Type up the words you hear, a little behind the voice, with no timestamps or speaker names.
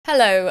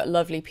Hello,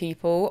 lovely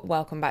people.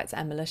 Welcome back to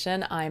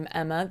Emmalition. I'm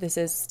Emma. This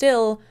is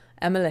still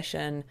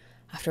Emmalition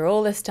after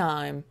all this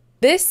time.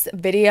 This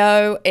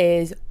video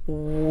is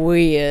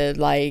weird.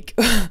 Like,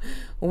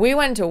 we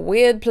went to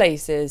weird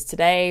places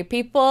today,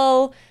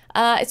 people.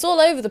 It's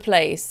all over the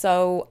place.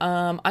 So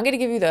I'm going to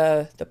give you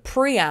the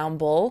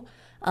preamble.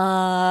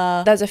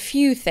 There's a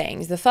few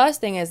things. The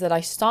first thing is that I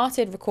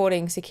started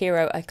recording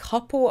Sekiro a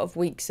couple of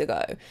weeks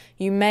ago.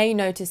 You may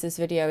notice this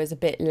video is a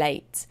bit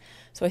late.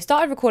 So I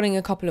started recording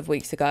a couple of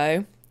weeks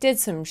ago, did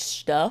some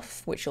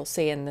stuff, which you'll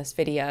see in this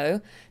video,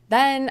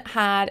 then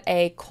had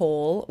a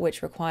call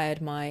which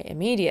required my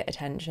immediate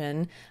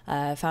attention,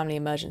 family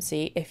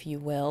emergency, if you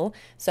will.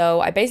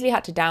 So I basically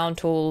had to down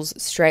tools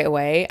straight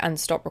away and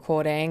stop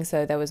recording.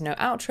 So there was no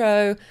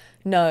outro,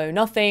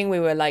 nothing. We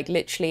were like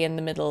literally in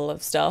the middle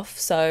of stuff.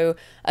 So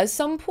at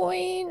some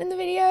point in the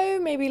video,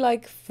 maybe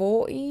like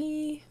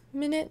 40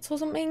 minutes or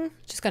something,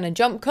 just gonna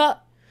jump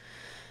cut.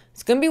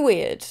 It's gonna be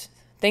weird.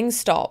 Things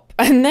stop.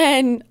 And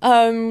then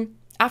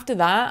after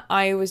that,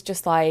 I was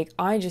just like,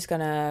 I'm just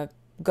gonna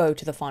go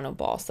to the final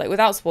boss. Like,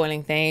 without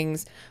spoiling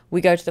things,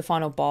 we go to the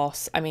final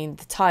boss. I mean,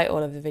 the title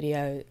of the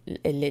video,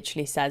 it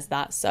literally says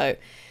that. So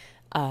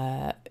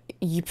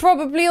you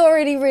probably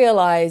already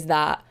realized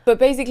that. But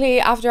basically,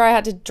 after I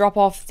had to drop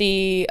off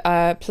the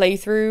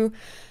playthrough,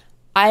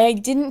 I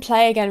didn't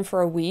play again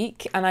for a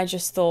week. And I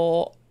just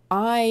thought,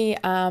 I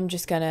am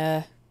just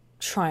gonna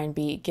try and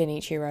beat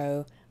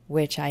Genichiro,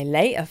 which I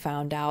later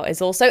found out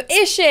is also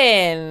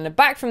Isshin,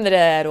 back from the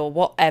dead, or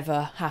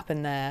whatever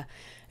happened there.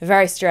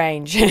 Very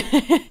strange.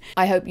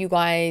 I hope you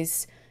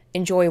guys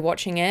enjoy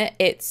watching it.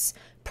 It's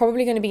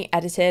probably going to be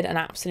edited an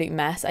absolute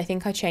mess. I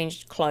think I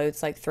changed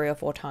clothes like 3 or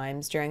 4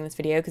 times during this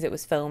video because it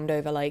was filmed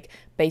over like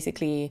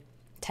basically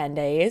 10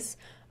 days.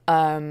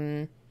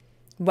 When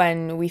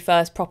we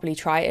first properly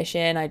try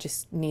Isshin, I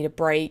just need a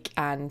break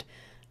and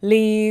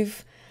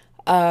leave.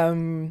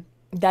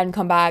 Then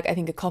come back, I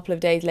think a couple of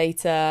days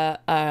later,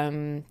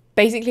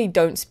 basically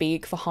don't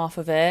speak for half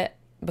of it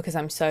because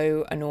I'm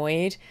so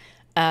annoyed.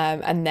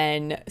 And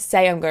then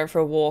say I'm going for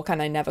a walk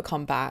and I never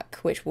come back,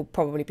 which will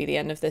probably be the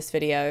end of this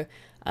video.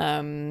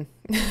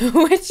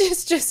 Which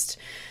is just,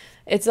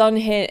 it's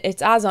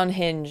as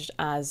unhinged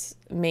as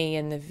me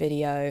in the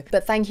video.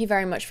 But thank you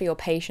very much for your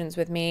patience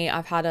with me.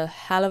 I've had a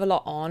hell of a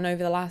lot on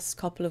over the last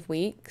couple of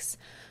weeks.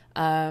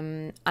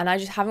 And I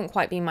just haven't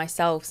quite been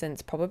myself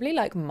since probably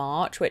like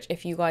March, which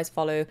if you guys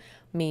follow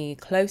me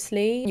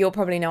closely, you'll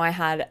probably know I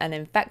had an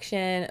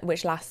infection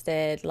which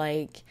lasted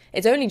like,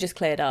 it's only just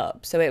cleared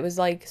up. So it was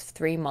like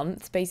 3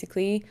 months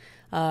basically.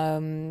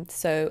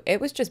 So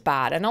it was just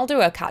bad. And I'll do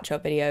a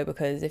catch-up video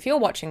because if you're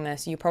watching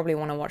this, you probably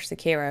want to watch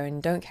Sekiro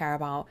and don't care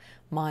about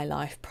my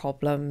life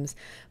problems.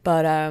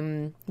 But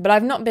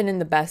I've not been in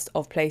the best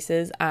of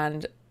places,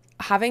 and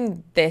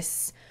having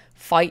this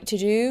fight to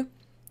do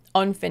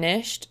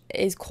unfinished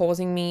is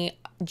causing me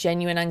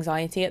genuine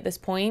anxiety at this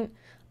point.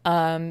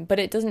 But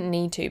it doesn't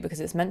need to because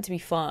it's meant to be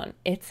fun.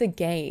 It's a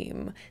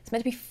game. It's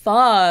meant to be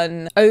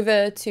fun.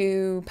 Over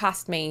to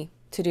past me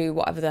to do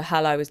whatever the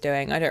hell I was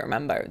doing. I don't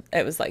remember.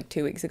 It was like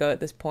 2 weeks ago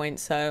at this point,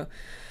 so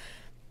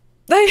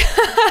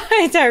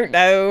I don't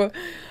know.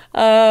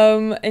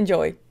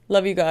 Enjoy.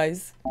 Love you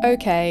guys.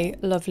 Okay,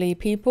 lovely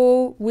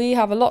people. We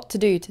have a lot to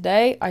do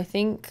today. I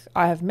think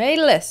I have made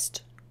a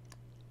list.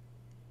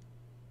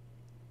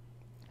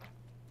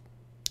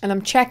 And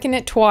I'm checking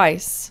it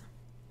twice.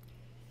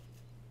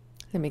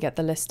 Let me get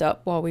the list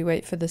up while we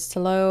wait for this to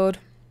load.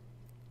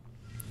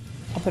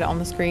 I'll put it on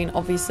the screen,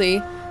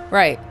 obviously.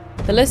 Right,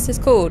 the list is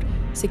called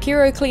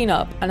Sekiro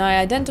Cleanup, and I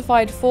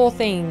identified 4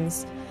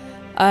 things.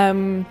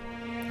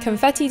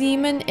 Confetti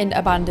Demon in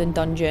Abandoned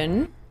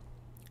Dungeon.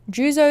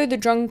 Juzo the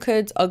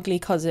Drunkard's Ugly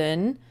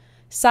Cousin.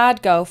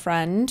 Sad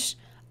Girlfriend.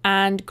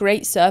 And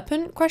Great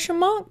Serpent, ?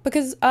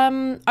 Because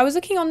I was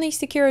looking on the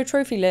Sekiro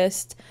trophy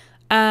list,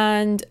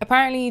 and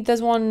apparently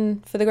there's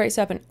one for the Great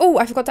Serpent. Oh,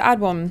 I forgot to add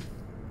one.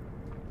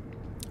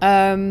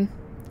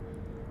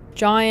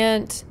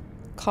 Giant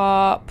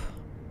carp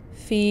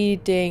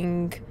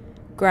feeding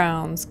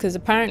grounds, because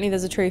apparently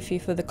there's a trophy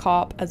for the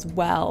carp as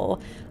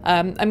well.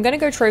 I'm gonna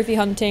go trophy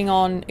hunting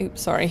on,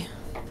 oops, sorry,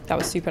 that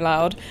was super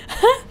loud.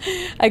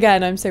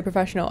 Again, I'm so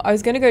professional. I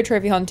was gonna go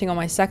trophy hunting on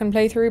my second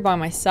playthrough by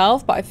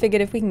myself, but I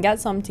figured if we can get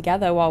some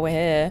together while we're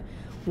here,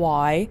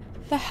 why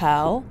the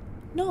hell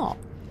not?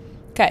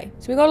 Okay,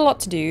 so we got a lot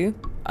to do.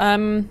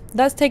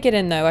 Let's take it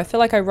in though. I feel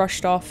like I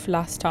rushed off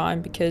last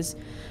time because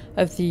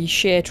of the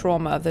sheer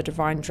trauma of the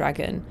Divine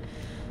Dragon.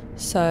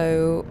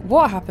 So,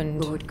 what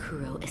happened? Lord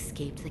Kuro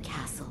escaped the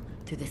castle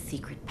through the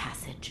secret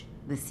passage.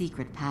 The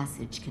secret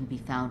passage can be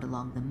found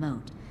along the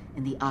moat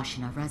in the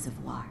Ashina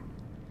Reservoir,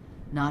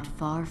 not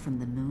far from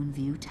the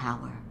Moonview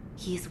Tower.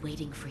 He is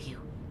waiting for you.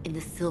 In the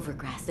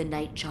Silvergrass, the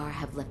Nightjar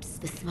have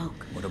left the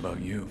smoke. What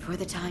about you? For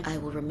the time, I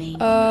will remain.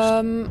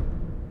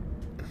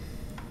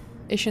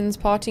 Isshin's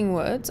parting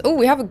words. Oh,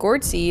 we have a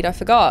gourd seed. I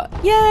forgot.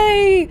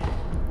 Yay!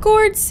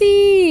 Gourd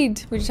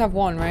seed! We just have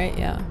one, right?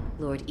 Yeah.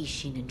 Lord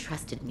Isshin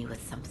entrusted me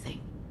with something.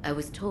 I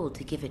was told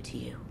to give it to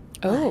you.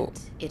 Oh.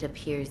 But it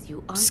appears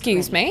you aren't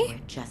Excuse ready me? for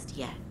it just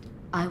yet.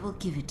 I will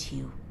give it to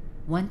you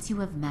once you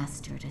have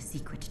mastered a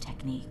secret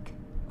technique.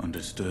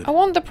 Understood. I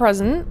want the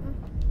present.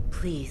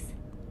 Please.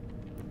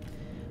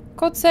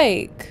 God's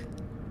sake.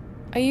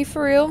 Are you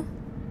for real?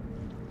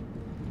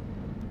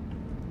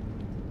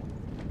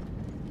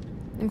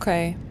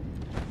 Okay.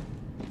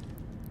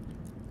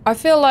 I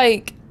feel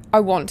like I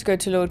want to go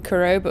to Lord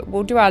Kuro, but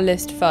we'll do our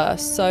list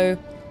first. So,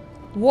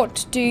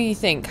 what do you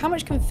think? How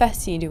much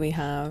confetti do we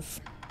have?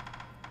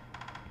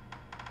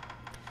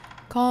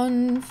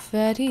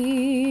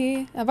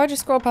 Confetti. Have I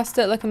just scrolled past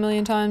it like a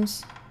million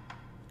times?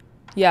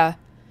 Yeah.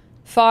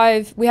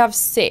 5. We have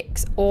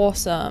 6.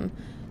 Awesome.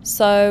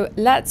 So,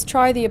 let's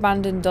try the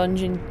abandoned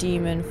dungeon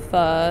demon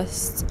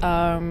first.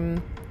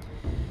 Dum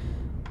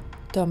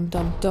dum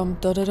dum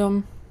da da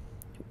dum.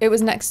 It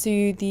was next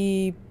to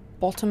the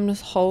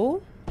bottomless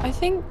hole, I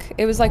think.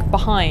 It was like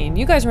behind.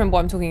 You guys remember what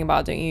I'm talking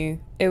about, don't you?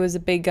 It was a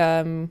big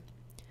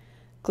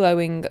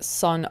glowing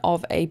son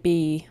of a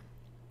bee.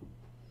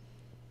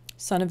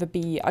 Son of a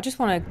bee. I just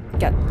want to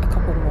get a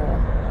couple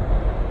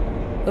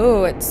more.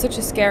 Oh, it's such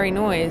a scary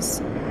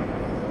noise.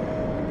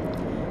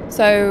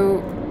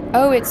 So,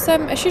 oh, it's a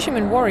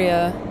Shishiman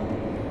warrior.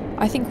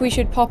 I think we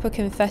should pop a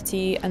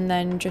confetti and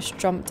then just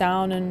jump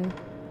down and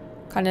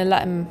kind of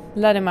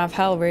let him have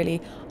hell,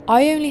 really.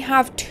 I only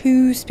have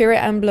 2 spirit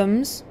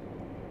emblems.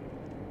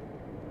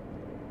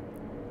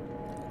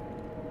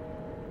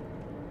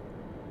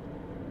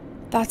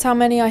 That's how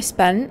many I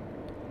spent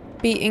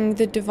beating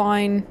the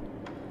divine.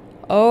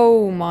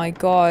 Oh my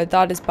god,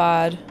 that is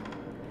bad.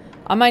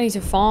 I might need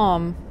to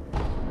farm.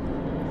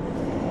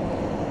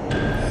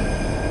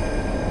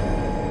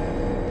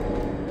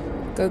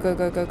 Go, go,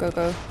 go, go, go,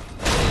 go.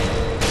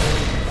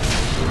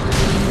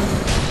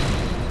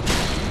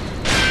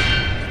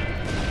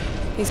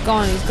 He's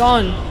gone, he's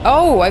gone.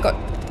 Oh, I got...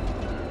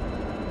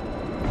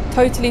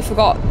 Totally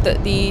forgot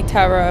that the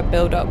terror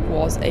build-up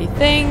was a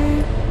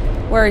thing.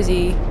 Where is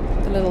he?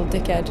 The little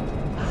dickhead.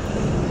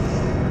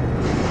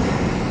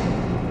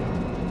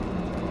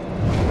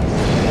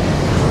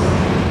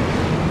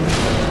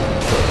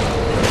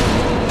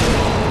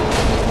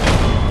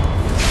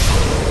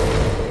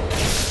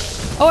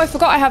 Oh, I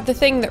forgot I have the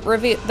thing that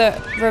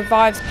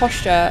revives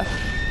posture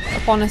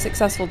upon a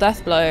successful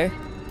death blow.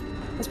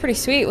 That's pretty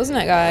sweet, wasn't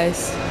it,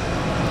 guys?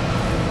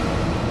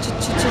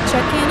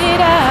 Checking it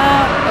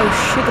out. Oh,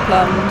 sugar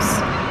plums.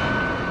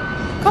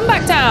 Come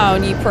back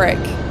down, you prick.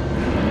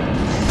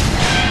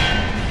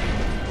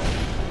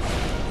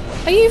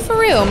 Are you for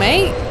real,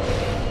 mate?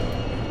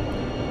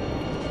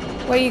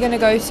 Where are you gonna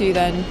go to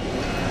then?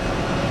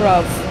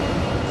 Bruv.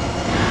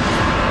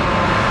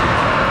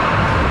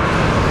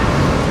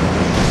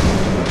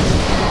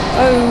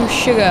 Oh,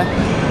 sugar.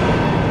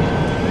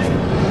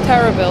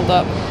 Terror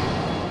build-up.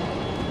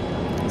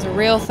 It's a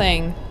real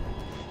thing.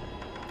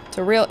 It's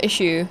a real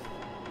issue.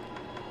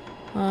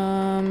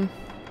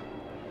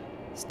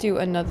 Let's do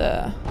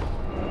another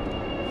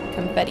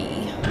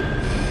confetti.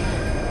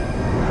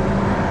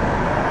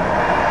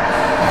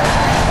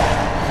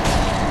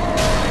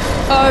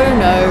 Oh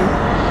no.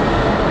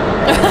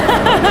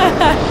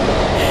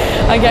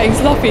 I'm getting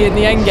sloppy in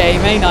the end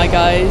game, ain't I,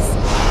 guys?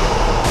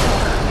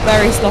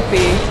 Very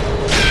sloppy.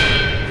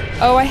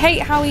 Oh, I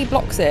hate how he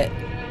blocks it.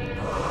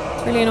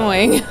 It's really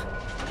annoying.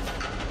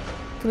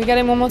 Can we get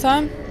him one more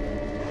time?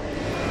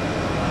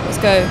 Let's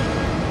go.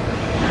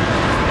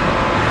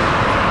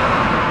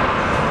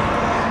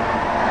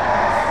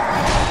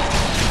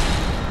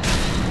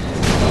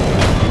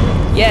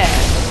 Yeah.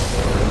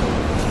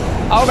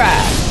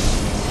 Alright.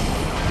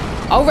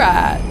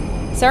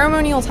 Alright.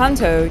 Ceremonial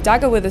Tanto.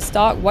 Dagger with a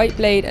stark white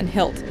blade and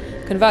hilt.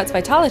 Converts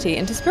vitality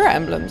into spirit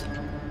emblems.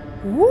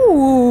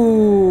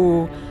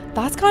 Ooh.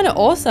 That's kind of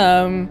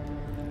awesome.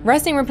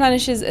 Resting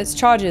replenishes its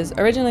charges.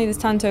 Originally, this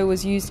Tanto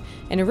was used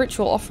in a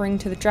ritual offering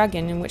to the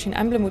dragon in which an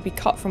emblem would be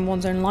cut from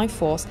one's own life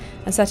force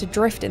and set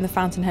adrift in the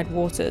fountainhead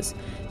waters.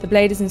 The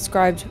blade is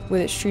inscribed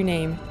with its true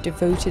name,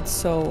 Devoted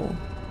Soul.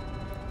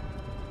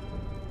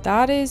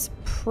 That is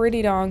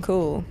pretty darn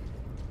cool.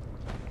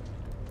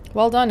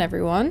 Well done,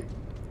 everyone.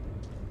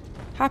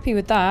 Happy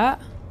with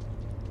that.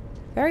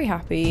 Very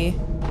happy.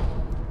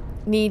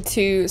 Need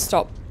to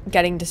stop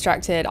getting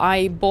distracted.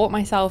 I bought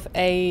myself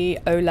a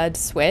OLED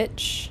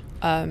Switch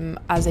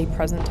as a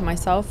present to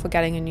myself for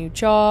getting a new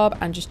job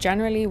and just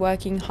generally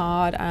working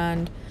hard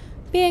and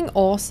being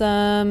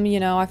awesome. You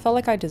know, I felt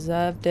like I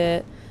deserved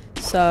it.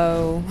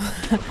 So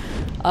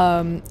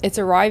it's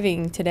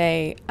arriving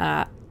today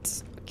at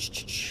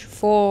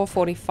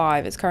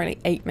 4:45. It's currently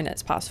 8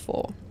 minutes past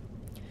 4.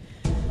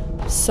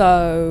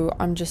 So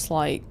I'm just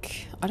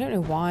like, I don't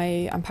know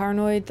why I'm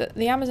paranoid that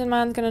the Amazon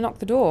man's gonna knock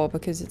the door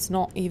because it's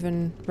not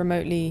even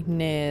remotely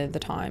near the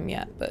time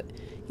yet. But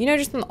you know,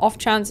 just on the off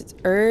chance it's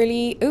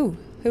early. Ooh,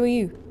 who are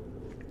you?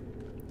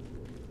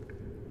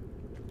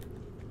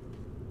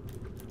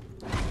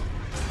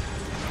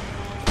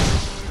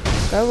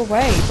 Go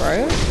away,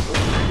 bro.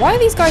 Why are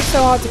these guys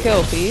so hard to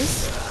kill,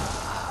 please?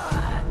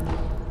 I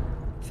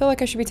feel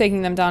like I should be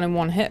taking them down in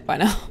one hit by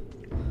now.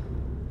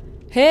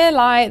 Here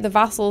lie the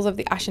vassals of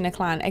the Ashina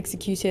clan,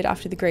 executed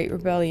after the Great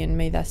Rebellion.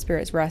 May their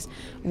spirits rest.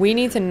 We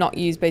need to not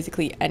use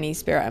basically any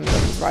spirit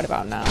emblems right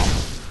about now.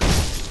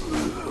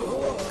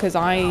 Because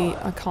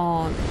I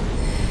can't.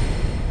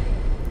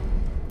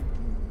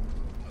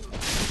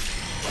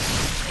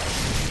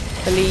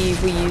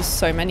 Believe we use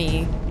so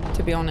many,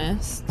 to be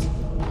honest.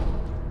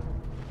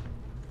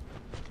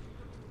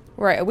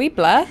 Right, are we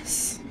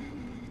blessed?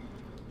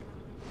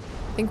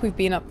 I think we've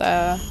been up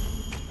there.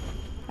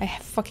 I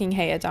fucking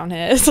hate it down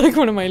here. It's like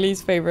one of my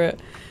least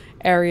favorite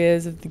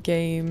areas of the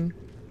game.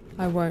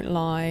 I won't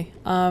lie.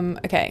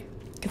 Okay.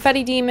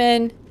 Confetti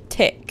Demon,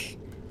 tick.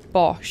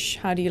 Bosh.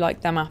 How do you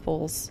like them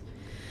apples?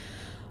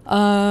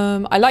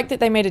 I like that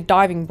they made a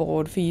diving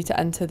board for you to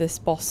enter this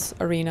boss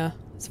arena.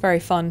 It's very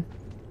fun.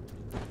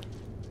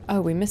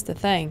 Oh, we missed a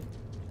thing.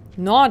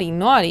 Naughty,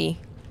 naughty.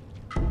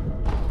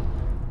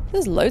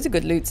 There's loads of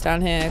good loots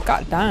down here.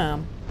 God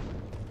damn.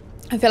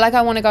 I feel like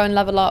I want to go and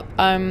level up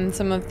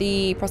some of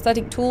the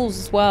prosthetic tools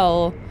as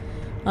well.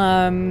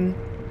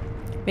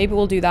 Maybe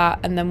we'll do that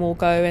and then we'll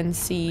go and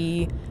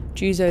see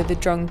Juzo the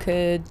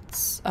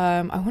Drunkard's.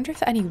 I wonder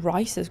if any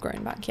rice has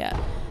grown back yet.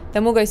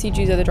 Then we'll go see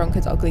Juzo the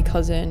Drunkard's ugly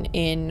cousin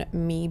in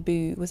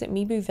Mibu. Was it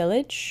Mibu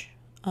Village?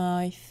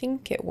 I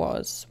think it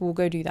was. We'll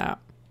go do that.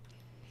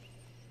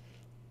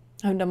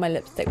 I haven't done my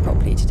lipstick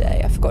properly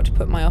today. I forgot to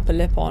put my upper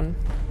lip on.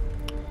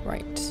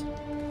 Right.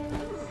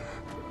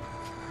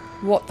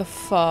 What the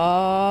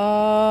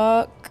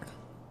fuck?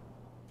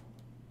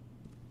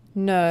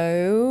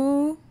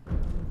 No.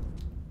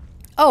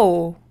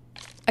 Oh.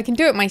 I can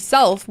do it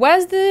myself.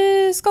 Where's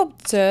the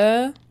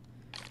sculptor?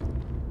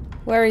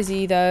 Where is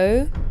he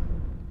though?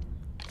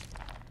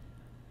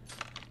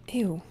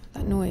 Ew,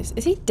 that noise.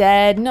 Is he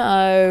dead?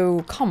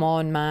 No. Come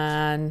on,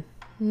 man.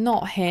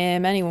 Not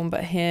him. Anyone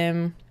but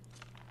him.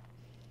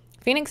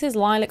 Phoenix's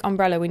lilac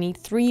umbrella. We need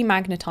 3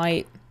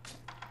 magnetite.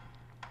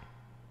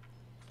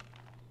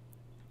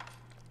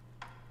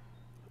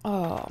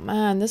 Oh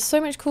man, there's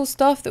so much cool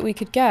stuff that we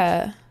could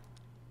get.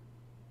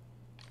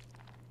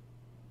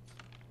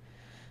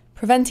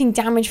 Preventing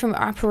damage from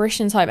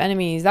apparition type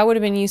enemies. That would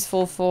have been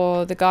useful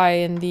for the guy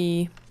in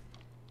the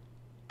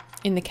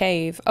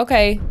cave.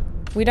 Okay,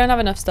 we don't have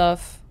enough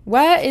stuff.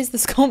 Where is the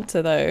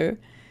sculptor though?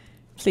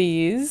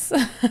 Please.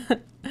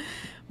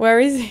 Where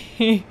is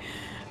he?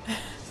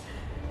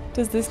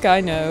 Does this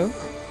guy know?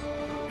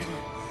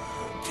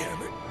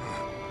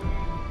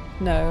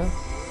 No.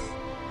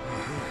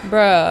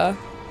 Bruh.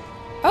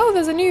 Oh,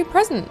 there's a new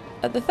present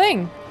at the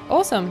thing.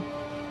 Awesome.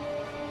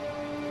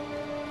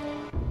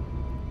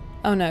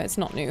 Oh no, it's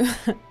not new.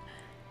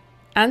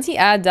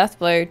 Anti-air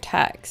deathblow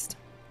text.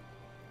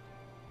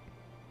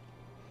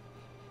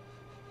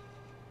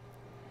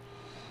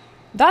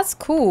 That's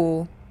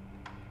cool.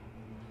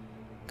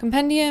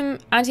 Compendium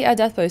anti-air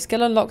deathblow.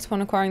 Skill unlocked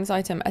upon acquiring this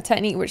item. A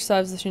technique which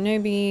serves the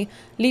shinobi.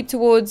 Leap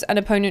towards an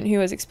opponent who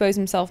has exposed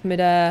himself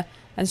midair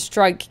and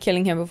strike,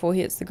 killing him before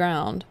he hits the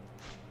ground.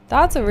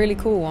 That's a really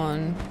cool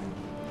one.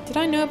 Did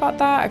I know about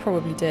that? I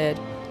probably did.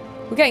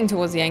 We're getting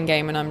towards the end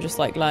game and I'm just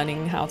like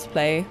learning how to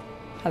play.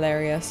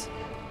 Hilarious.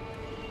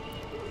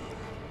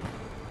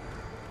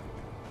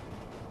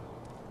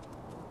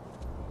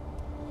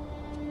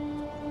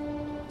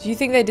 Do you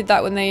think they did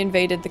that when they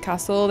invaded the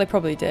castle? They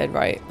probably did,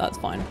 right? That's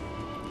fine.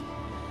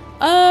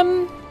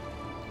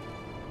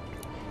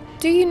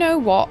 Do you know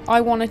what?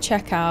 I want to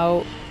check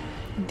out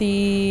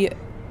the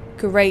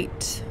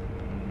Great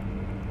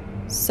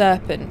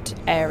Serpent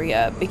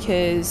area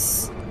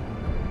because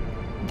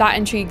that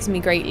intrigues me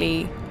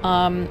greatly.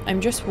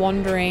 I'm just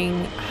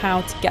wondering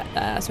how to get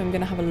there, so I'm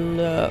gonna have a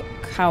look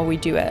how we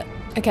do it.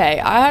 Okay,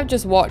 I have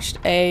just watched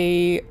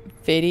a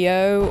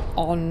video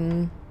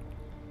on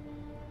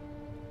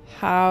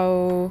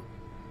how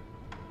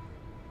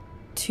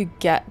to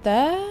get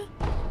there,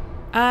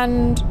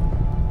 and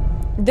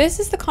this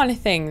is the kind of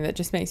thing that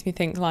just makes me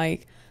think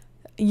like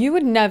you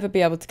would never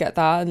be able to get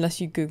that unless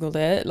you googled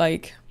it.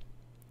 Like,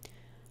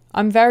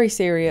 I'm very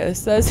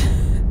serious. There's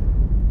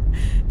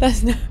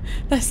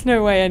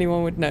no way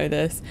anyone would know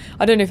this.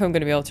 I don't know if I'm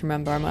going to be able to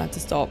remember. I might have to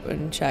stop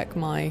and check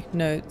my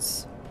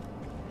notes.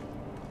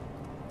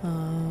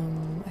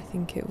 I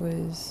think it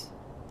was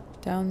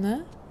down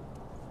there.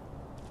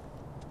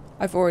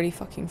 I've already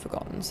fucking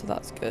forgotten, so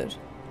that's good.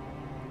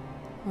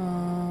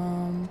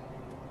 My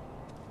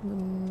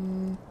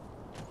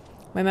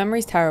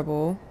memory's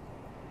terrible.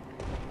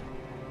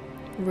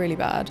 Really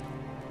bad.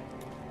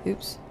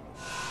 Oops.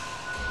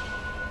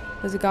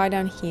 There's a guy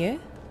down here.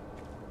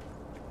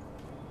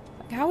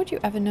 How would you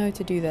ever know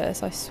to do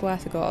this? I swear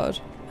to God.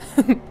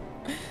 This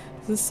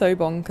is so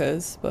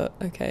bonkers, but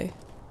okay.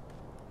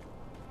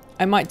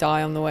 I might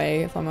die on the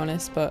way, if I'm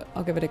honest, but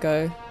I'll give it a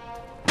go.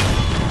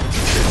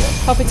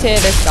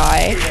 Puppeteer this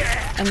guy,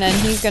 and then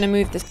he's going to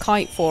move this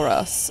kite for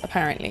us,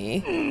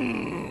 apparently.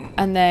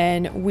 And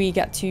then we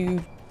get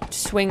to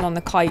swing on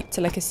the kite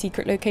to like a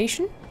secret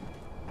location.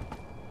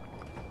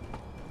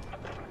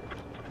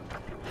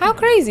 How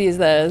crazy is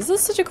this? This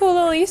is such a cool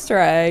little Easter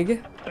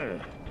egg.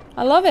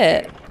 I love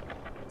it.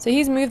 So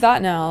he's moved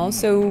that now.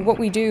 So what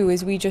we do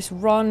is we just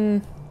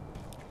run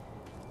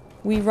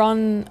we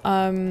run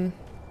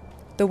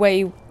the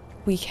way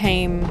we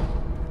came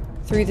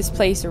through this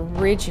place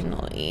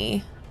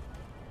originally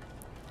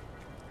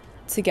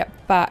to get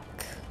back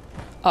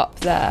up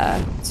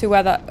there to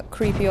where that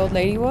creepy old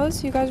lady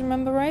was. You guys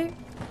remember, right?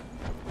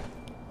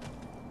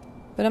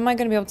 But am I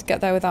going to be able to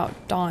get there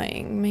without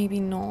dying?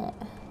 Maybe not.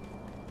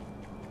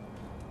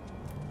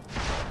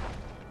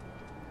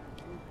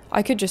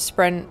 I could just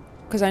sprint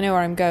because I know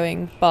where I'm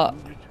going, but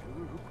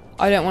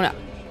I don't want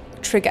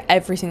to trigger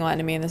every single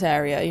enemy in this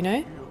area, you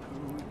know?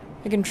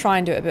 I can try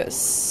and do it a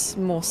bit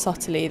more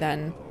subtly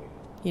than,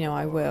 you know,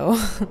 I will.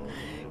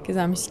 Because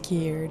I'm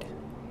scared.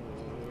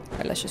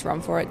 Right, let's just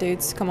run for it,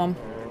 dudes. Come on.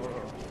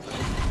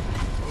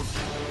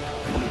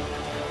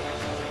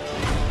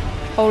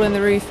 Hole in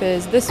the roof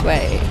is this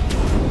way.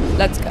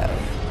 Let's go.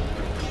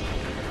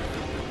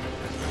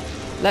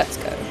 Let's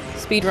go.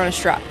 Speedrunner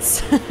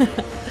strats.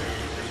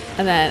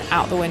 And then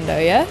out the window,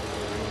 yeah?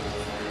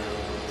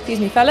 Excuse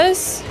me,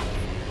 fellas.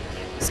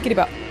 Skitty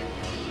bop.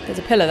 There's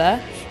a pillar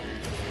there.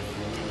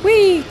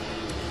 Whee!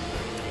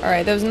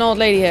 Alright, there was an old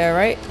lady here,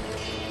 right?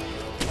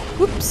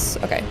 Whoops.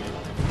 Okay.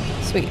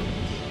 Sweet.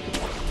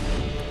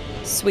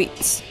 Sweet.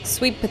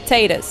 Sweet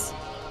potatoes.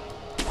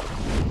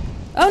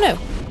 Oh no.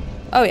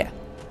 Oh yeah.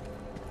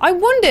 I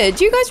wondered,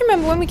 do you guys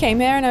remember when we came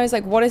here and I was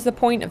like, what is the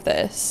point of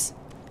this?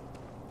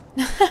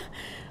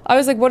 I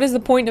was like, what is the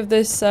point of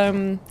this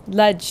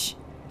ledge?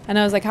 And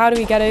I was like, how do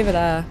we get over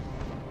there?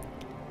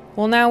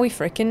 Well, now we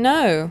freaking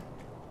know.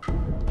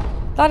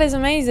 That is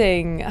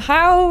amazing.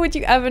 How would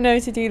you ever know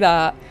to do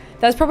that?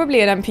 There's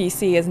probably an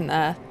NPC, isn't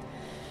there?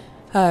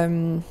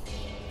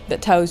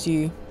 That tells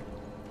you.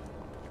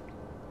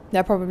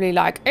 They're probably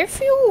like,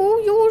 if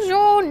you use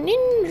your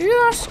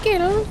ninja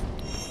skill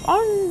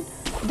on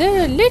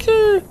the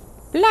little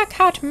black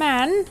hat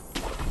man,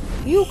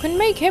 you can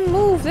make him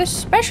move this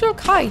special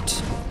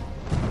kite.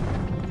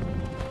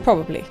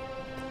 Probably.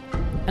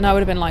 And I would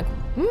have been like,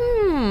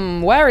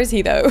 where is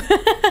he though?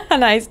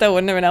 And I still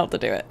wouldn't have been able to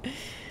do it.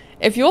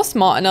 If you're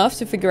smart enough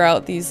to figure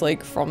out these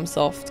like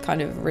FromSoft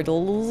kind of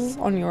riddles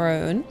on your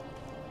own,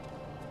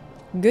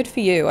 good for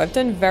you. I've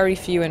done very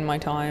few in my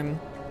time.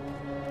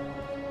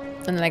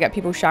 And then I get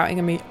people shouting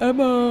at me,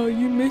 Emma,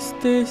 you missed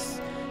this.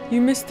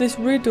 You missed this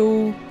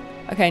riddle.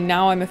 Okay,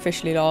 now I'm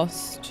officially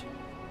lost.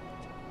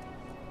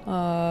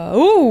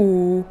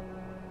 Ooh.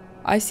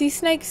 I see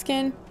snake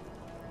skin.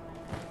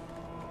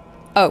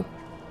 Oh.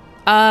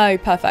 Oh,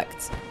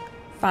 perfect.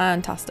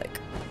 Fantastic.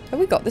 Have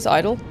we got this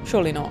idol?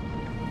 Surely not.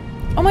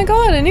 Oh my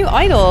god, a new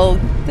idol.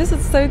 This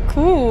is so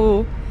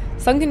cool.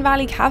 Sunken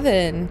Valley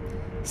Cavern.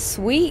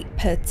 Sweet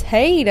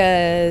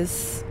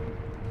potatoes.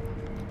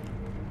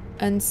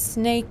 And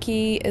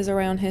Snakey is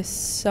around here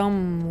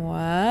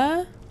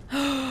somewhere.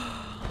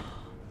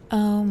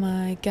 Oh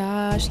my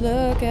gosh,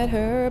 look at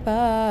her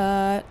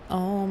butt.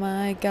 Oh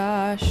my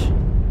gosh.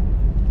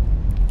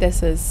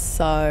 This is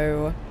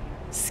so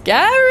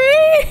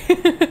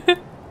scary.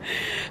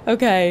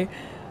 Okay,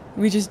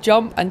 we just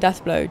jump and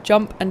death blow,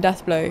 jump and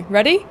death blow.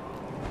 Ready?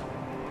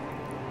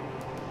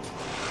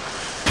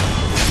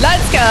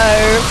 Let's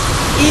go.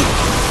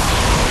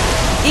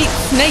 Eat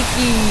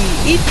Snakey,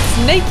 eat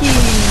Snakey.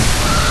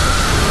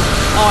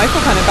 Oh, I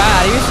feel kind of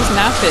bad. He was just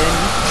napping.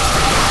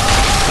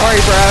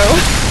 Sorry, bro.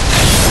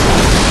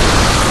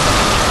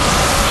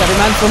 Every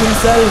man for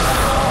himself.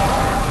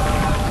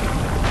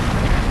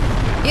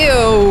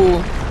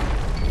 Ew.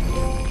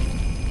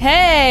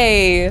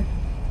 Hey.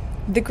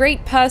 The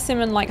great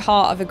persimmon-like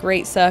heart of a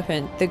great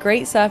serpent. The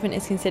great serpent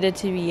is considered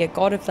to be a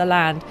god of the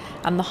land,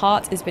 and the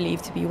heart is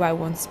believed to be where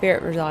one's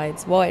spirit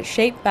resides. While its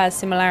shape bears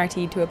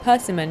similarity to a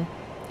persimmon,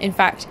 in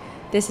fact,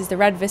 this is the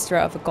red viscera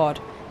of a god.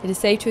 It is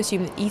safe to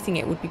assume that eating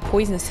it would be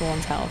poisonous to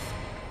one's health.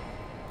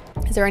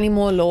 Is there any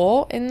more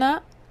lore in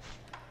that?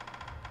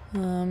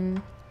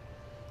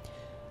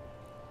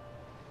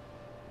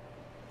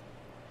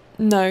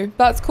 No,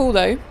 that's cool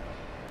though.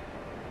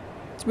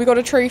 So we got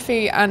a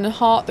trophy and a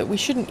heart that we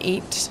shouldn't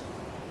eat.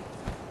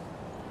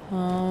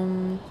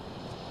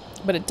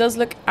 But it does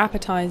look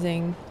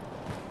appetizing.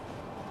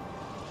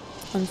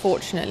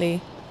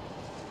 Unfortunately.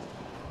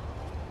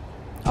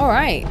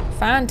 Alright,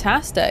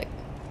 fantastic.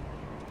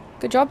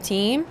 Good job,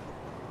 team.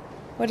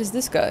 Where does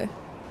this go?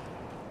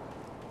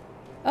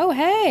 Oh,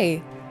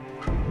 hey!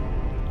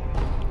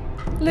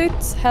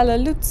 Loots, hella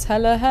loots,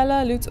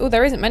 hella loots. Oh,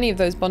 there isn't many of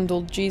those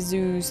bundled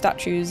Jizu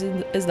statues,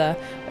 is there?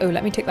 Oh,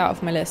 let me take that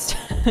off my list.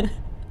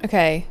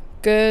 Okay,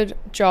 good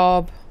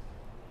job,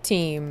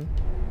 team.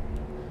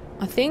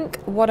 I think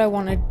what I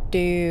want to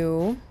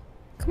do...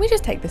 Can we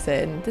just take this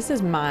in? This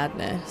is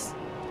madness.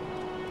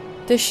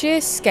 The sheer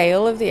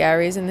scale of the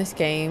areas in this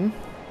game...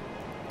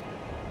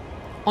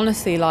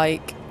 Honestly,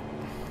 like...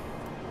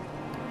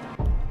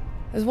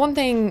 There's one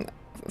thing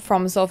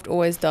FromSoft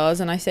always does,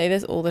 and I say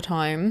this all the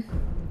time.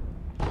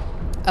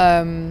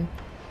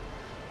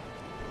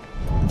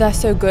 They're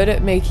so good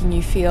at making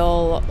you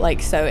feel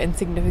like so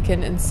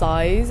insignificant in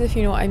size, if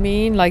you know what I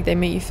mean. Like they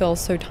make you feel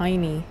so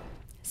tiny.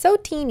 So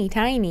teeny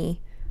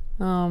tiny.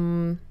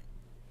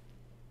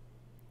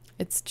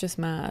 It's just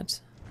mad.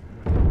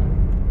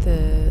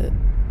 The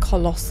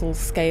colossal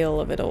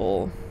scale of it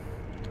all.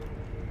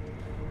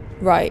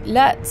 Right,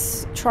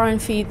 let's try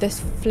and feed this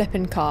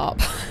flippin'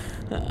 carp.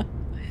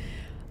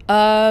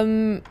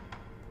 I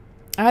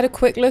had a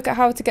quick look at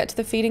how to get to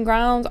the feeding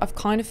ground. I've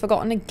kind of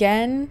forgotten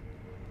again.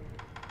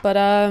 But,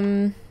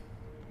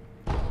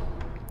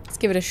 let's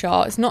give it a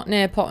shot. It's not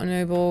near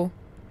Potternoble.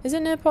 Is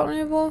it near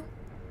Potternoble?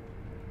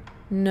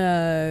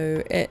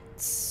 No,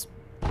 it's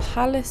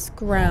Palace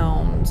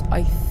Grounds.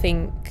 I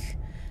think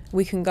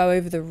we can go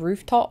over the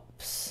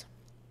rooftops,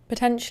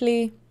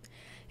 potentially.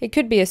 It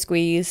could be a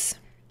squeeze,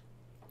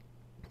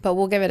 but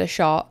we'll give it a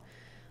shot.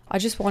 I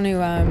just want to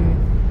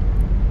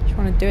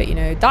do it, you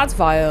know. That's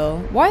vile.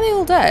 Why are they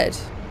all dead?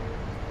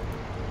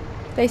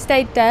 They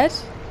stayed dead?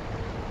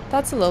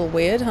 That's a little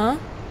weird, huh?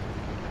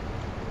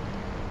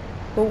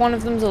 But one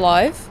of them's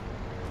alive?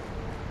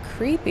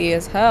 Creepy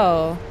as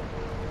hell.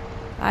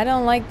 I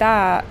don't like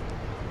that.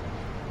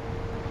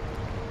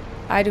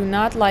 I do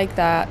not like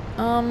that.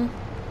 Am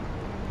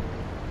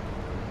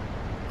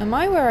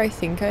I where I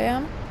think I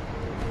am?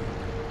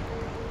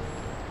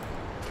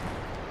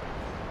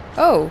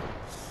 Oh.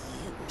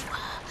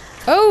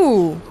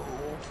 Oh!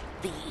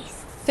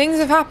 Things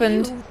have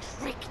happened. You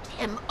tricked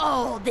him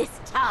all this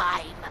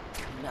time.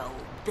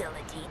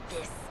 Nobility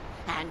this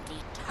and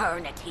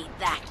eternity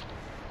that.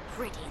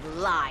 Pretty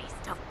lies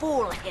to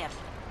fool him.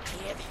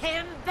 Give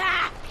him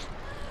back,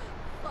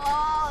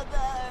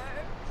 Father.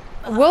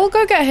 We'll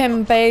go get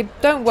him, babe.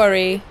 Don't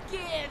worry. Give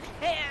him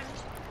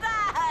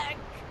back.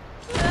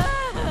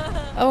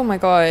 Oh my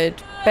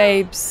god,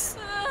 babes.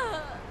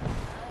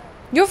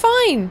 You're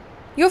fine.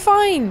 You're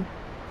fine.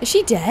 Is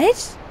she dead?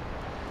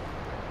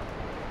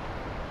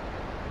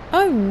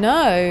 Oh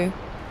no.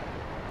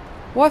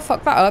 Well, I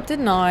fucked that up,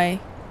 didn't I?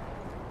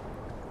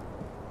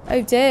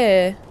 Oh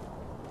dear.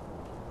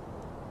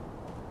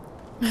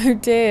 Oh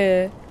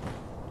dear.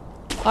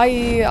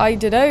 I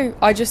don't know.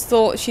 I just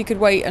thought she could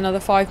wait another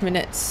 5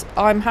 minutes.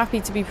 I'm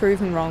happy to be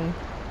proven wrong.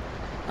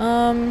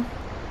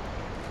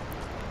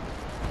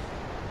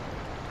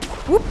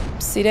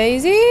 Whoopsie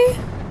daisy.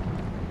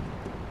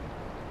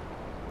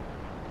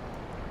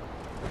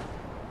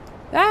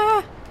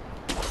 Ah!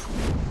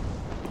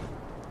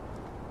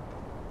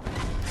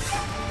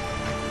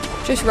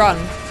 Just run.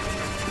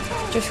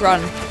 Just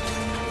run.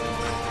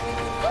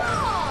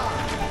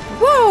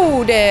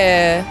 Whoa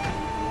there.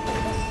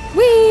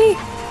 Whee!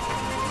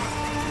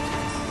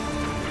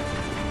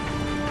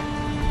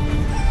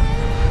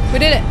 We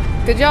did it.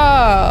 Good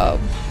job.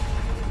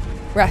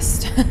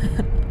 Rest.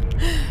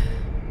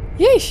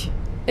 Yeesh.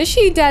 Is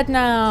she dead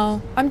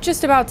now? I'm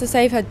just about to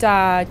save her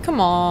dad. Come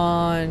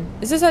on.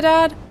 Is this her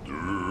dad?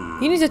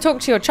 You need to talk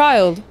to your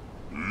child.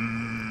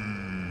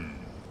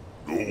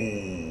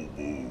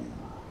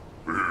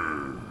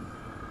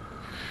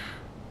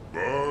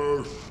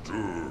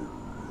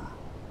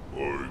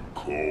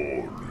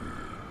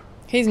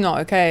 He's not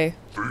okay.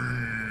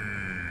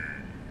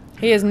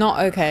 He is not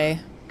okay.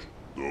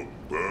 The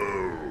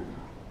bell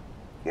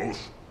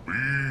must be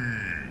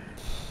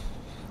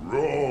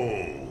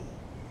wrong.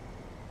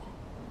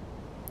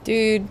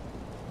 Dude.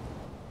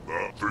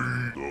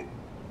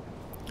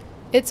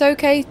 It's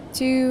okay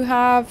to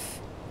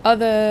have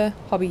other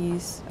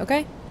hobbies,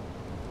 okay?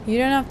 You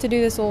don't have to do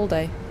this all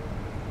day.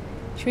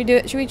 Should we do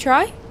it? Should we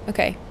try?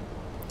 Okay.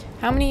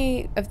 How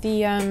many of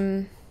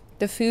the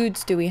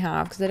foods do we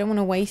have? Because I don't want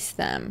to waste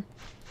them.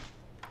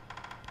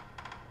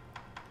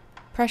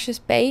 Precious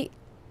bait.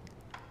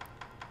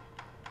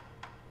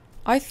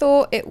 I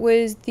thought it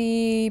was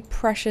the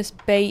precious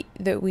bait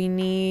that we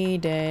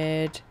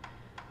needed.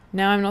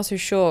 Now I'm not so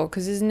sure,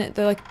 because isn't it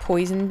the like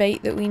poison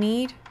bait that we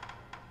need?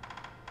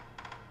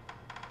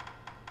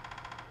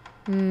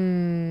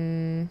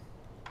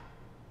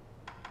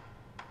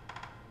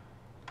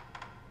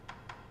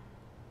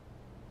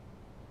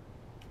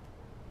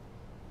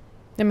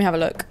 Let me have a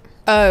look.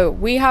 Oh,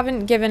 we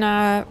haven't given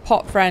our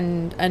pot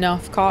friend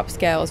enough carp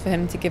scales for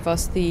him to give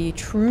us the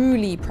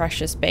truly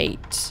precious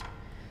bait.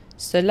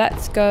 So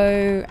let's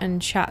go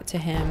and chat to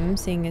him,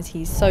 seeing as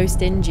he's so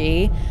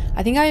stingy.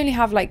 I think I only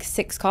have like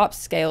 6 carp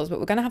scales, but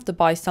we're going to have to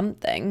buy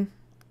something.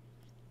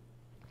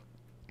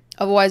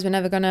 Otherwise, we're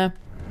never going to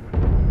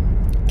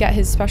get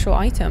his special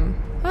item.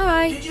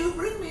 Hi. Did you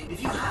bring me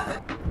if you have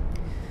it?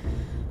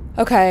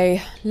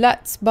 Okay,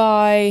 let's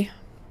buy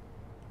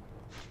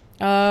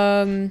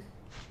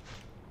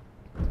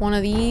one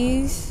of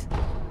these.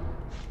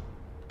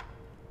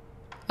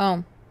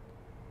 Oh.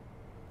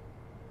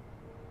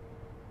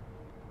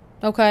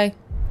 Okay.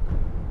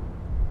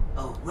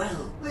 Oh,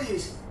 well,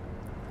 please.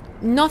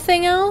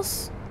 Nothing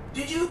else?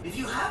 Did you if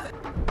you have it?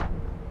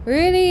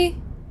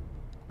 Really?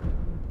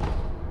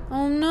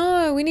 Oh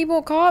no, we need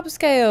more carb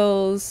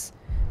scales.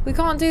 We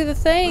can't do the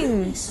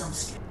thing.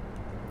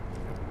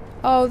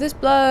 Oh, this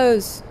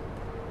blows.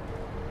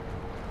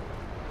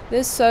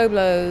 This so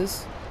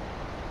blows.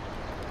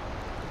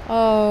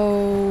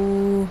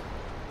 Oh.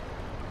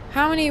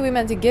 How many are we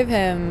meant to give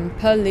him?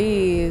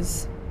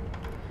 Please.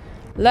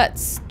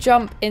 Let's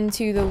jump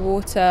into the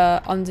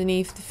water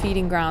underneath the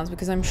feeding grounds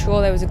because I'm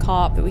sure there was a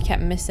carp that we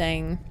kept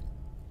missing.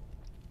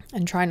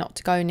 and try not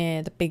to go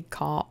near the big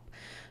carp,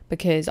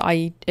 because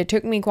it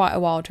took me quite a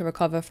while to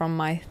recover from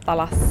my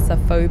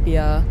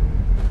thalassophobia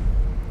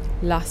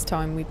last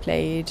time we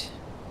played.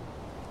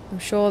 I'm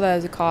sure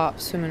there's a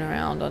carp swimming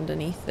around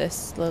underneath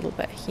this little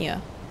bit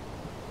here.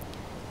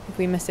 If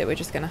we miss it, we're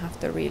just gonna have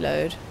to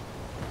reload.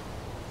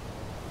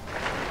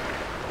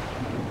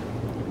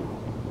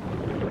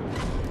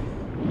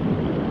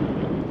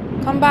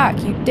 Come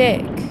back, you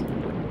dick.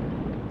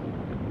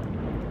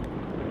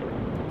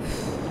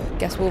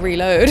 Guess we'll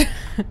reload.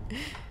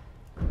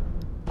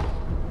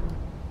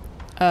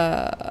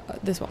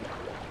 This one.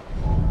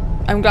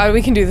 I'm glad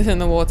we can do this in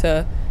the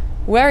water.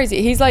 Where is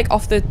he? He's like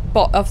off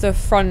the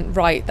front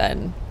right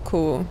then.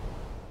 Cool.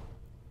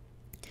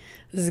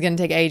 This is going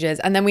to take ages.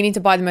 And then we need to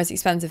buy the most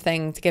expensive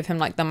thing to give him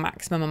like the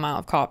maximum amount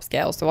of carp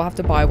scale. So we'll have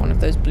to buy one of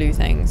those blue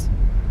things.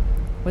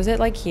 Was it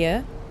like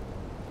here?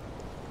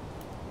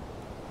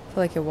 I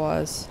feel like it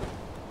was.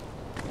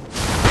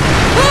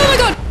 Oh my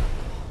god!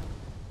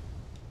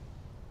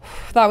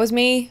 That was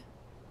me.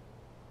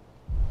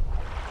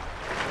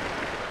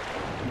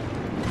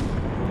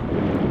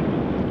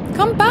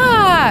 Come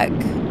back!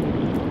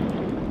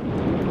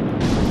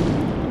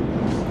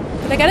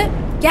 Did I get it?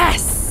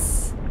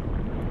 Yes!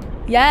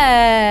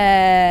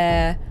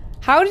 Yeah!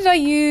 How did I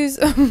use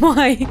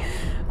my...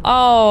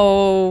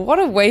 Oh, what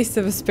a waste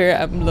of a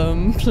spirit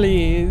emblem,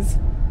 please.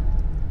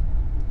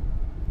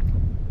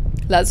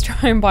 Let's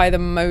try and buy the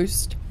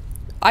most...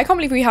 I can't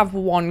believe we have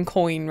 1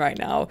 coin right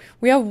now.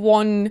 We have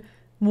one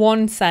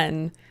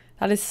sen.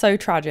 That is so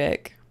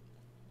tragic.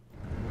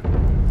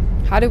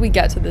 How did we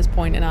get to this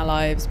point in our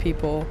lives,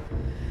 people?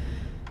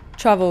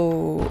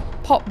 Travel.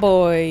 Pop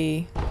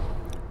boy.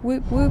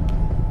 Whoop whoop.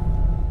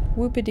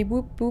 Whoopity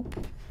whoop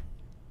whoop.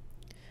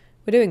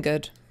 We're doing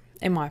good,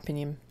 in my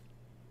opinion.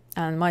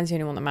 And mine's the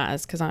only one that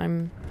matters because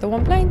I'm the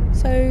one playing,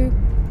 so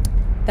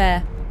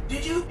there.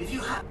 Did you? If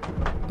you have.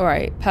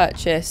 Alright,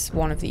 purchase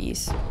one of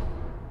these.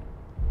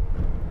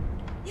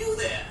 You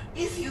there?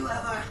 If you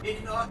ever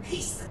ignore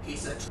piece of.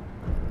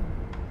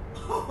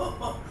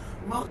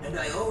 And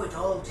I owe it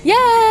all to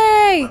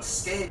Yay! you. But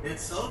scared it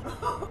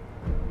so.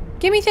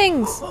 Give me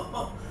things.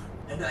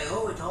 And I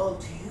owe it all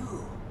to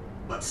you.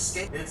 But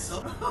scared it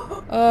so.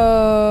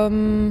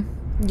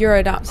 You're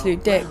an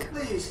absolute dick.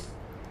 Well, please.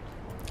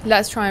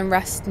 Let's try and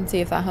rest and see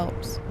if that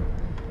helps.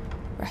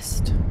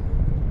 Rest.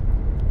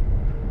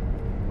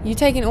 You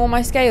taking all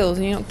my scales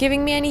and you're not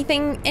giving me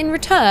anything in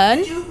return?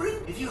 Did you bring?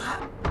 If you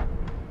have.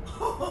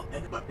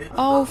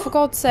 Oh, for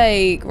God's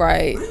sake.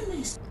 Right.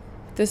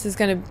 This is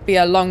going to be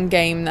a long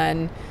game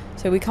then.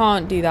 So we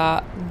can't do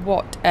that.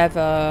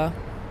 Whatever.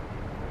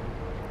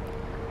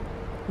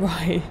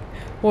 Right.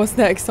 What's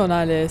next on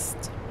our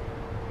list?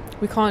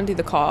 We can't do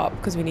the carp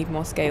because we need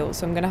more scales.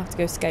 So I'm going to have to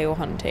go scale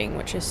hunting,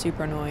 which is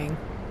super annoying.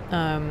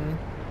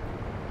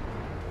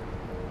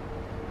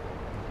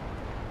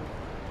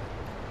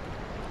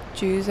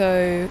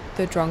 Juzo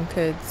the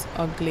drunkard's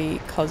ugly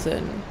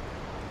cousin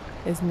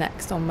is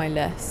next on my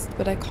list,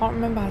 but I can't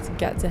remember how to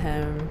get to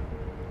him.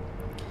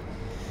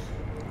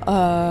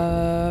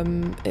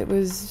 It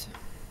was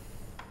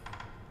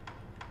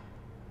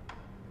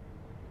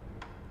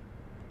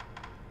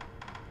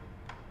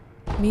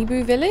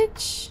Mibu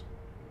Village?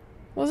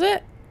 Was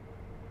it?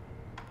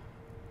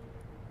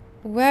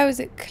 Where was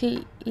it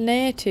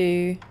near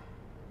to?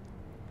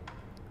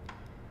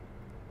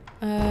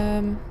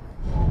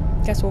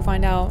 Guess we'll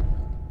find out.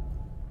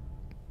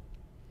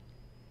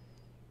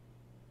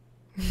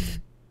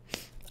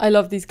 I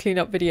love these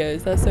cleanup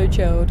videos, they're so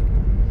chilled.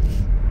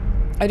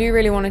 I do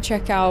really want to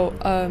check out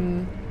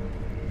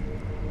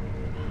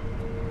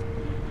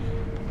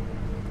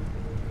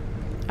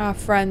our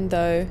friend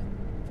though.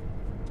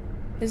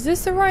 Is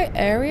this the right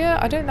area?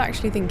 I don't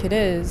actually think it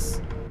is.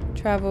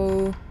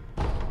 Travel.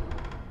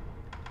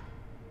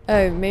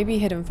 Oh, maybe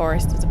Hidden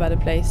Forest is a better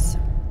place.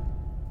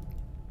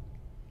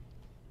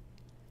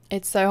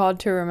 It's so hard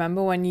to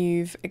remember when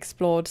you've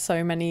explored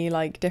so many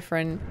like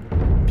different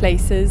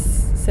places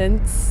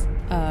since.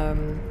 Sorry,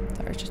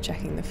 I was just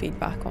checking the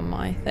feedback on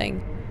my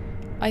thing.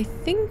 I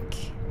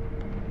think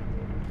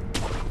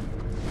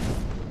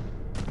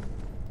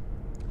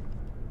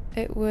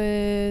it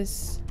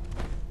was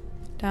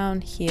down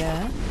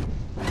here.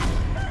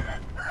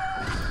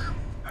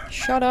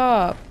 Shut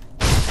up.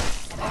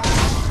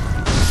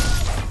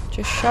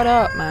 Just shut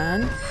up,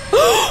 man.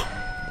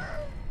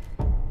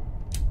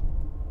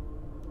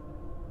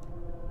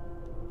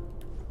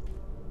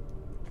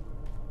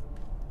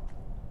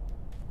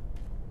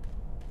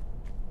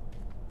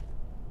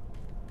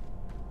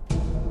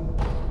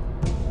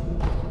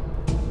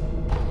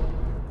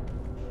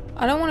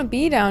 I don't want to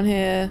be down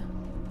here.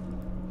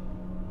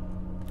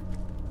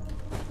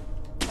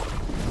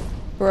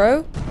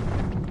 Bro?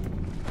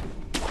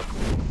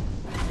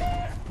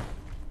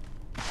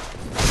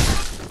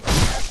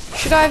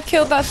 Should I have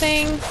killed that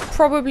thing?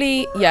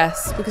 Probably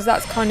yes, because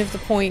that's kind of the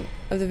point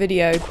of the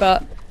video,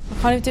 but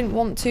I kind of didn't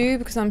want to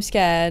because I'm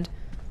scared.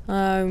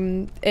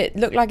 It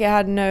looked like it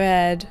had no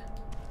head.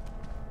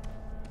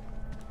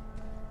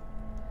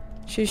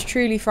 She was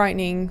truly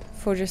frightening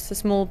for just a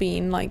small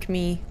bean like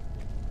me.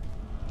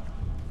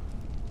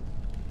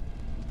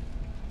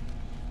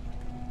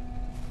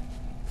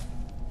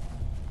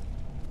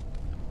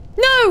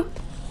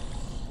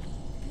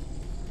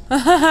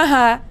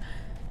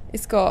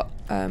 It's got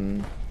a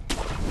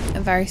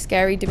very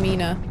scary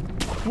demeanor.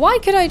 Why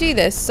could I do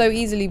this so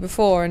easily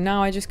before and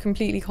now I just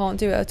completely can't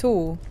do it at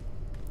all?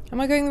 Am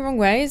I going the wrong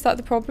way? Is that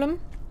the problem?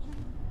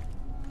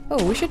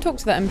 Oh, we should talk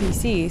to that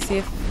NPC, see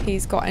if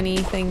he's got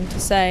anything to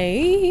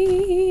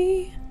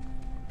say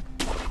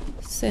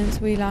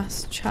since we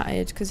last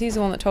chatted, because he's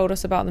the one that told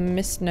us about the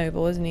Mist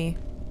Noble, isn't he?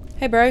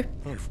 Hey, bro.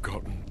 I've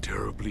gotten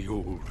terribly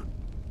old,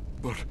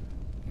 but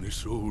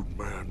this old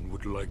man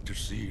would like to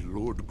see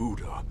Lord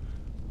Buddha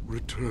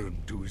return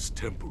to his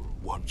temple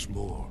once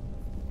more.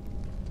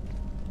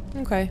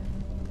 Okay.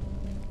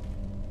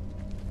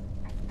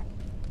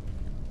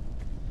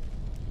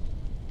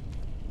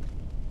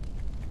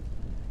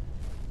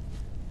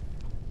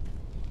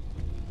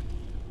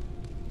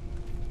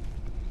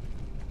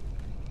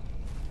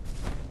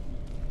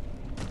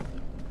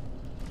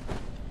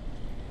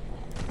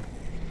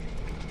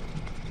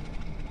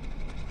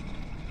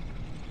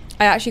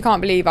 I actually can't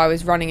believe I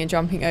was running and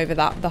jumping over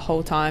that the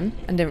whole time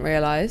and didn't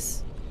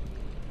realise.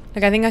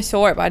 Like, I think I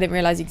saw it, but I didn't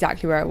realise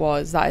exactly where it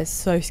was. That is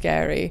so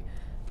scary.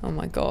 Oh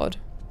my god.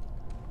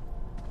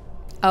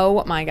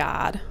 Oh my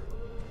god.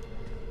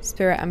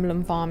 Spirit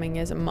emblem farming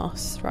is a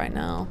must right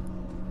now.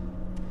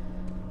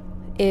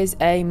 Is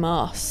a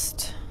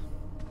must.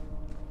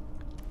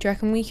 Do you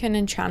reckon we can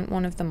enchant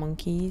one of the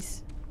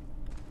monkeys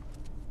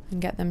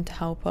and get them to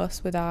help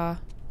us with our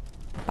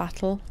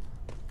battle?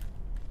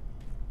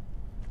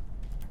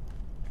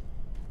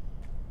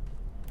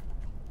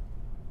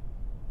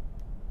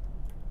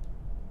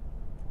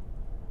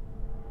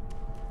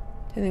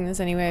 I don't think there's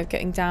any way of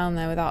getting down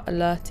there without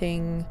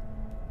alerting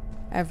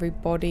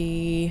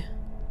everybody.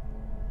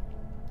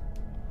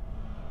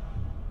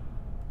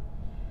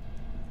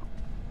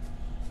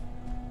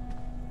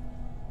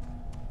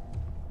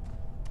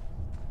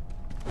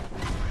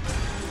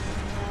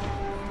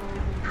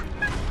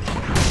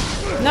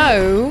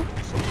 No!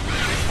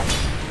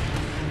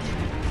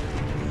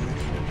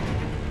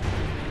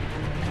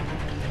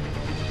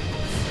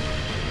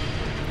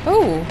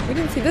 Oh, we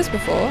didn't see this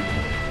before.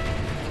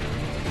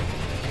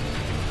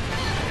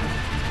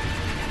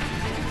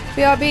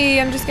 BRB,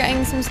 I'm just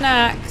getting some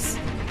snacks.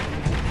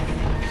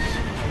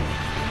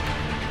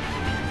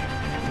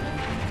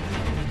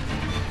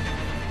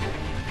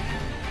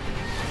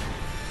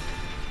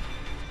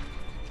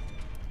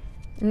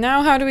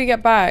 Now how do we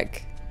get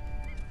back?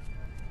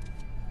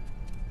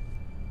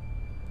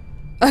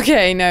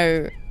 Okay,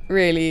 no,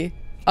 really.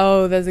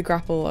 Oh, there's a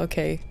grapple,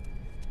 okay.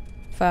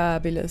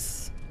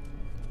 Fabulous.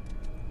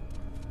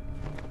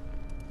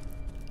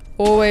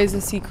 Always a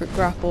secret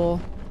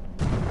grapple.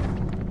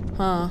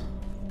 Huh.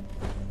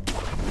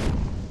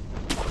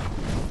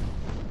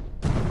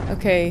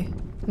 Okay.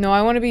 No,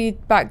 I want to be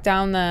back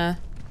down there.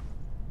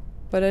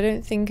 But I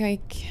don't think I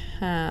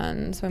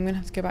can. So I'm going to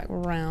have to go back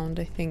around,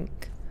 I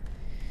think.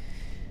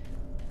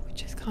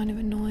 Which is kind of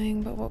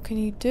annoying, but what can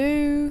you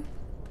do?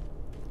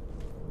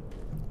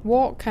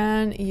 What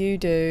can you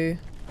do?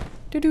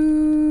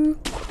 Doo-doo!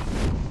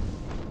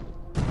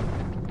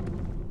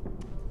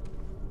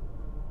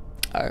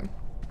 Oh.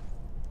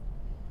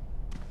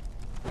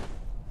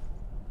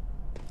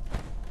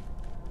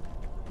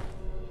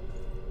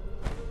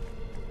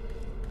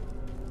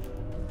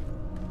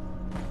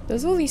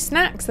 There's all these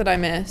snacks that I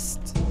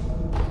missed.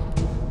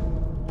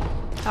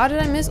 How did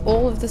I miss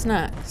all of the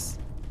snacks?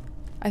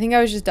 I think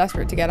I was just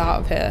desperate to get out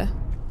of here.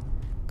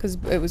 Because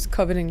it was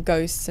covered in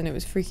ghosts and it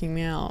was freaking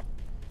me out.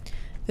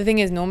 The thing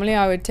is, normally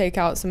I would take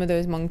out some of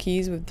those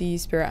monkeys with the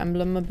spirit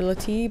emblem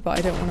ability, but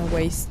I don't want to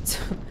waste...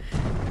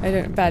 I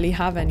don't barely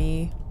have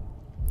any.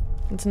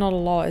 It's not a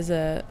lot, is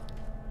it?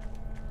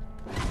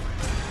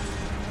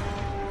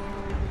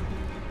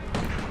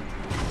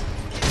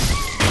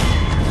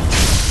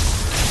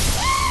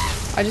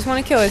 I just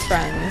want to kill his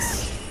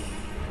friends.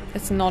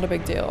 It's not a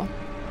big deal.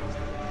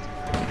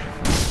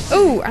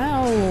 Oh,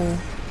 ow.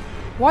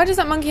 Why does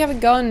that monkey have a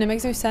gun? It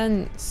makes no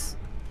sense.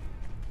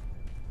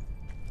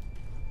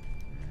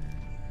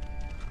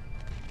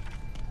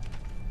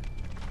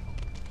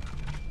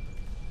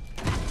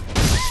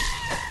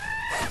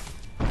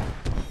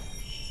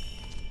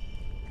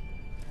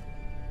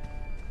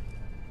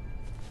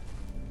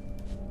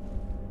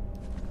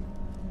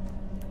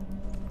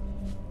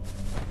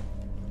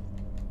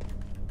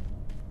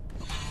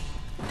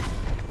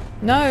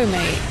 No,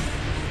 mate.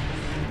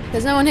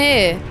 There's no one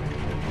here.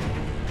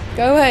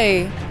 Go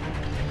away.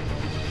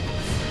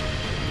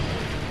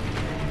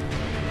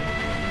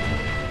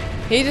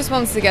 He just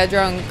wants to get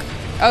drunk.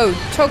 Oh,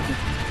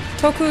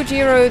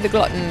 Tokujiro the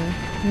Glutton.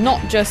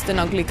 Not just an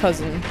ugly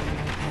cousin.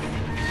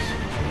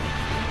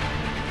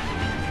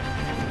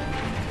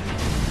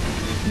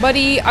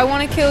 Buddy, I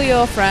want to kill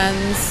your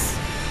friends.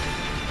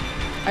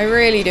 I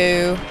really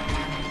do.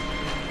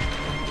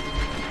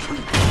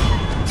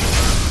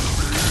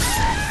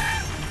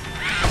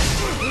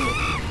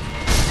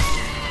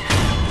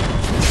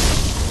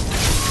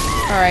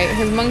 Alright,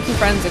 his monkey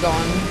friends are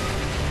gone.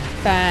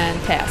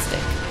 Fantastic.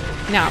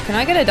 Now, can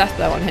I get a death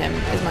blow on him,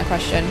 is my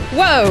question.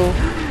 Whoa!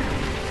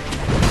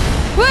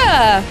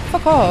 Whoa!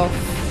 Fuck off.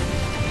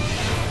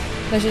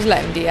 Let's just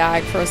let him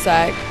de-ag for a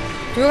sec.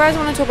 Do you guys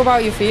want to talk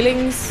about your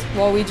feelings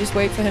while we just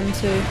wait for him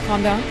to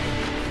calm down?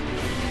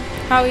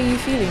 How are you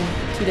feeling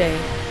today?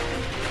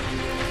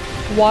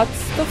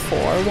 What's the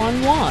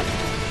 411?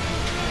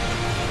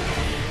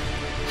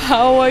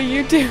 How are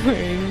you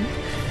doing?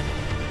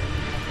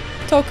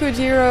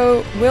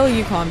 Tokujiro, will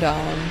you calm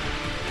down?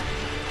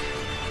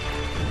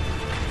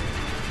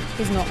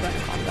 He's not going to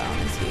calm down,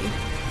 is he?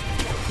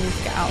 He needs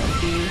to get out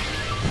of the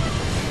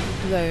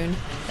zone.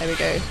 There we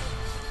go.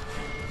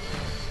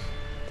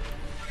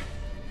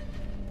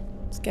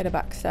 Let's get a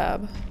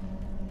backstab.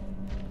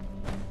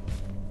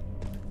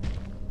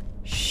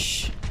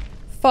 Shh.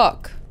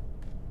 Fuck.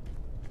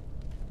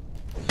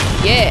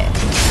 Yeah.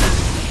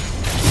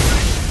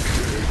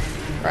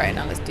 Right,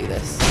 now let's do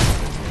this.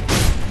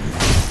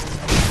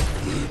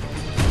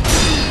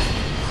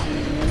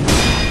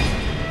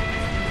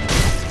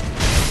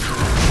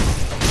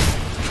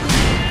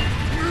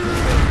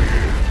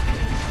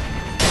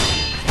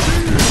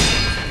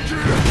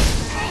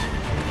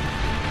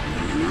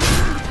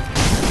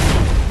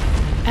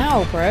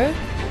 Ow, bro.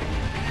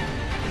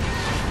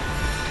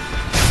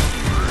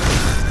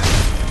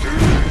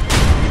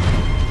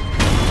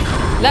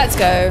 Let's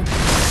go.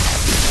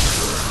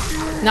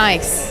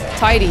 Nice.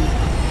 Tidy.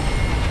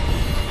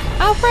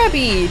 Alfred!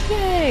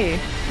 Yay!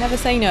 Never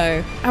say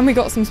no. And we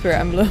got some spirit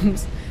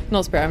emblems.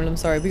 Not spirit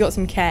emblems, sorry. We got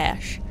some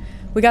cash.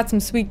 We got some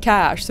sweet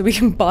cash so we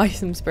can buy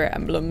some spirit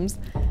emblems.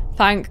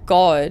 Thank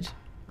God.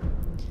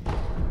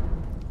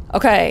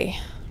 Okay.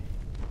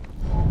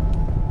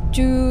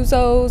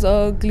 Juzo's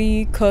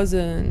ugly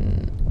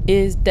cousin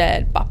is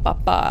dead. Ba ba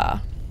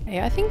ba.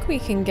 Hey, I think we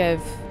can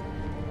give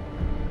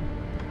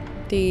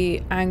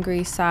the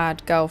angry,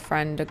 sad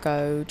girlfriend a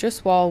go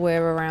just while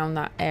we're around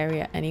that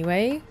area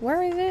anyway.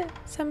 Where is it?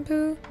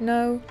 Senpu?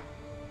 No.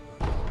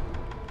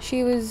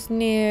 She was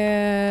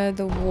near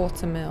the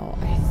watermill,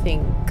 I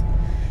think.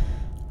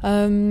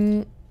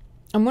 I'm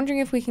wondering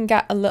if we can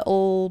get a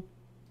little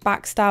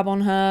backstab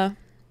on her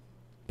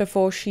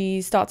before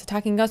she starts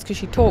attacking us, because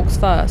she talks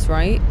first,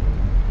 right?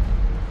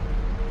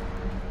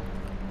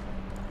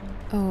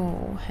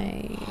 Oh,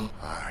 hey.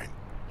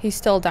 He's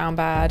still down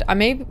bad.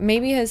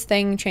 Maybe his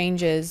thing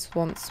changes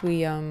once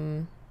we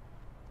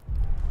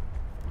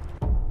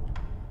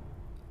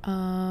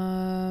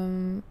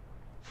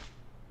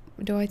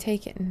do I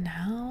take it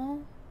now?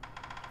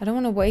 I don't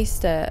want to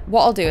waste it.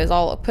 What I'll do is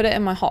I'll put it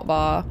in my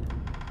hotbar.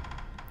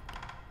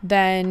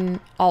 Then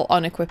I'll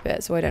unequip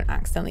it so I don't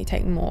accidentally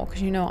take more,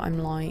 because you know what I'm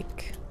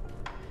like.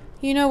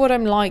 You know what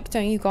I'm like,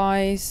 don't you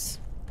guys?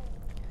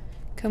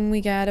 Can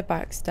we get a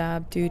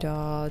backstab?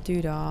 Doo-dah,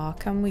 doo-dah.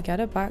 Can we get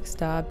a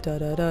backstab?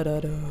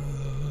 Da-da-da-da-da.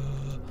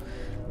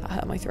 That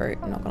hurt my throat,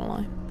 I'm not gonna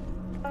lie.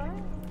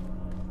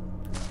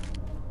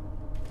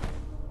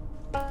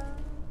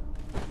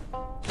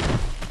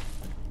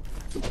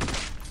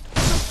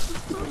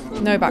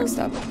 No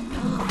backstab.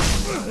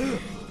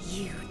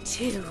 You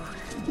too.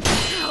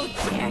 How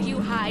dare you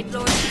hide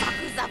Lord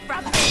Sakusa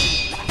from me?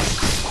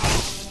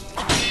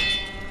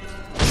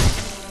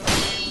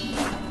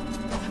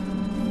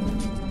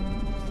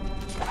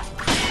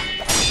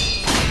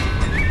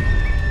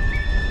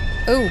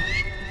 Oh.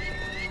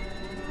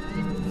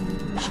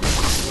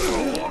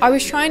 I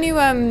was trying to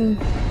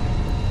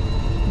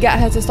get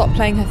her to stop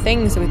playing her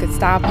thing so we could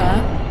stab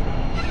her.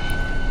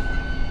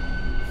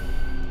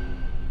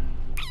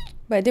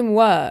 But it didn't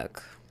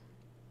work.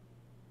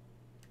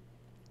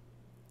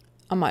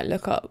 I might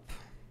look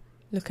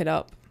it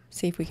up,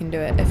 see if we can do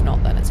it. If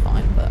not, then it's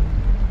fine, but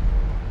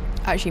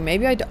actually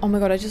maybe oh my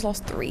god, I just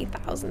lost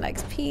 3,000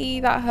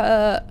 XP. That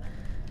hurt.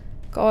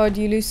 God,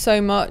 you lose so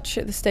much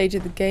at the stage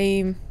of the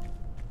game.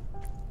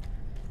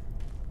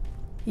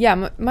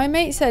 Yeah, my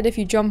mate said if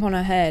you jump on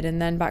her head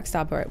and then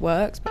backstab her, it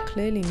works, but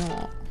clearly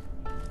not.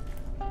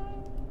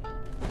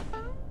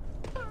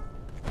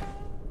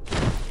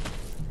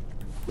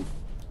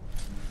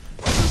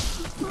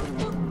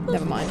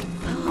 Never mind.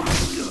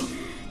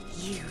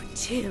 You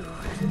too.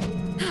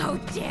 How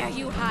dare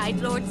you hide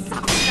Lord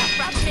Sakusa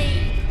from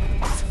me?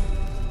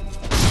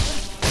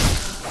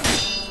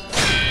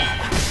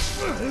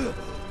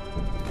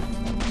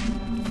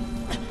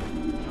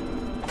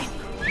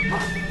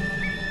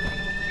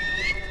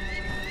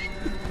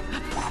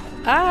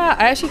 Ah,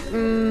 I actually,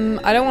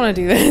 I don't want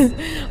to do this.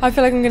 I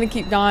feel like I'm going to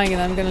keep dying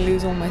and I'm going to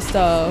lose all my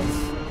stuff.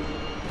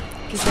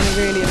 It's going to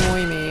really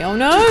annoy me. Oh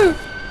no!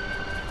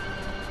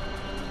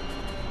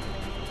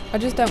 I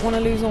just don't want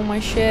to lose all my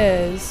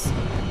shares.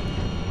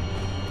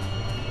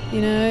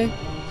 You know?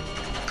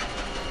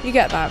 You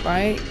get that,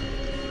 right?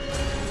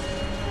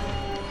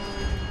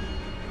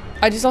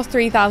 I just lost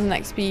 3,000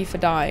 XP for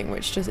dying,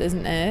 which just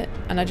isn't it.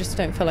 And I just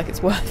don't feel like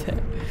it's worth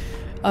it.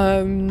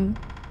 Oh,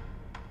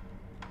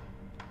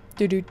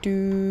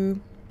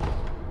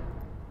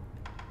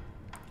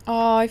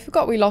 I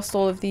forgot we lost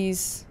all of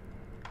these.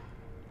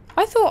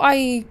 I thought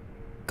I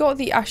got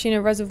the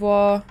Ashina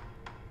Reservoir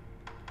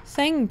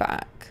thing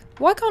back.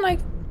 Why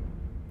can't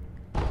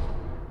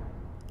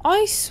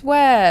I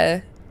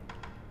swear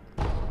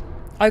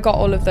I got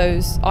all of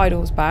those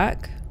idols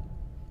back.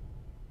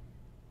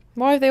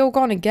 Why have they all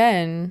gone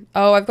again?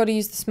 Oh, I've got to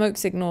use the smoke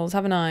signals,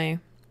 haven't I?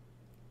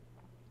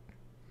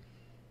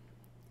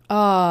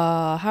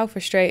 Ah, how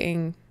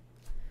frustrating.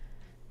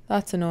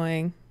 That's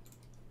annoying.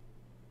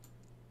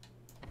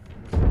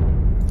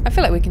 I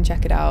feel like we can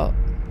check it out.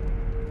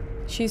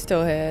 She's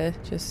still here,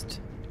 just...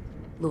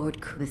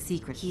 Lord the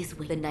secret. He is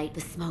with the night,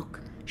 the smoke.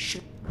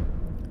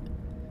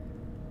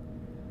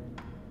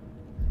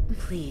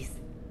 Please.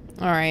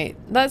 Alright,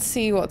 let's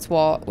see what's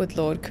what with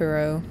Lord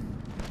Kuro.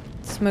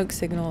 Smoke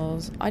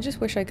signals. I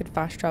just wish I could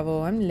fast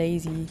travel. I'm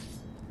lazy.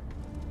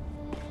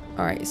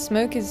 Alright,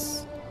 smoke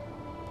is...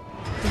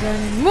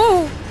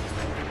 Whoa!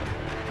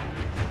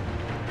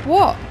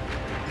 What?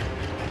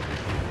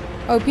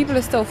 Oh, people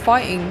are still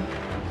fighting.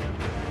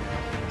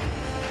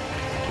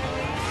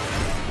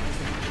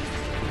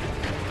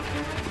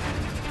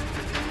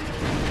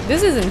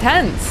 This is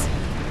intense.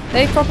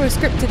 They've proper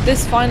scripted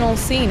this final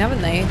scene,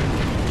 haven't they?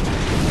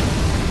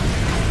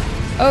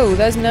 Oh,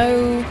 there's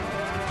no...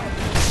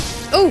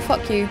 Oh,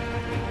 fuck you.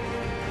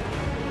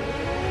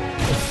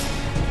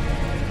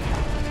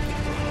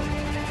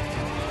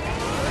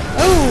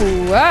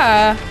 Oh,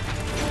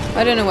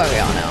 I don't know where we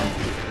are now.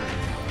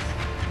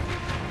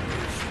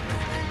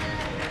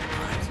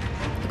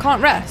 I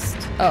can't rest.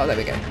 Oh, there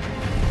we go.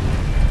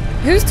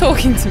 Who's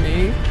talking to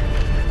me?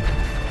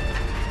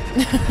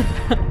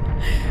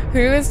 Who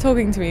is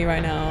talking to me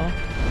right now?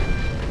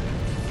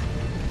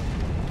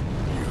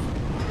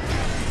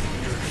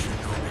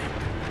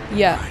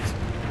 Yeah.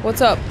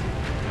 What's up?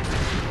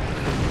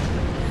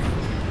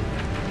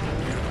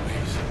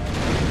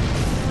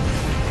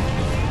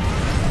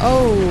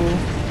 Oh.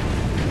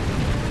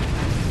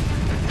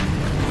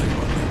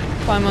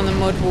 Climb on the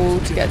mud wall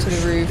to get to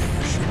the roof.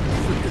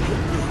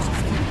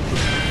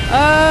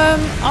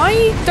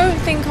 I don't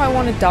think I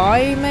want to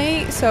die,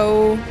 mate,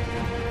 so...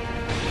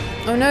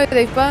 Oh no,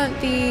 they've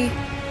burnt the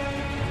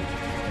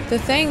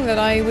thing that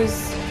I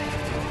was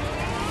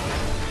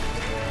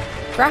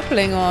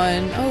grappling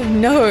on. Oh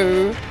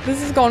no,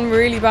 this has gone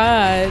really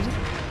bad.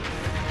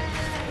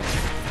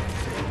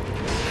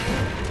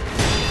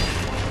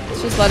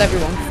 Let's just let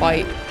everyone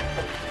fight.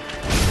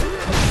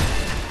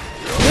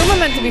 Who am I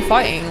meant to be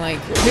fighting? Like,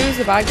 who's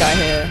the bad guy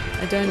here?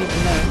 I don't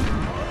even know.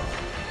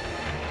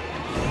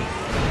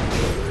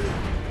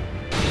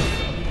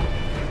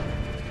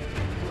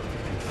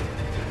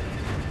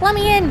 Let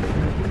me in.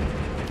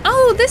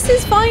 Oh, this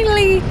is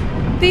finally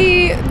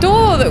the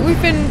door that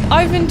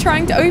I've been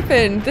trying to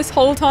open this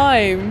whole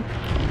time.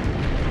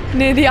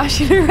 Near the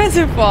Isshin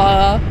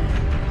Reservoir.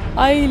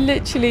 I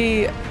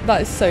literally,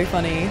 that is so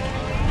funny.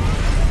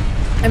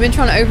 I've been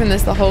trying to open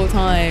this the whole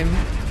time.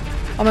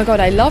 Oh my god,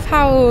 I love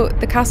how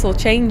the castle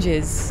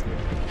changes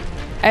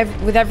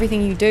with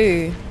everything you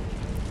do.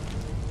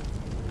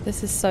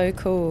 This is so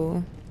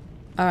cool.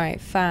 Alright,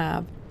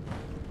 fab.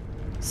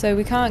 So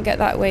we can't get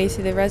that way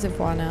to the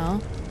reservoir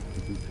now.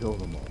 If you kill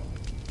them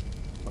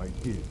all, I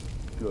did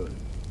good.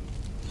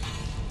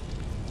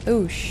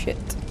 Oh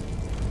shit.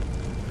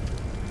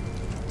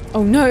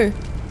 Oh no!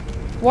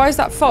 Why is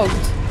that fogged?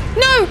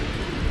 No!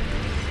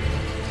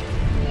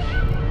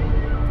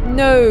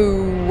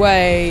 No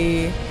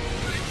way.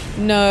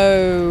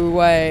 No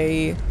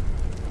way.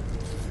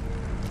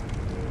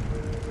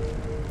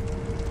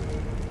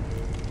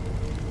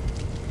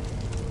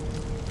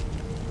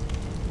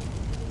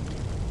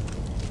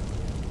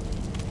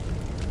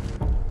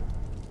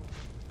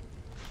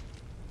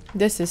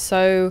 This is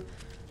so...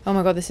 Oh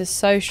my god, this is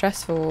so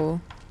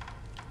stressful.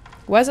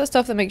 Where's that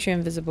stuff that makes you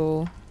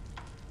invisible?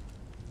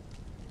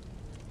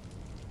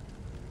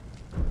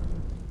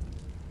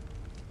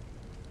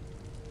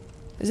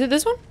 Is it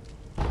this one?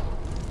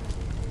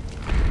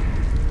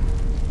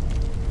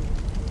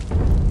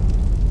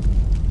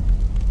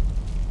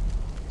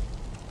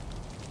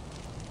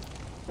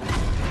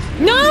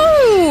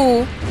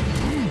 No!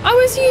 I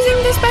was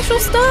using the special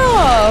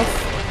stuff!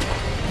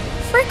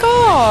 Frick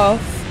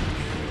off!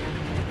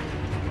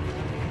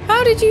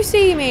 How did you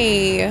see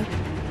me?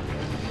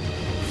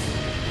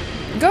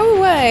 Go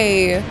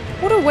away!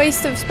 What a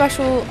waste of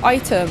special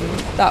item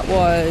that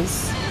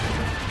was.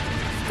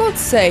 For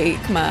God's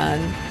sake, man.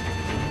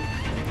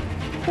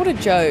 What a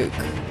joke.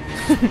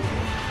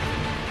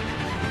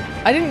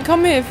 I didn't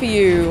come here for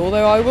you,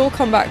 although I will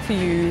come back for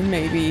you,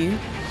 maybe.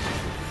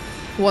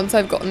 Once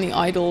I've gotten the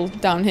idol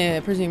down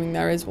here, presuming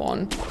there is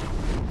one.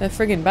 There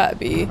friggin' better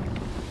be.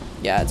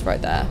 Yeah, it's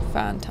right there.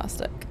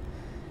 Fantastic.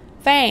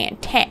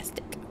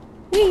 Fantastic.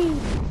 Whee!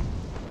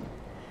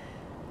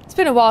 It's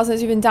been a while since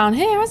we've been down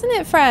here, hasn't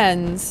it,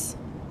 friends?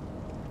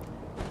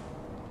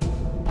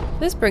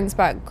 This brings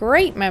back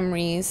great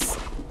memories.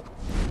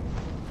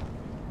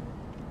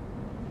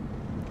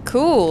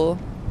 Cool.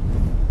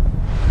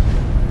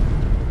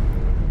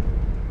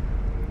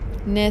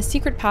 Near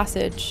secret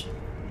passage.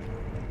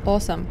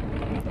 Awesome.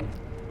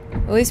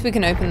 At least we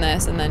can open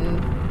this and then...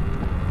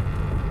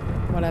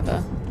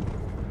 whatever.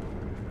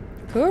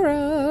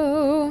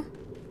 Kuro!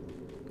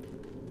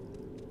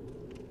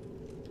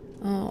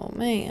 Oh,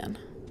 man.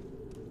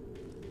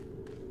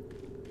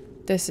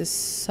 This is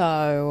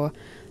so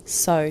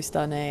So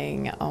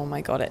stunning. Oh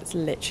my god, it's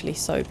literally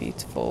so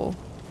beautiful.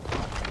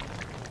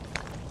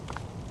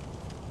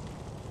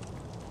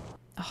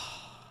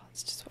 Oh,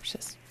 let's just watch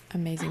this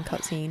amazing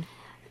cutscene.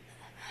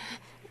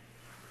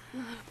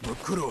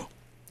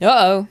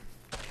 Uh-oh.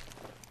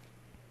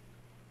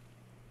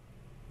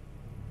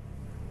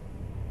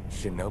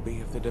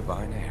 Shinobi of the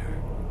Divine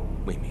Air,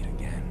 we meet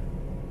again.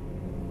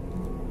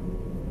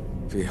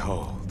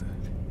 Behold,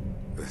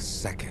 the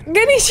second.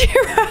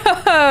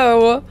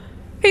 Genichiro!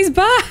 He's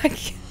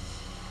back!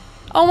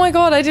 Oh my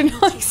god, I did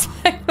not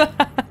expect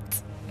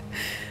that.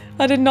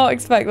 I did not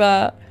expect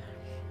that.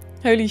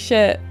 Holy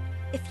shit.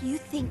 If you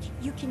think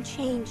you can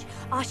change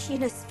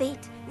Ashina's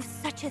fate with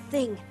such a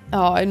thing,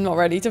 Oh, I'm not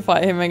ready to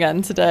fight him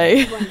again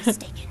today. you are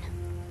mistaken.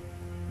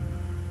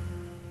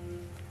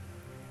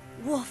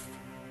 Wolf.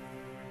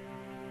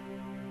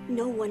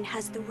 No one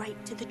has the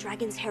right to the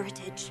dragon's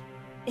heritage.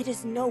 It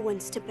is no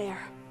one's to bear.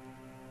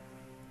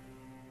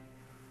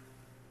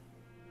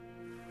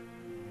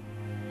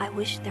 I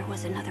wish there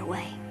was another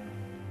way.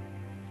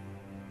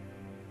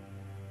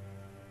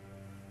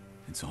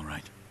 It's all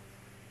right.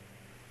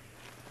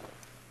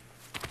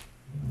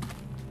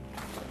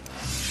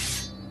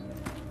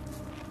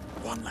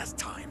 One last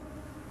time.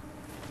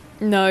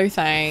 No,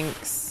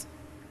 thanks.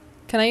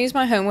 Can I use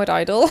my homeward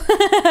idol?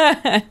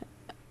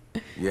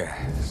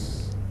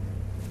 Yes.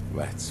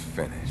 Let's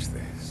finish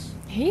this.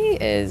 He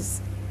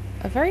is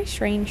a very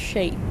strange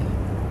shape.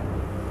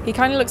 He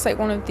kind of looks like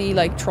one of the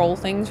like troll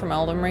things from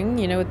Elden Ring,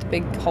 you know, with the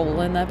big hole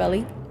in their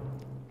belly.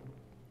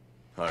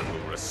 I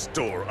will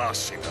restore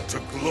Ashina to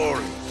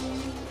glory.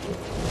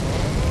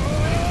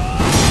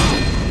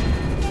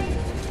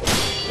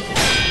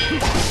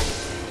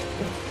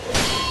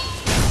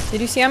 Did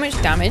you see how much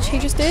damage he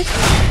just did?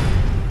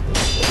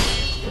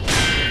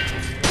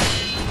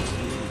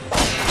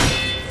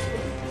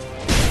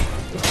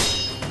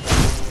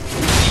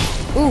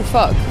 Ooh,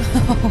 fuck.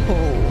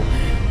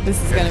 Oh,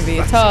 this is gonna be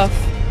tough.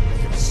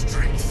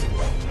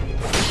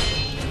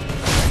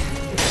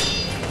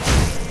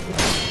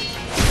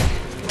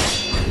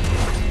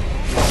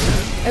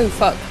 Oh,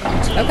 fuck.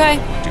 Okay.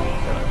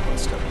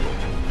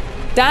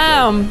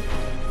 Damn.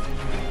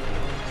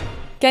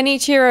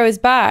 Genichiro is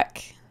back.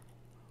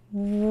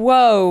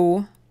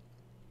 Whoa.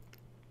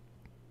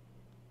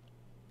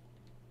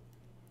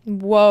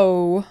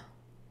 Whoa.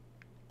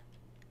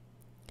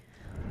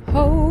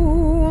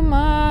 Oh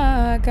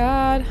my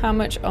god. How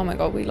much? Oh my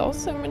god, we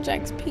lost so much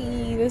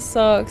XP. This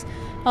sucks.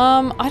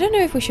 I don't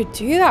know if we should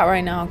do that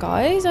right now,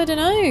 guys. I don't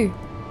know.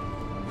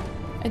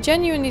 I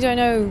genuinely don't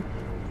know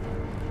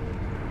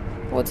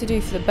what to do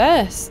for the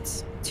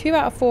best. 2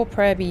 out of 4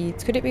 prayer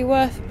beads. Could it be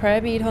worth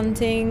prayer bead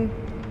hunting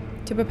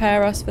to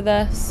prepare us for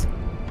this?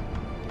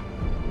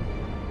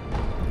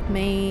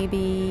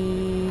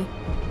 Maybe.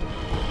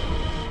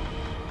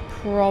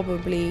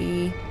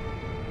 Probably.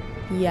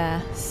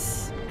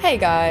 Yes. Hey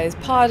guys,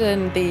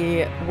 pardon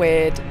the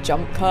weird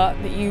jump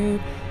cut that you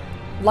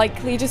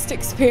likely just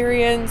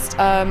experienced.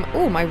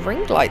 Oh, my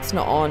ring light's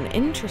not on.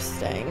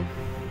 Interesting.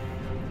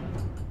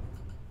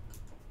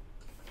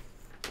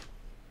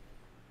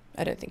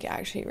 I don't think it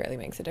actually really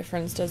makes a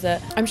difference, does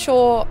it? I'm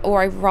sure,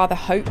 or I rather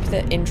hope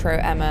that intro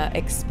Emma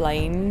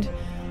explained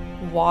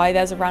why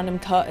there's a random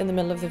cut in the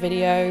middle of the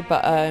video,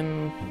 but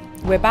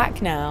we're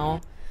back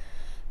now.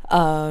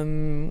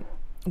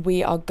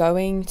 We are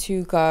going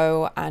to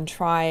go and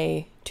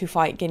try to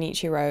fight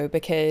Genichiro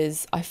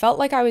because I felt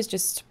like I was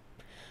just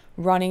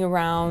running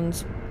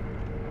around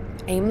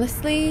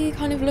aimlessly,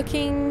 kind of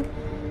looking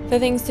for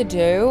things to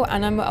do,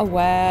 and I'm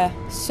aware,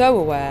 so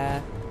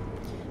aware,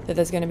 that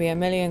there's going to be a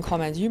million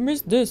comments. You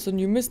missed this and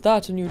you missed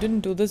that and you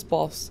didn't do this,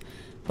 boss.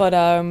 But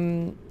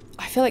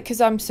I feel like because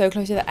I'm so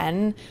close to the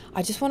end,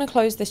 I just want to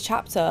close this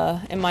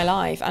chapter in my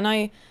life. And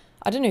I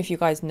don't know if you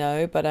guys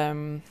know, but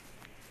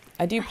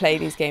I do play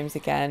these games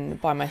again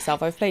by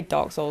myself. I've played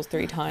Dark Souls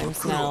 3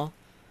 times now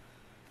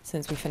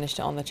since we finished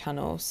it on the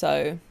channel.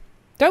 So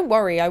don't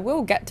worry, I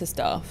will get to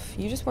stuff.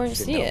 You just won't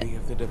see it. Shinobi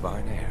of the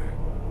Divine Air,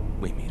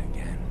 we meet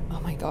again. Oh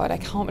my god, I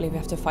can't believe we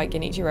have to fight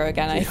Genichiro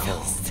again. I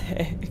feel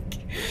sick.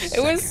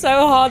 It was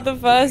so hard the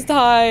first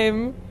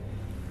time.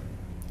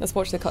 Let's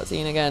watch the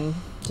cutscene again,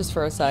 just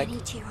for a sec.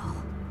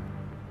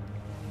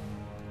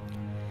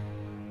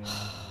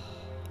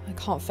 I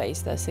can't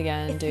face this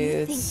again,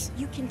 dudes. If you think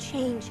you can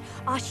change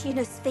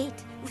Ashina's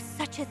fate with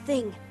such a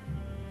thing,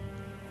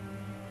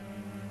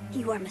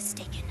 you are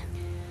mistaken.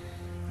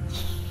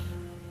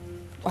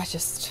 I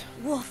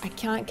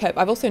can't cope.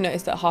 I've also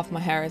noticed that half my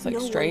hair is like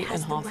straight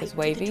and half is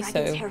wavy,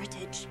 so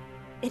heritage.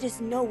 It is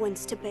no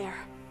one's to bear.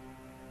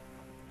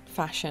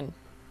 Fashion.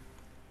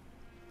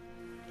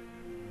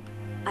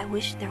 I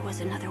wish there was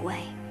another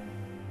way.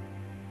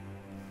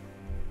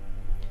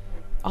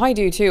 I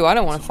do too. I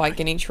don't want to fight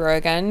Genichiro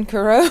again,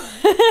 Kuro.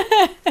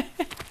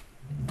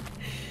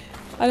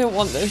 I don't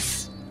want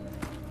this.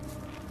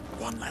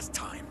 One last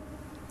time.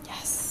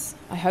 Yes,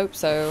 I hope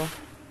so.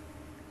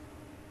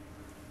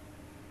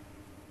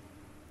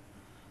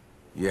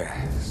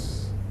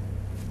 Yes.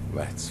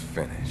 Let's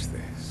finish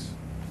this.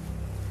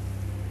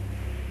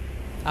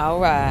 All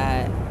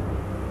right.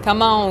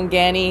 Come on,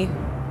 Genny.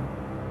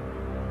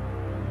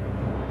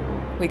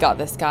 We got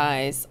this,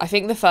 guys. I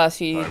think the first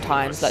few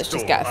times, let's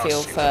just get a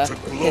feel for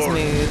his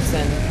moves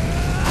and...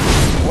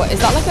 What, is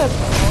that like a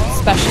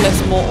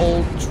specialist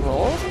mortal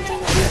draw or something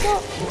that he's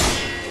got?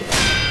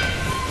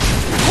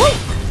 Woo!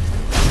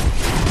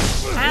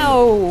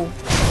 Ow!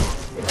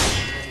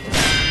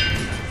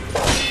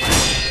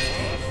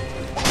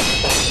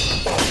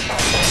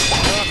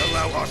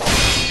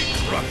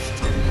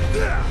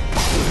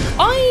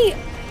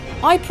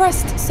 I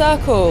pressed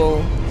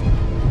circle.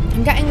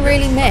 I'm getting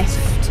really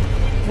miffed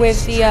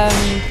with the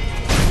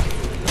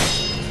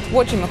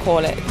what do you call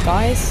it,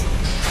 guys?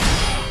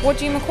 What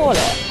do you call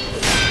it?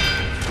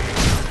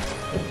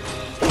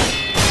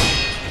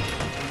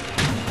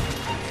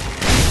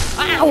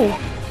 Ow!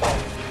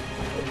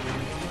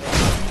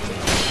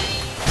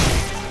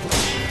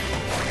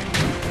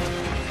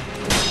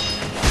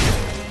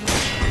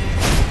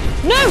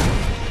 No!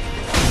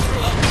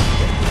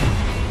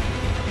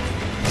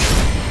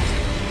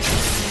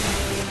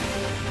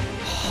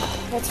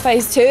 What's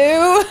phase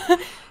 2?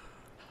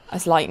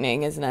 That's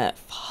lightning, isn't it?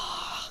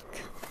 Fuck.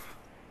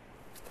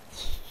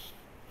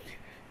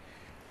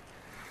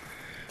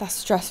 That's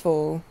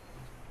stressful.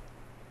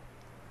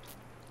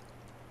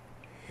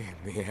 In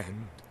the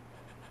end,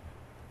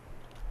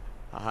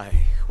 I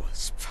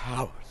was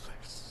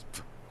powerless,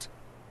 but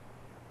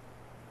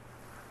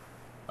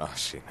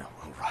Ashina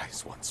will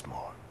rise once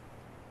more.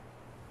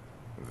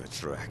 The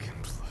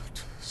dragon blood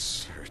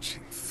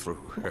surging through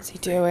her. What's he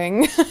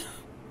doing?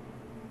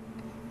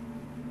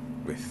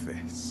 With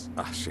this,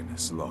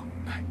 Ashina's long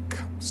night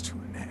comes to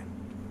an end.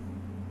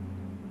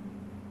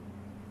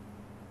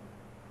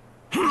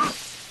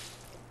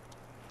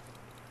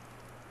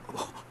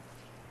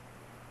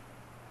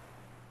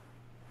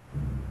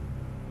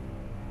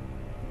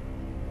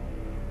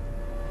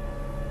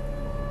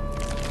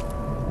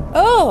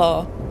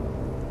 Oh!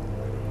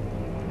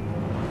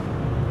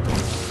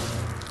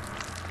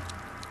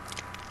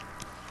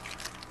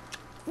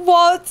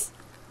 What?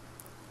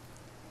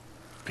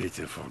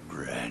 Pitiful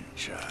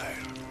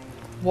grandchild.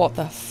 What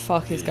the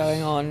fuck is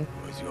going on?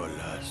 Was your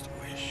last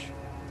wish?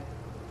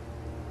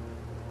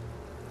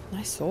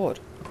 Nice sword.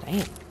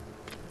 Damn.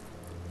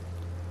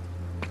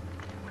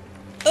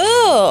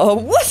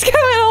 Ugh! What's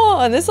going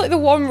on? It's like the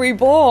one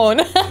reborn.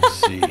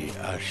 See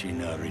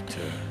Ashina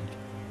returned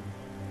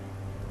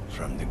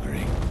from the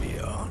great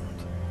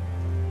beyond.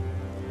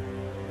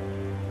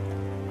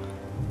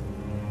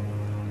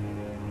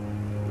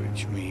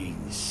 Which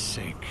means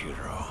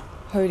Sekiro.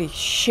 Holy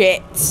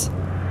shit.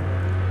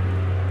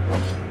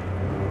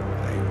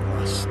 I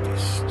must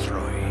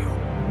destroy you.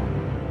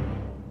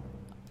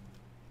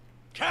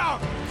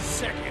 Count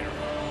Sekiro.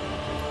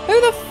 Who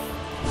the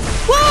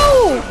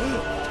Whoa!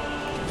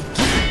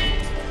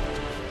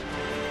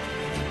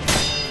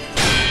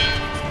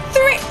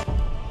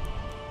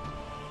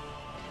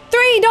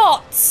 Three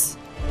dots!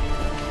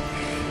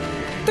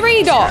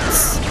 3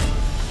 dots!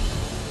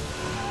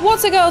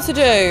 What's a girl to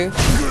do?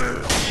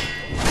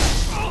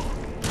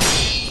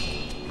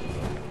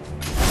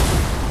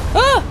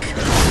 Ah!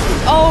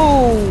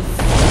 Oh,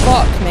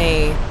 fuck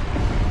me.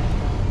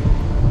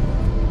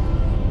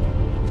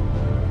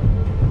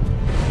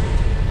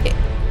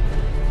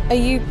 Are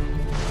you...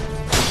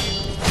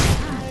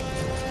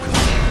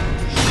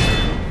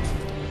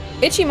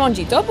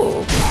 Ichimonji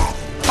double?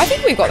 I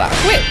think we got that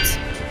equipped.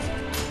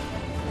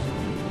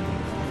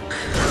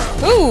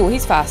 Ooh,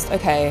 he's fast.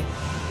 Okay.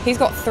 He's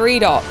got 3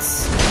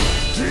 dots.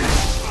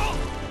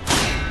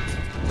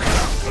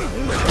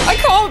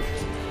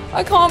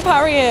 I can't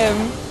parry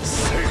him.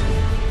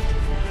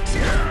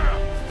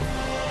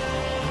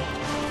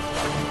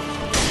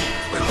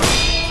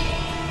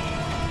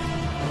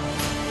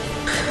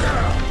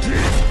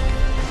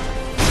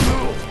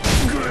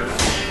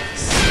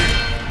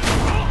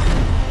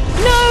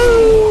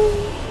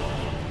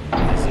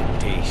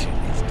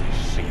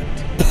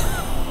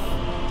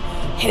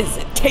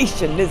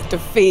 Hesitation is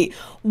defeat.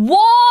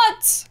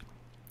 What?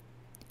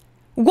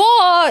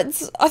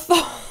 What? I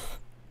thought...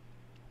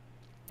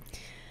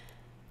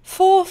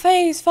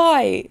 4-phase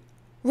fight?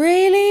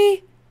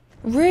 Really?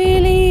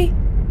 Really?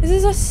 Is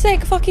this a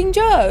sick fucking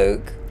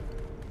joke?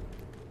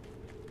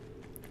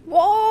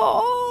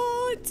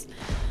 What?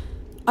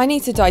 I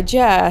need to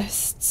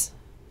digest.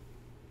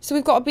 So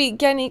we've got to beat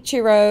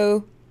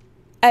Genichiro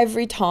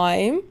every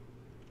time.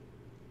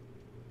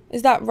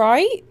 Is that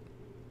right?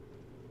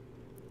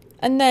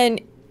 And then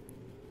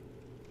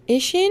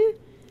Isshin,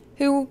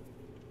 who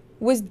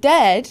was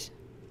dead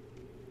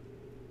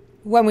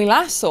when we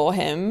last saw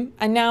him,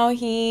 and now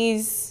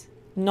he's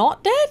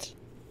not dead?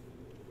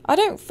 I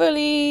don't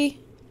fully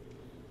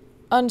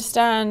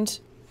understand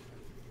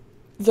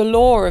the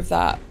lore of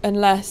that,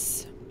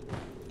 unless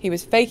he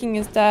was faking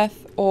his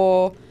death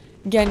or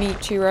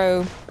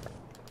Genichiro.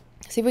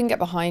 See if we can get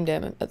behind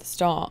him at the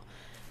start.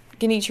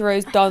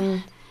 Genichiro's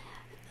done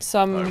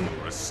some... I will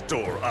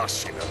restore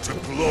Ashina to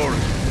glory.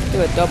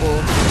 Do a double.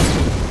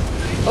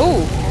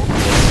 Oh!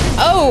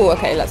 Oh,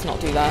 okay, let's not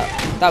do that.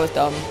 That was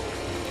dumb.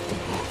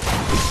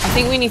 I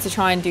think we need to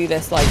try and do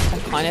this like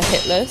kind of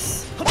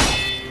hitless.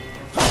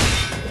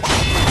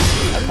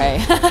 Okay.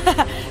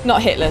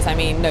 Not hitless, I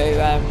mean,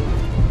 no,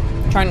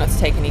 trying not to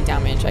take any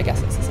damage. I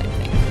guess it's the same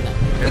thing. No.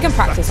 We can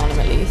practice on him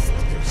at least.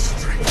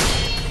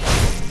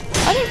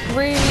 I don't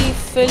really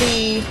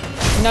fully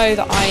know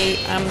that I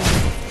am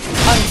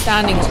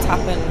understanding what's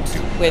happened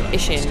with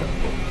Isshin.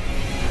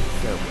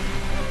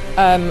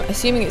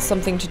 Assuming it's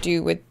something to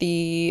do with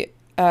the...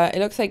 it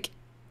looks like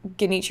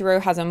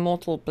Genichiro has a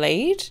mortal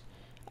blade.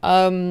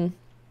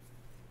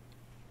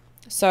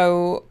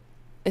 So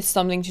it's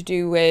something to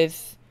do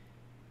with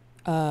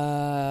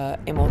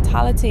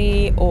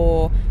immortality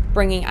or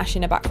bringing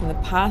Ashina back from the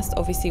past.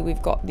 Obviously,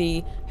 we've got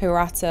the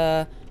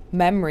Hirata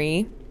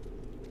memory,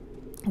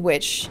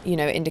 which, you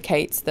know,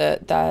 indicates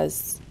that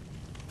there's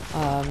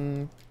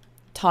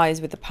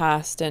ties with the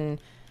past, and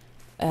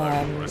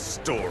I'm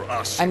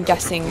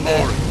guessing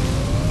that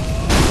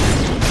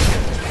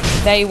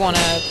they want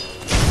to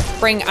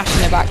bring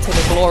Ashina back to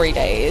the glory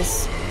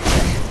days.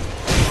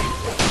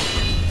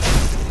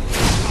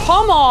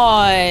 Come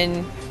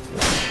on!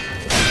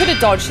 Could have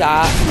dodged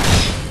that,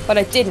 but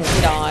I didn't,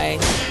 did I?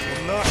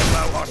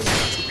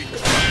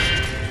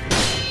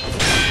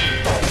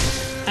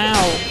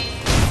 Ow.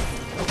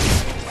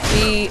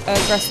 Be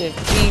aggressive.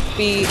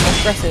 Be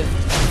aggressive.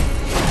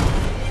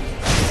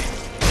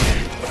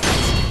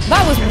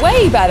 That was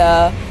way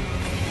better.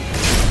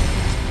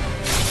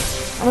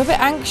 I'm a bit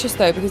anxious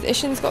though, because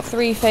Isshin's got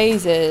 3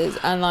 phases,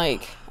 and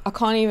like, I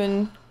can't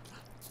even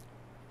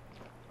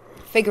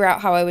figure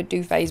out how I would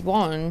do phase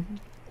 1.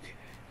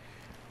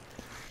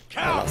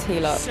 Right, let's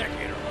heal up.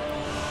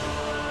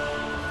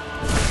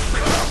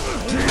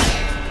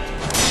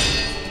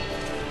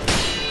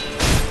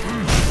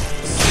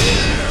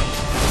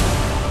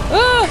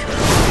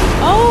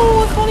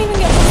 Oh, I can't even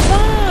get past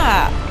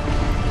that.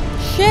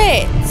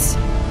 Shit.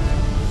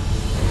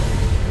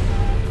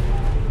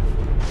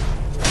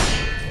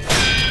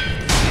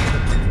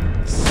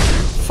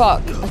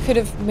 Fuck, I could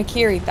have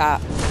Makiri'd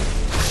that.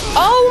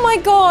 Oh my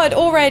god,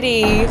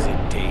 already.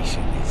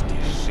 Hesitation is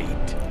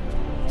defeat.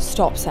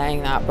 Stop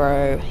saying that,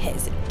 bro.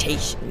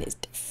 Hesitation is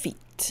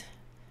defeat.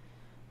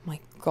 My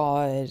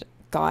god.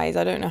 Guys,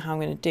 I don't know how I'm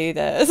going to do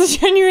this. I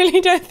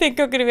genuinely don't think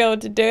I'm going to be able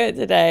to do it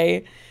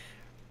today.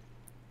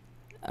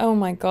 Oh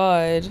my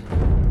god.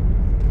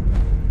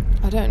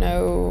 I don't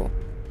know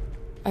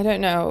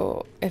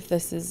if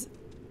this is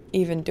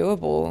even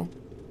doable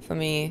for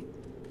me.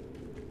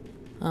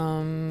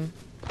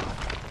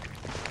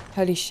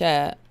 Holy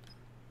shit.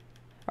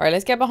 Alright,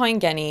 let's get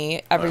behind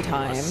Genny every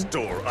time,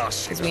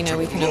 because we know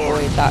we can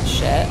avoid that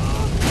shit.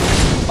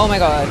 Oh my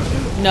god.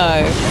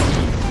 No.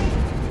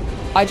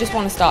 I just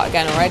want to start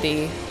again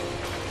already.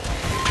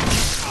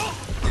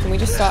 Can we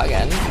just start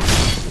again?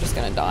 I'm just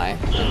gonna die.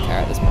 I don't care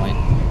at this point.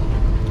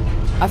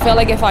 I feel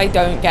like if I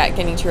don't get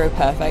Genichiro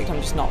perfect,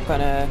 I'm just not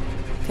gonna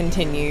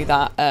continue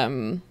that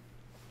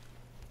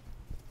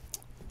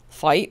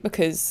fight,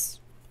 because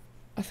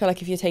I feel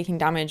like if you're taking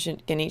damage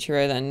at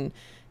Genichiro, then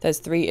there's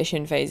 3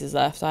 Isshin phases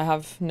left. I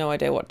have no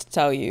idea what to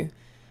tell you.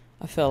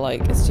 I feel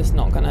like it's just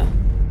not gonna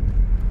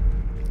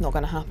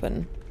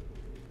happen.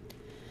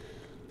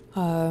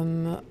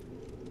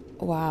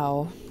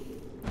 Wow.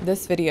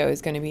 This video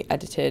is going to be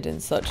edited in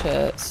such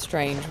a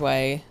strange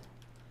way.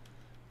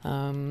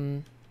 I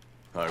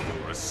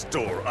will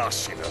restore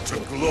Ashina to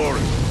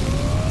glory.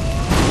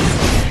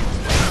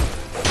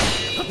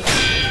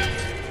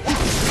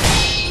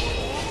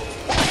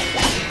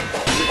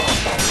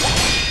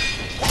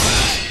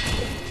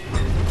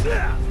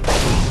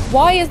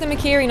 Why is the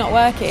Makiri not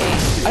working?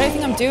 I don't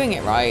think I'm doing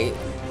it right.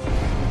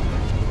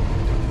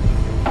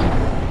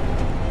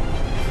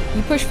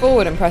 You push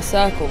forward and press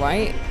circle,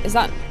 right? Is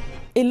that...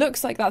 It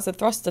looks like that's a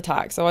thrust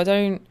attack, so I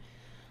don't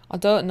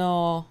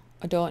know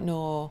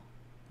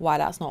why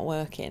that's not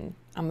working.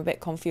 I'm a bit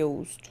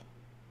confused.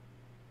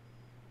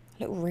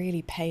 I look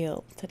really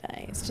pale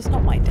today. It's just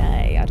not my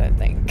day, I don't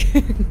think.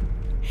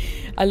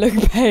 I look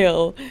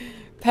pale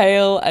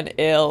and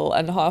ill,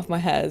 and half my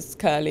hair's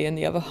curly and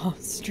the other half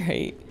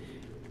straight.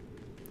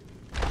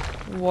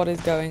 What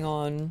is going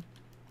on?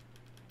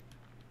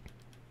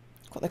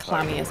 Got the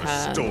clammiest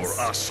hands.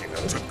 Restore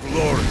Ashina to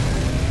glory.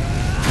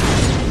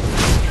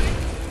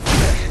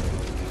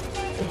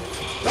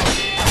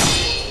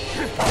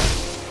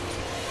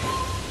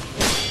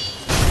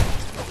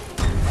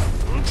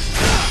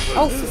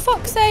 Oh, for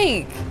fuck's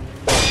sake!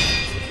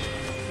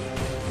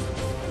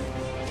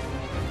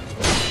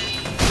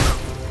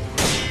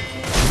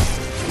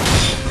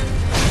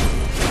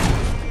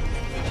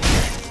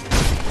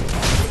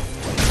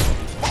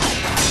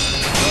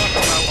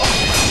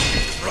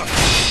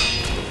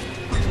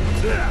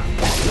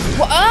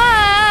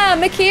 Ah,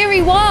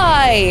 Makiri,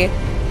 why?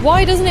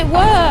 Why doesn't it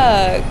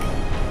work?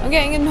 I'm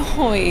getting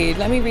annoyed.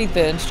 Let me read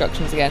the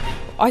instructions again.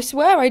 I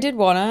swear I did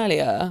one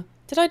earlier.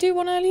 Did I do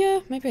one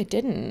earlier? Maybe I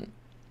didn't.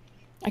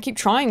 I keep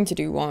trying to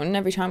do one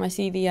every time I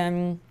see the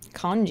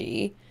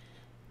kanji,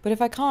 but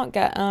if I can't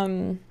get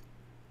the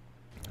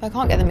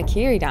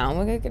Makiri down,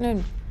 we're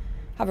gonna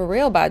have a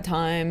real bad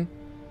time.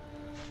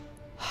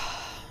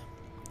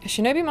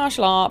 Shinobi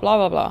martial art, blah,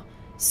 blah, blah.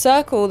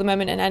 Circle the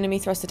moment an enemy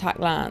thrust attack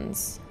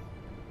lands.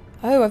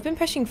 Oh, I've been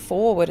pushing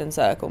forward and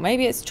circle.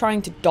 Maybe it's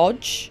trying to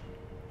dodge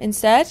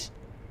instead.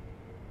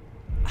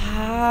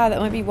 Ah, that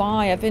might be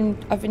why. I've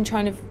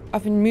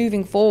been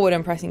moving forward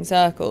and pressing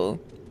circle.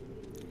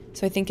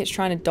 So I think it's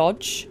trying to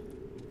dodge.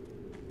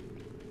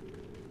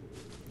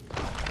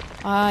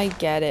 I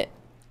get it.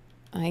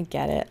 I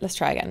get it. Let's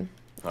try again.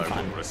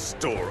 I will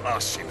restore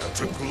Ashina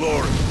to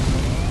glory.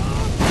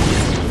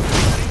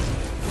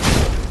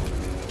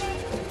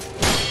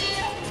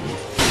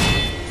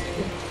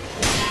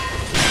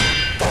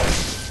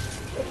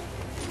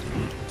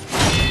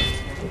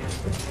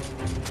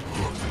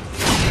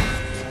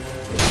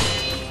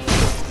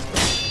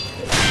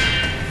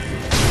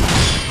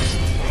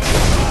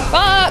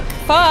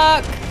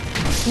 Fuck!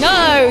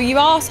 No, you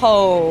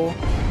asshole!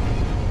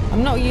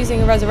 I'm not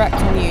using a resurrect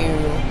on you.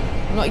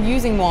 I'm not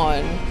using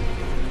one.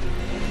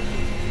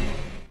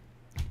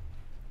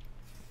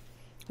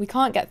 We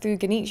can't get through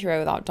Genichiro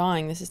without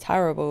dying. This is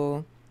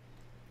terrible.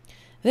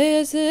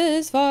 This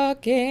is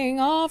fucking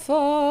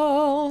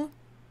awful.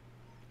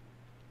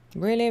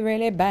 Really,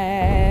 really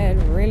bad.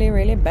 Really,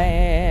 really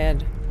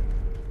bad.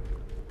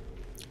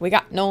 We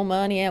got no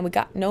money and we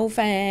got no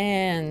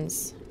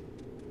fans.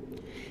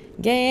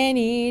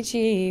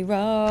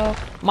 Genichiro.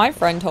 My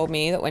friend told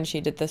me that when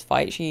she did this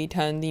fight, she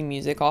turned the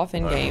music off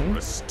in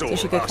game so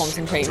she could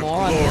concentrate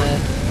more on the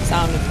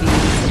sound of the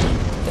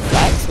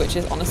flex, which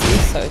is honestly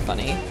so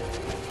funny. And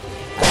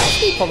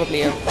actually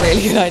probably a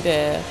really good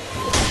idea.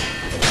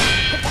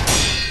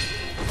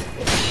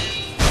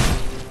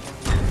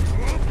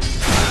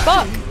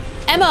 Fuck!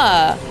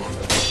 Emma!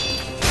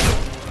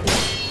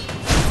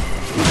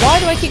 Why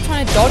do I keep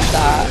trying to dodge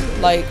that?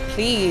 Like,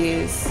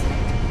 please.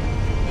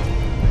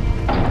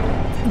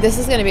 This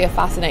is going to be a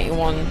fascinating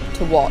one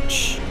to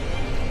watch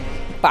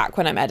back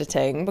when I'm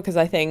editing, because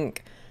I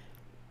think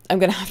I'm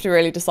going to have to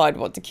really decide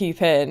what to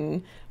keep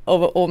in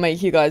or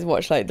make you guys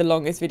watch like the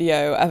longest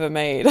video ever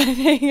made. I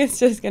think it's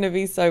just going to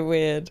be so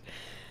weird.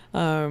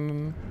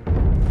 It's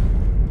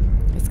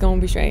going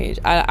to be strange.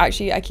 I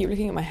keep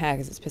looking at my hair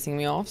because it's pissing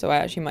me off, so I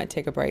actually might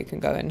take a break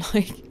and go and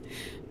like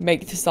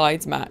make the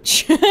sides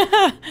match.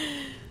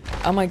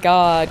 Oh my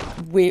god,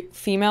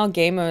 female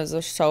gamers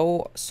are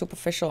so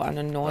superficial and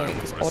annoying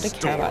because all they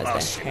care about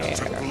is their hair.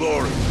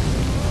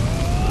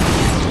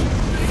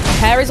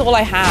 Hair is all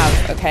I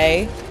have,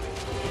 okay?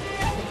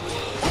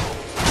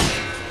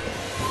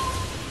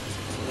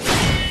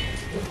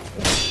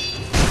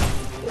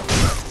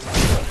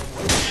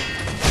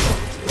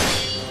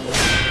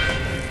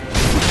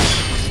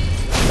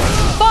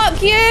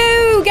 Fuck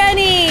you,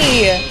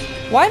 Genny!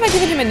 Why have I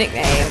given him a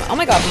nickname? Oh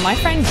my god, my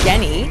friend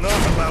Genny. Not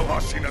allow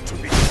Ashina to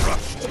be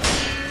crushed.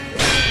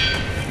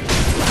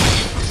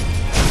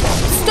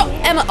 Stop,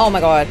 Emma. Oh my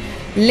god.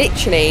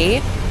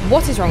 Literally,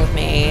 what is wrong with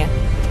me?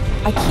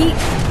 I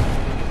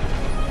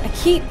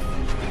keep,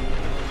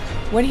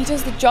 when he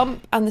does the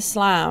jump and the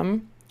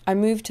slam, I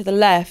move to the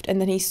left and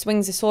then he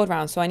swings his sword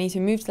around. So I need to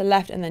move to the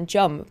left and then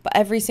jump. But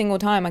every single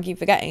time I keep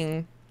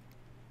forgetting.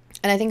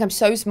 And I think I'm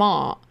so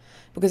smart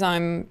because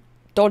I'm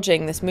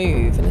dodging this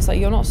move. And it's like,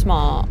 you're not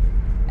smart.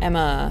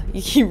 Emma,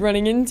 you keep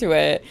running into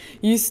it.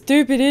 You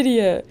stupid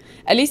idiot.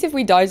 At least if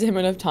we died to him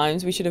enough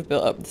times, we should have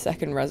built up the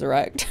second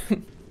resurrect.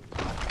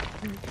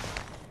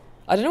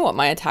 I don't know what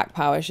my attack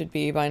power should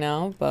be by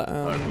now, but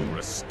I will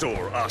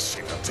restore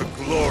Ashina to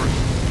glory.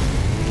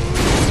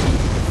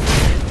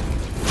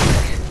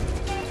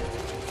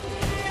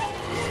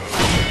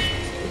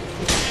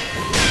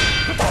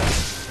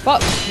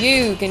 Fuck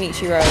you,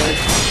 Genichiro.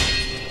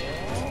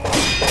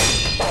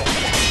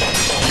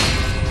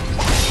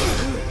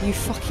 You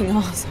fucking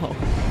asshole.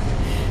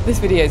 This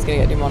video is gonna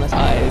get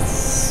demonetized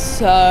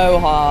so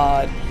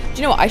hard. Do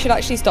you know what? I should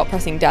actually stop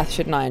pressing death,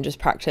 shouldn't I? And just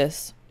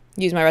practice.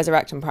 Use my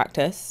resurrect and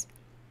practice.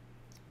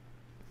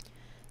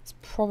 It's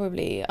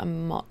probably a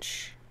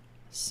much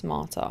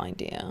smarter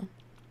idea.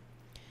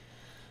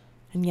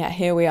 And yet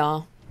here we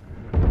are.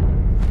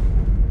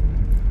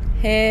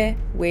 Here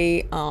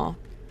we are.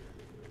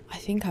 I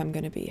think I'm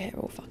gonna be here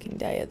all fucking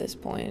day at this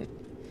point.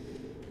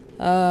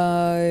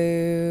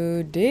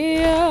 Oh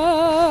dear,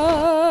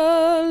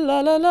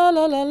 la la la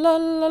la la la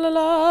la la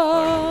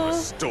la.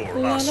 Restore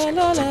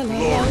Ashina to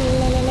glory.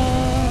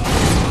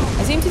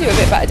 I seem to do a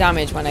bit better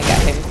damage when I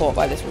get him caught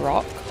by this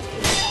rock.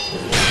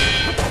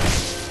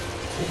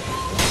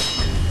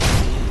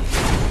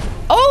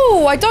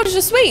 Oh, I dodged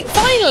a sweep,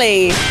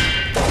 finally!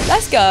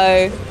 Let's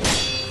go.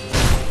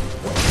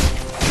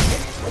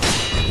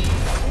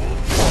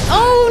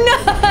 Oh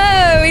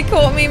no, he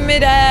caught me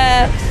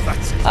mid-air.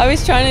 I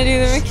was trying to do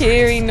the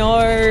Makiri,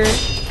 no.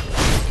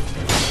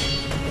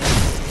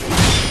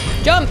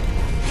 Jump!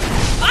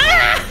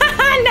 Ah,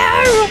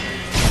 no!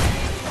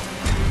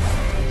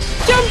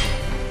 Jump!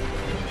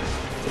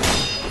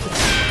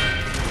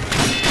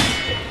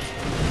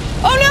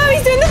 Oh no,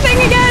 he's doing the thing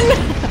again!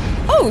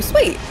 Oh,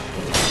 sweet.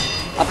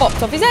 I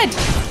bopped off his head.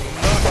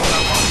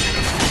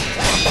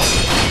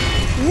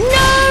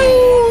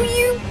 No,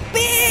 you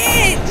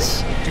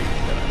bitch!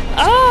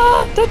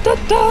 Ah,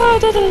 don't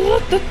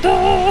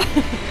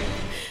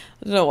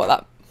know what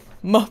that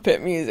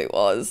Muppet music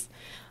was.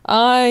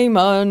 I'm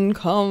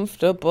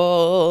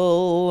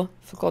uncomfortable.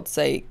 For God's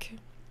sake.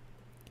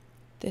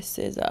 This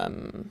is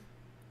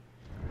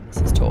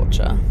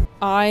torture.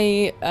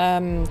 I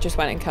just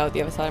went and curled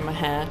the other side of my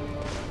hair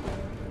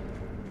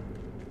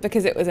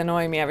because it was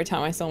annoying me every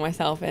time I saw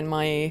myself in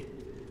my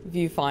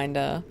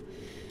viewfinder.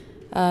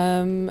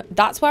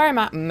 That's where I'm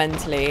at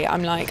mentally.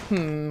 I'm like,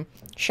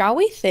 shall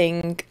we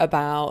think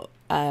about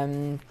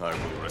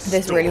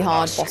this really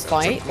hard boss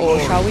fight, or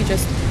shall we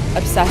just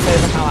obsess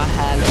over how our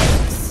hair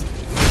looks?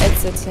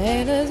 It's a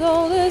tale as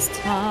old as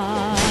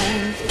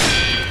time.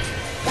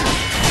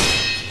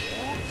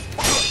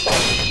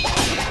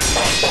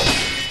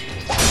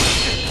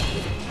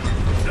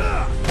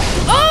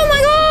 Oh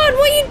my god,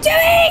 what are you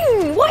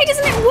doing? Why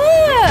doesn't it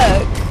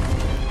work?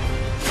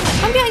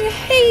 I'm getting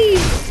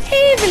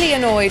heavily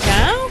annoyed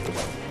now.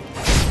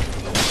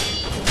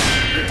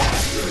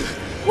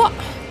 What?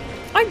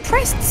 I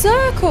pressed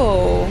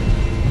circle.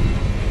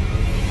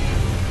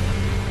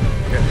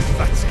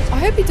 I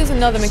hope he does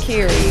another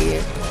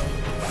Makiri.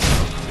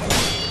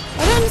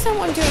 I don't understand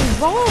what I'm doing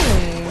wrong.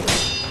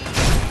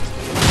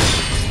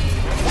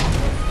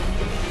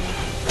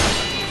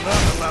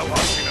 Not allow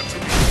Ashina to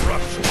be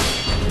crushed.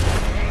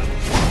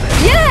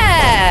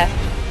 Yeah!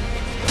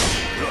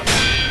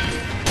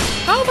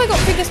 How have I got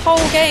through this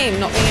whole game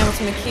not being able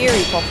to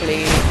Makiri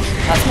properly?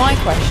 That's my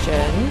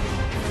question.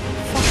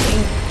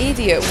 Fucking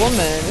idiot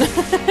woman.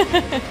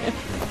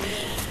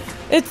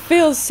 It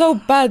feels so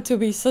bad to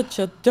be such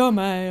a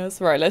dumbass.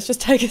 Right, let's just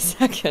take a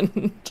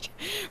second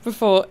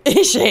before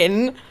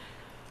Isshin,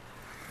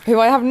 who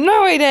I have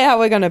no idea how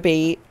we're gonna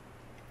beat.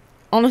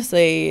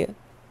 Honestly,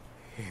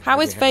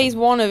 how is phase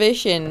 1 of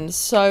Isshin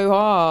so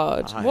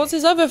hard? What's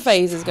his other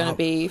phases gonna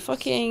be?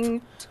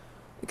 Fucking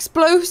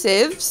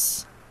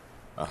explosives,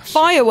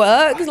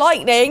 fireworks,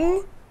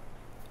 lightning.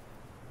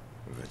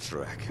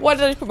 Why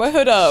did I put my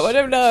hood up? I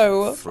don't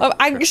know. I'm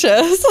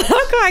anxious.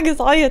 I've got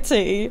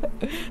anxiety.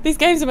 These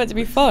games are meant to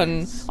be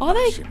fun. Are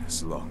they?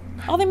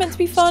 Are they meant to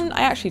be fun?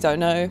 I actually don't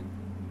know.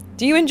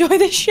 Do you enjoy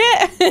this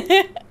shit?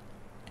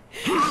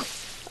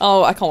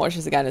 Oh, I can't watch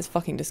this again. It's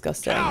fucking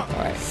disgusting.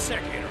 Alright.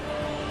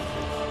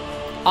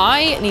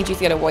 I need you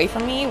to get away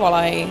from me while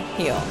I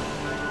heal.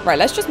 Right,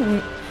 let's just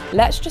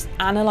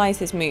analyze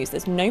his moves.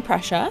 There's no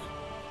pressure.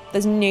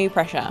 There's no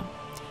pressure.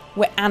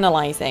 We're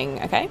analyzing,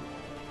 okay?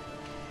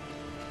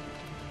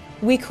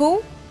 We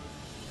cool?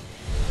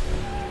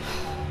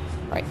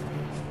 Right.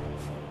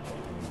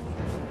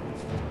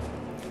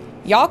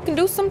 Y'all can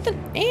do something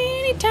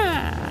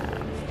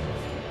anytime.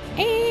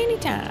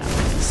 Anytime.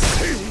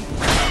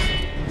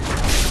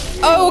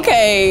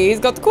 Okay, he's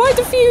got quite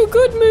a few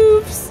good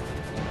moves.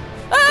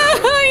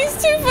 Ah, he's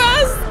too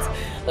fast.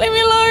 Leave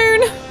me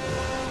alone.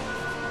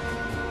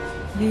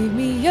 Leave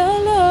me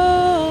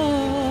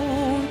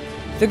alone.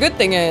 The good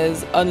thing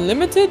is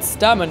unlimited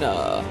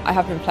stamina. I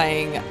have been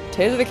playing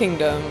Tears of the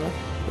Kingdom,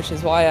 which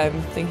is why I'm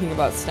thinking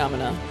about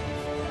stamina.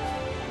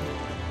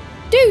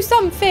 Do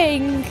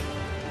something!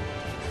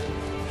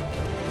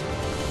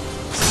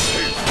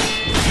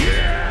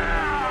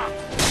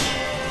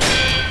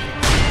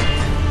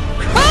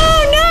 Oh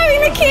no, he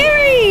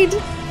Makiri'd!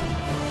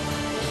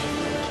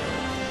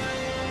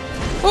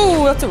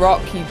 Oh, that's a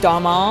rock, you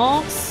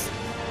dumbass.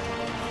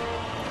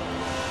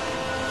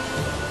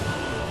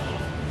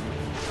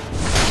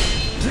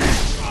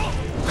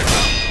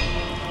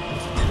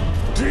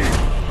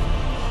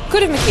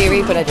 Could have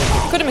Makiri, but I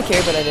didn't. Could have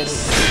Makiri, but I didn't.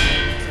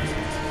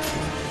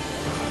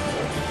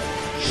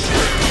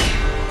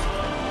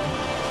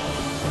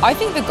 I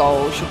think the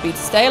goal should be to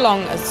stay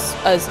along as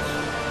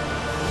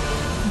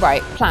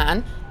right,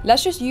 plan.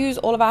 Let's just use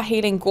all of our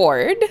healing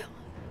gourd,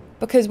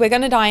 because we're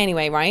gonna die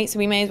anyway, right? So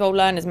we may as well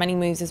learn as many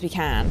moves as we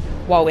can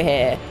while we're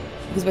here,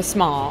 because we're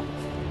smart.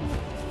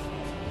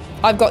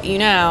 I've got you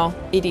now,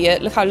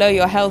 idiot. Look how low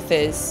your health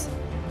is.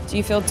 Do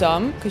you feel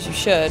dumb? Because you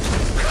should.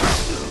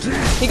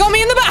 He got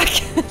me in the back!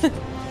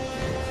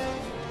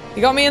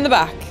 He got me in the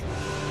back.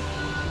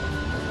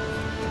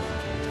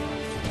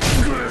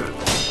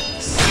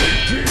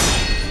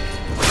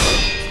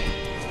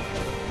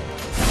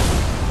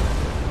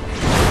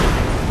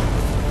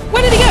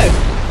 Where did he go?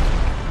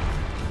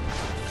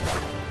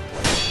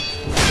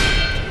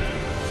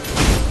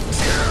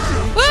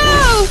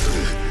 Whoa!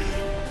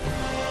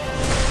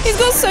 He's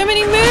got so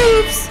many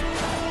moves!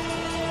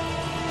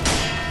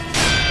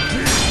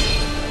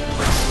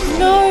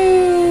 No!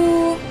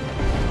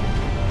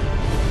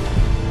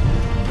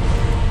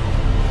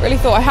 Really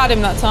thought I had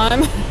him that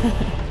time.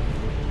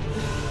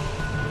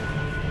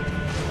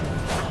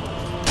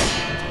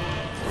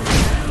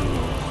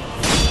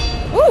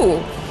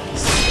 Ooh!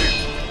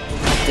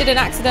 Did an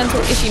accidental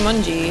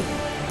Ishimunji.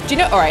 Do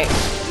you know? Alright.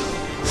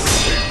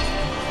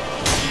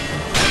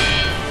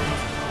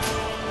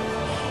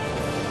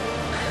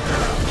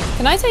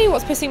 Can I tell you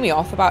what's pissing me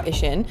off about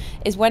Isshin?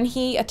 Is when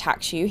he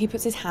attacks you, he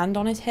puts his hand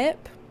on his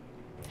hip.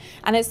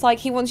 And it's like,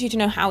 he wants you to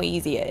know how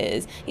easy it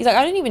is. He's like,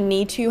 I don't even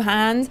need 2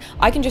 hands.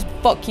 I can just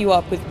fuck you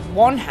up with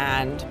 1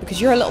 hand because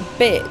you're a little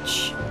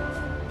bitch.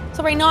 It's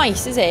not very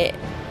nice, is it?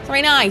 It's not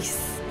very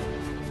nice.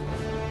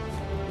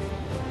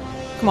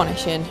 Come on,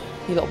 Isshin,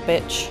 you little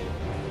bitch.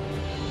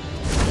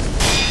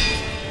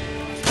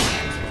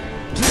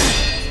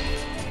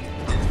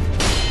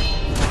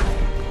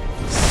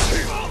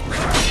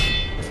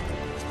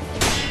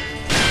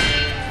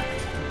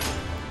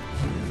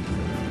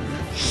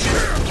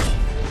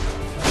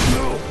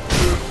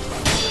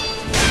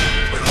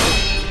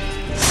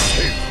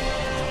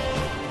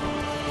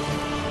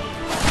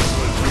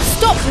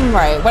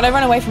 Right, when I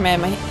run away from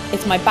him,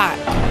 it's my back.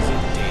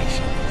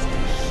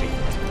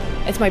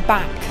 It's my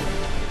back.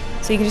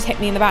 So you can just hit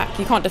me in the back.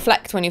 You can't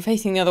deflect when you're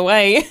facing the other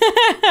way.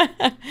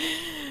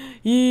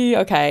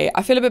 Yeah, okay,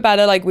 I feel a bit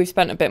better, like we've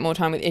spent a bit more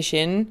time with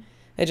Isshin.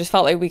 It just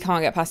felt like we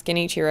can't get past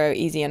Genichiro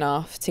easy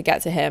enough to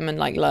get to him and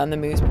like learn the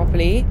moves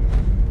properly.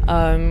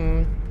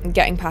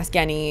 Getting past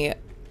Geni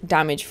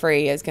damage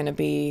free is gonna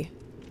be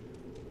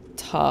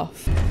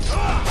tough.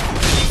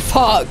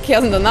 Fuck, he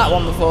hasn't done that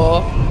one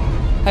before.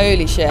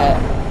 Holy shit.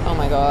 Oh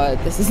my god,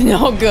 this is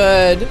not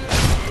good.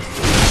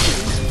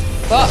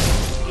 Fuck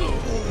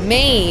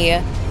me.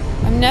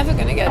 I'm never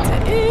gonna get to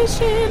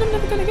Isshin. I'm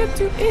never gonna get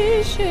to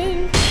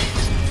Isshin.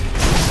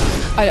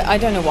 I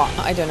don't know what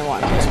I'm doing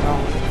wrong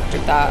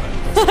with that.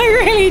 I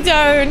really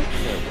don't.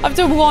 I've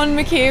done 1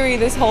 Makiri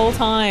this whole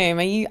time.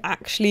 Are you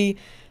actually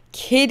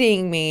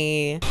kidding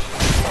me?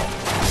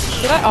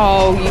 Did I?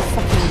 Oh, you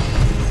fucking.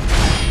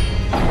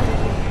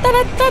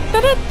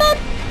 Da-da-da-da-da-da.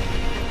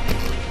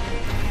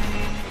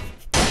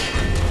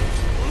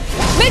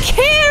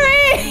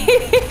 Makiri!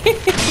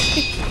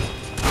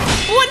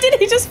 What did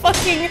he just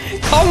fucking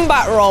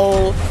combat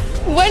roll?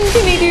 When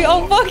can he do?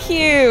 Oh, fuck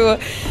you!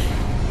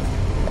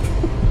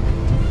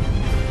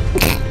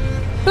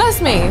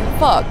 Bless me.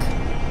 Fuck.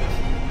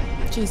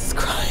 Jesus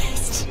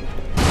Christ.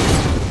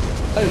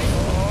 Oh.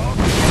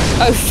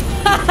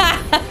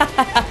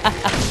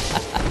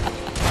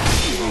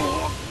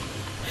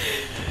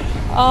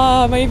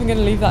 Oh. Am I even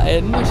gonna leave that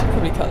in? I should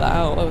probably cut that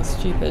out. That was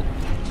stupid.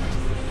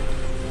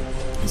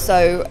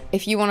 So,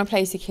 if you want to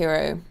play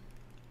Sekiro,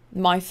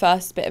 my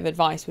first bit of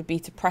advice would be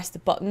to press the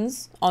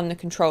buttons on the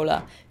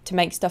controller to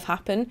make stuff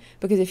happen,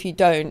 because if you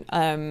don't,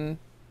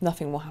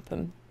 nothing will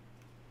happen.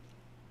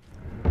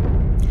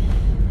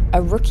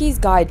 A Rookie's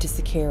Guide to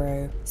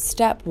Sekiro.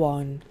 Step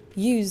 1.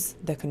 Use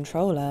the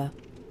controller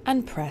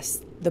and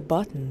press the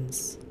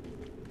buttons.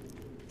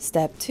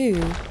 Step 2.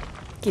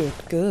 Get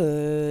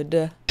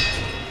good.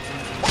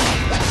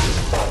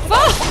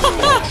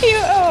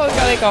 Oh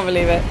god, I can't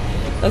believe it.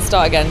 Let's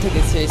start again. Take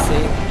it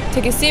seriously.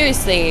 Take it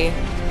seriously.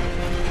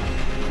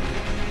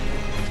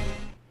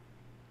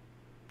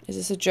 Is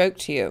this a joke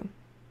to you?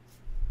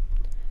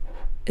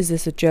 Is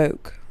this a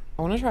joke?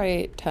 I want to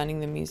try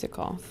turning the music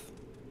off.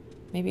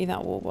 Maybe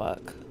that will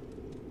work.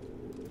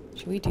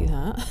 Should we do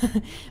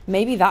that?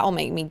 Maybe that'll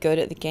make me good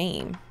at the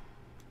game.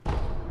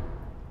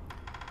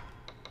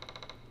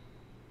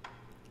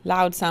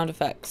 Loud sound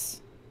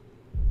effects.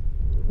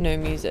 No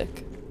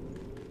music.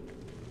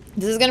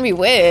 This is gonna be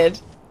weird.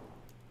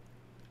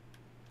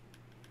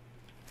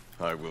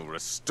 I will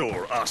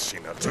restore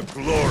Ashina to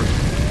glory.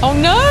 Oh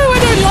no, I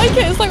don't like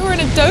it. It's like we're in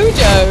a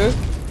dojo.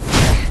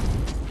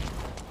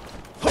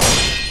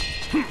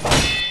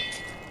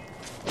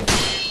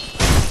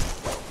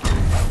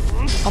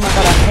 Oh my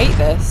god, I hate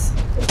this.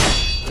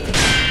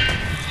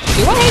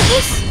 Do I hate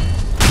this?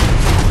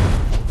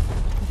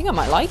 I think I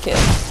might like it.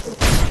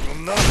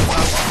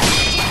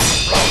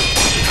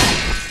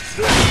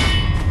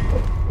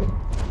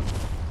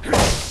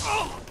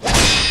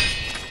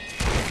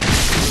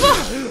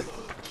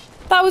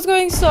 That was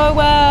going so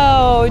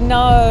well.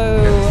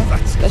 No.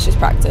 Let's just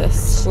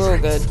practice. We're all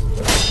good.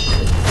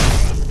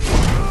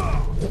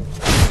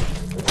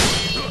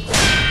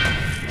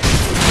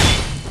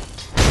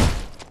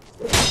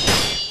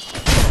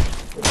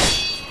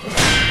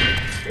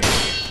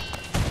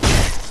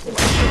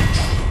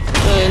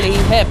 Bully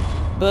him.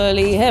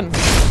 Bully him.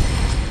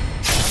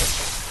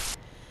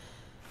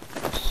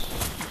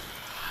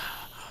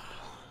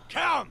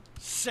 Come,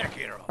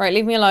 Sekiro. Right,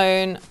 leave me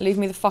alone. Leave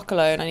me the fuck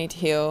alone. I need to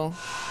heal.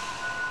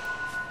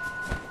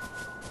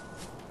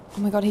 Oh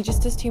my god, he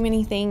just does too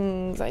many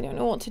things. I don't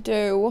know what to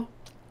do.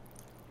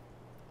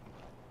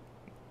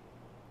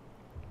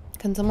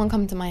 Can someone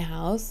come to my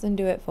house and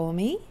do it for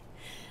me?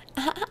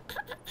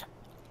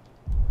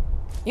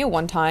 You know,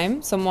 one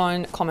time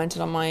someone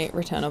commented on my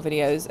Returnal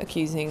videos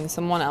accusing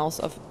someone else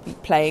of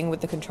playing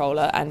with the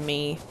controller and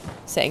me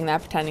sitting there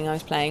pretending I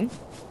was playing. Do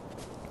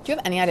you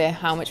have any idea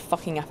how much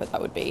fucking effort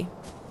that would be?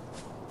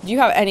 Do you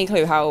have any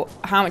clue how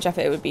much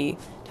effort it would be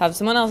to have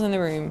someone else in the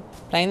room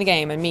playing the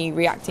game and me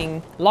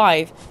reacting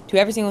live to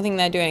every single thing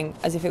they're doing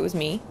as if it was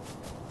me?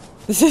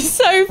 This is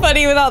so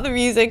funny without the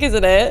music,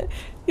 isn't it?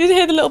 You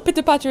hear the little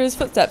pitter-patter of his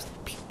footsteps.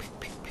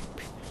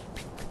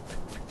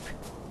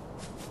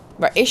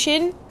 Right,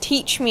 Isshin,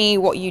 teach me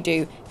what you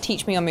do.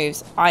 Teach me your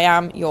moves. I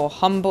am your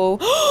humble...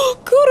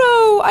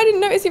 Kuro! I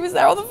didn't notice he was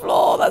there on the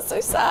floor. That's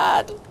so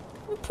sad.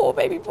 Poor Poor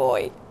baby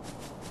boy.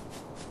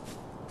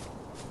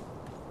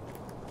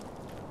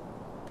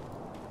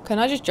 Can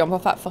I just jump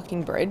off that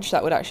fucking bridge?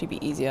 That would actually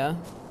be easier.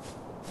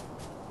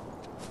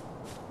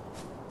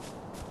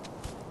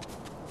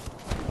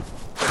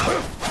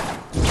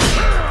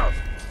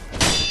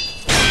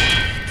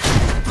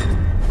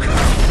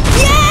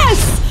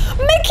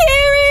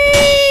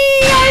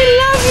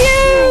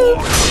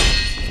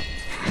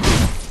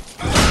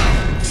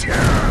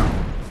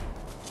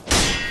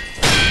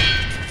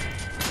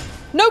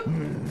 Nope.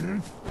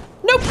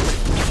 Nope.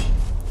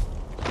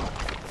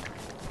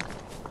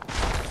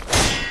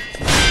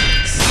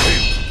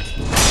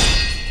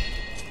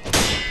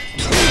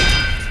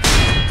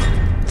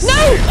 No!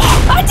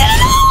 I did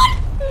it all!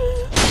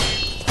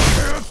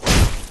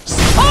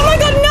 Oh my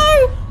god, no!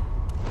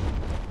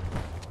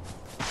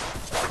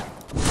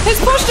 His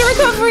posture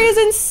recovery is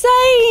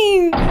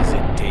insane!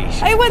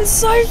 It went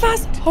so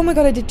fast. Oh my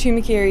god, I did 2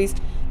 Makiris.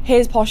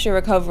 His posture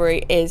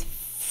recovery is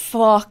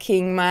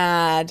fucking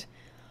mad.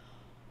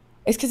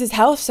 It's because his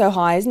health's so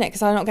high, isn't it?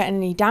 Because I'm not getting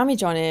any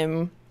damage on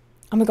him.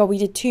 Oh my god, we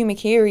did 2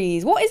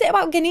 Makiris. What is it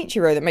about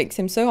Genichiro that makes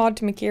him so hard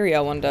to Makiri,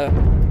 I wonder?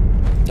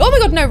 Oh my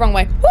god, no, wrong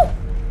way. Woo!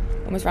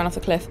 Almost ran off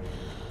the cliff.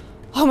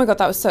 Oh my god,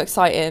 that was so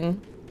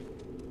exciting.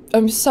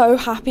 I'm so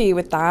happy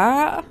with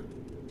that.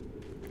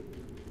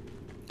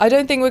 I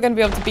don't think we're going to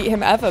be able to beat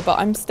him ever, but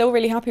I'm still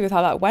really happy with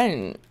how that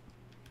went.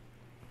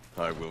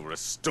 I will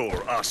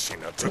restore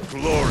Ashina to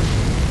glory.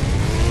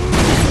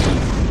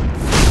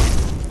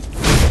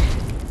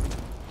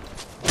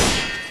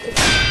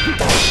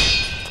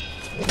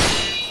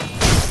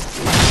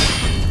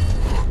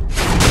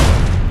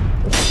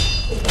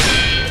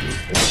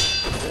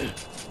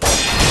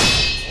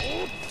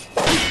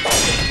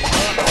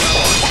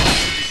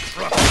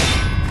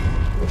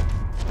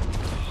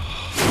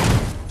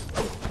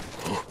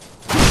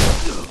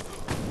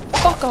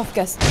 Fuck off,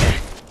 Gascoigne?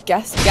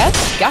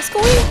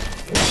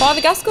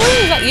 Father Gascoigne,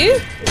 is that you?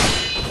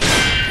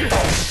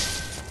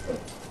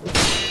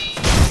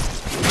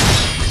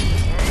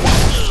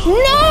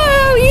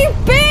 No, you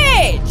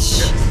bitch!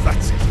 Yes,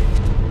 that's it.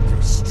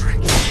 Your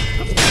strength.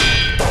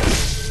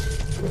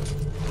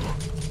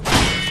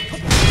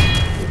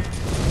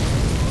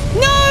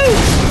 No!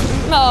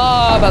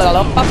 Oh, blah, blah,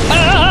 blah,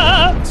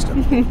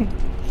 blah.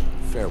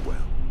 Farewell.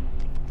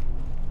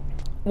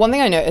 One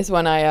thing I notice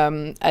when I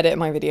edit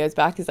my videos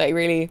back is I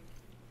really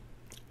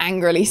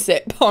angrily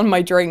sip on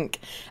my drink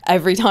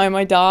every time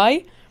I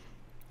die.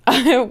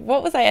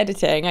 What was I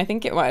editing? I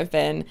think it might have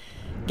been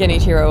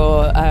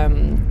Genichiro or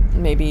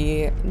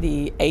maybe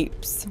the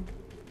apes.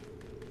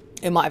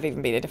 It might have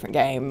even been a different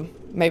game.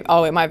 Maybe,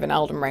 oh, it might have been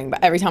Elden Ring.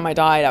 But every time I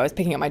died, I was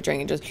picking up my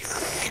drink and just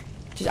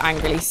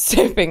angrily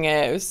sipping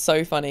it. It was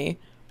so funny.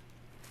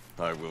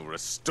 I will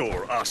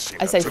restore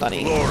Ashina I say to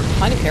funny. glory.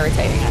 Kind of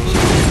irritating,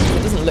 actually.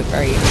 It doesn't look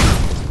very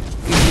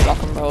easy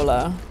rock and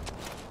roller.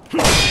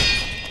 Will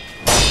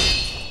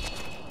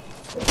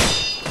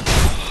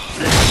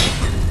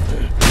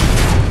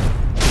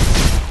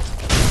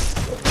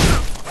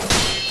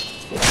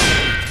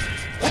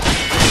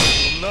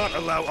not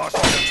allow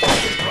Ashina to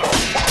run.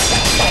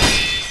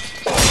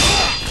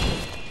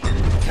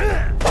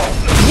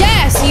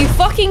 Yes, you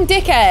fucking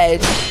dickhead!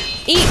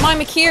 Eat my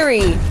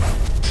Makiri!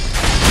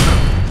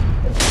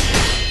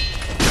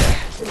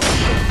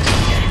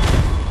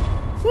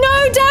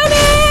 No damage!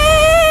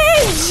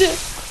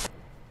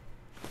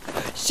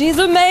 She's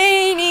a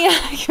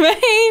maniac,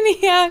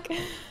 maniac!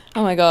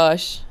 Oh my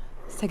gosh.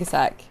 Let's take a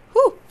sec.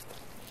 Whew.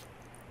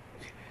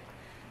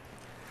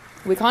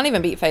 We can't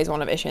even beat phase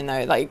 1 of Isshin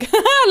though. Like,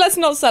 let's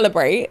not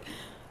celebrate.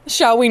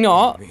 Shall we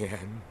not? In the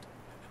end,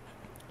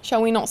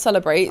 Shall we not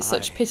celebrate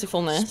such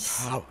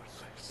pitifulness?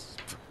 powerless,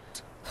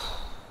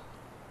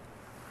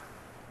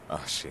 but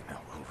Ashina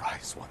will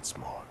rise once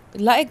more.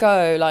 Let it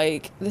go,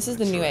 like, this is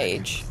the new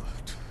age.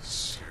 Blood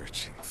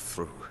surging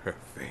through her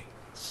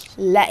veins.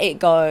 Let it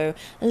go.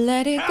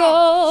 Let it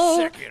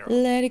go.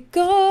 Let it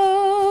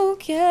go.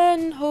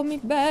 Can't hold me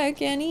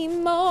back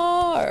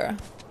anymore.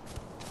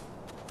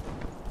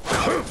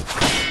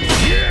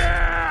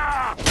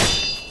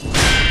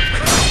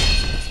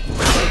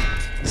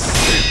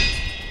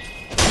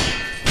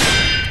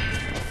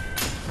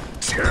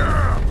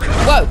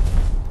 Whoa.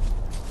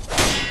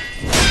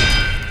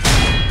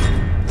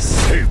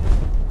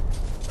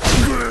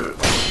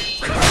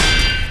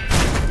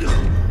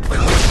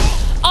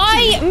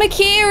 I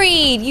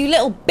Makiri'd, you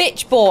little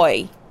bitch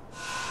boy.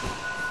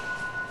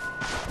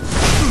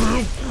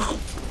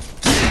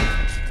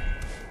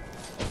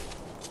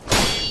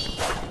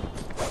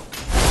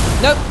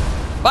 Nope.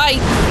 Bye.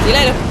 See you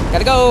later.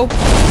 Gotta go.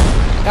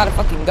 Gotta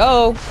fucking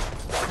go.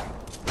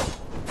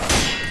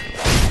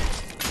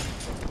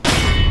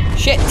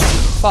 Shit.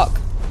 Fuck.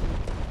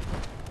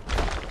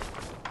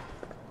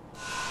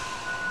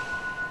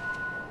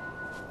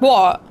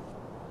 What?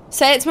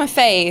 Say it to my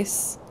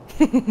face.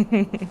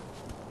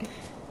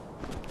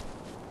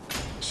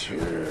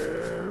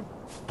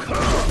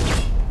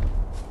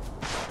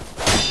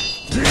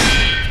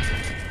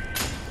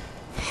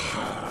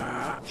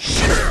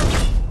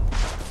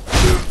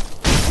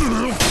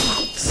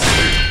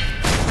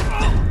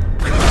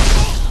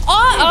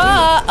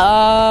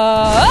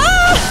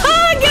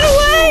 Get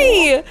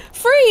away!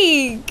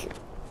 Freak!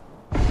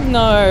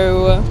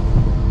 No.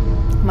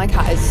 My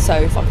cat is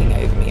so fucking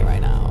over me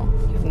right now.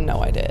 You have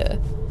no idea.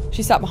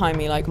 She sat behind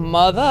me like,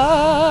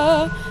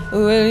 Mother,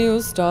 will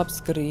you stop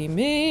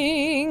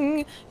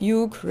screaming?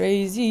 You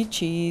crazy,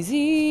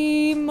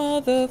 cheesy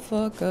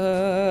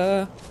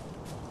motherfucker.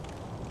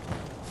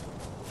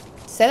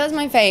 Say that to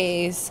my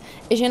face.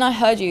 Isshin, I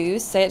heard you.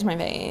 Say it to my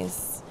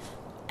face.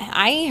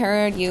 I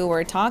heard you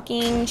were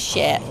talking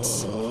shit.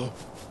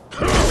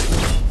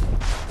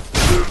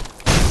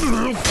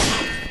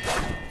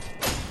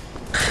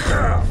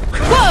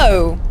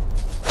 Whoa!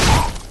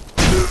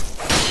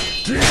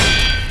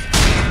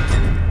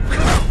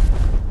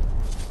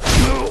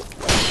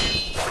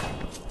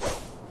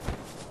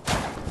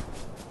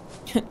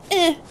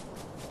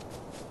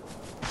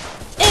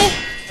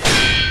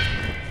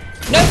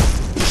 No!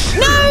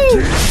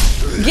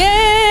 No!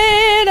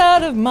 Get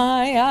out of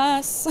my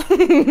ass.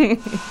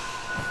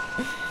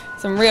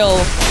 Some real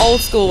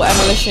old school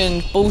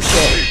Emmalition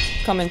bullshit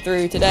coming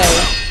through today.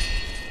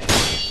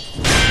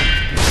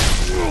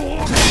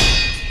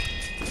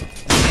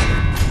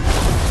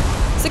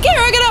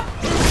 Sekiro, get up!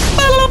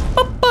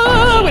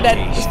 We're dead.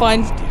 It's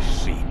fine.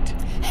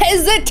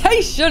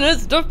 Hesitation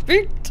is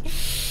defeat.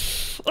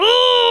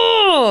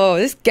 Oh,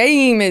 this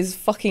game is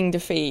fucking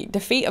defeat.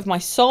 Defeat of my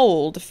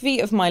soul.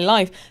 Defeat of my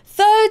life.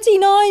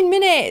 39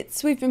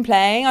 minutes we've been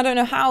playing. I don't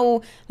know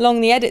how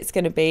long the edit's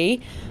going to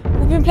be.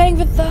 We've been playing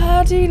for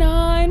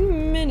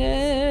 39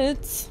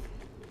 minutes.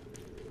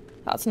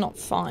 That's not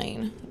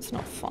fine. That's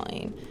not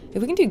fine.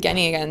 If we can do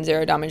Genny again,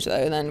 0 damage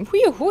though, then I'm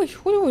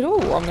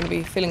going to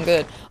be feeling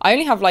good. I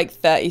only have like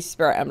 30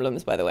 spirit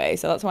emblems, by the way,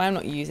 so that's why I'm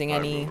not using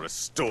any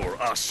restore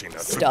Ashina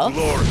stuff. To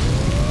glory.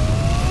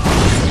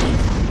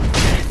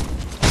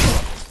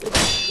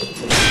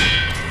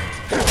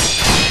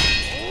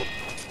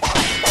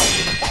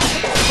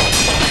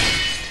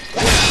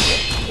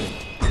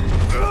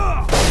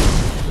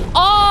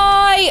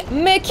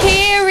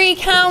 Makiri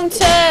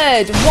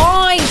countered.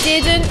 Why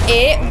didn't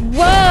it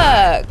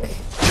work?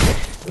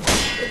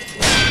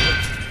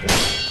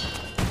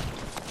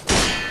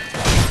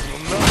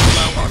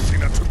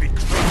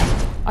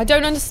 I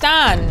don't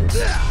understand.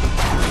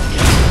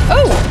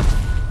 Oh.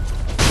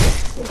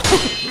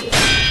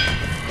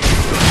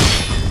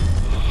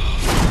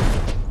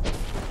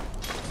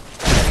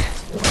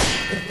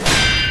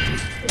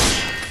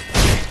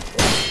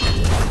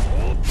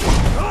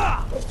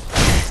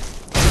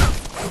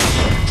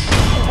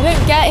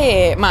 Get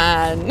it,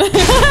 man.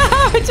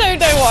 I don't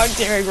know what I'm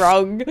doing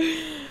wrong.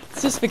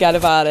 Let's just forget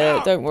about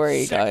it. Don't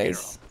worry,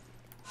 guys.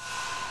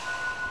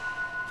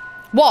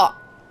 What?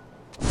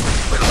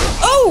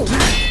 Oh!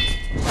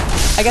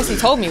 I guess he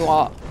told me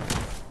what.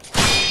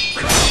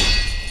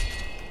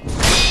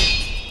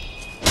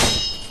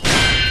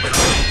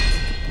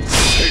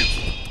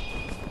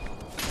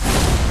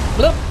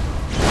 Bloop.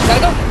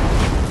 Gotta go.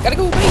 Gotta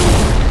go, baby.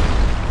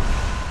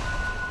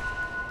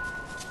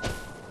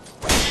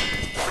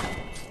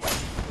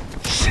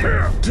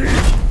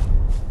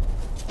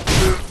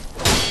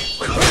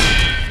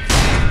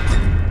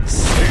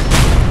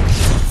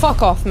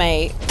 Fuck off,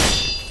 mate.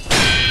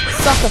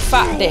 Suck a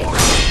fat dick.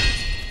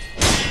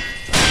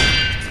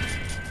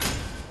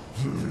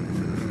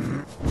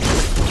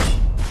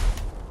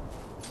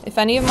 If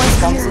any of my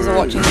sponsors are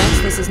watching this,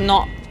 this is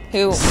not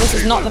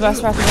the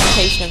best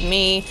representation of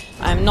me.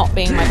 I'm not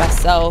being my best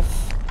self.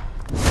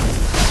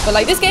 But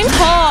like, this game's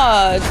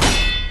hard.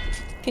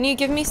 Can you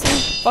give me some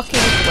fucking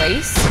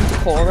grace and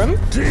decorum?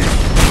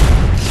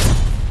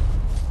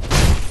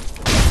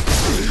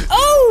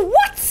 Oh,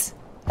 what?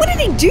 What did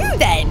he do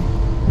then?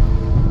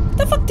 What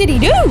the fuck did he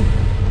do?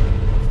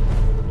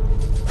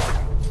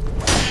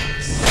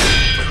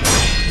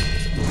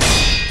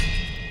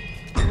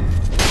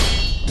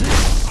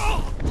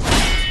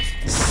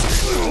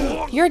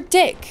 You're a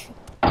dick.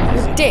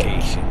 You're a dick.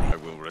 I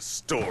will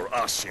restore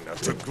Ashina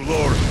to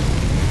glory.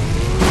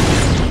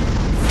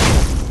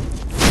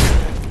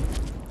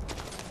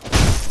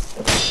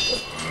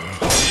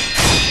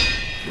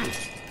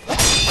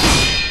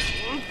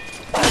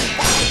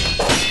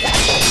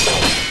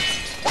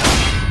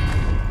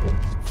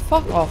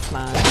 Fuck off,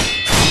 man.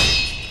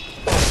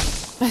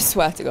 I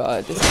swear to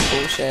God, this is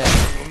bullshit. I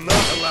will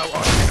not allow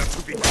Ashina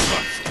to be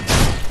crushed.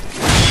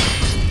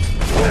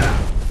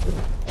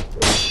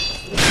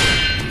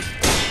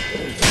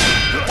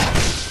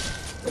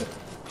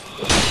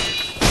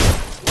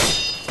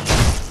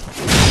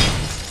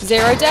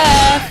 0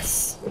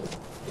 deaths.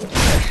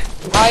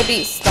 I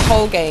beat the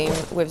whole game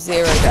with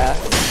 0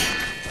 deaths.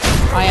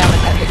 I am an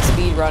epic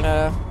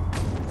speedrunner.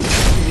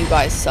 You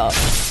guys suck.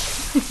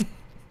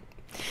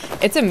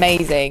 It's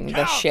amazing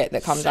the shit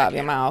that comes out of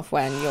your mouth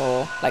when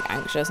you're like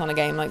anxious on a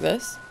game like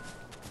this.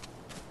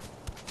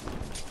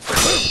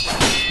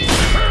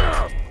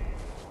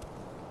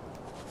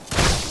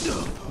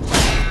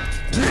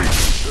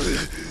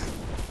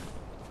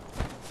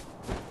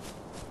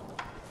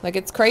 Like,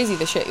 it's crazy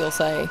the shit you'll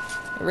say.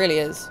 It really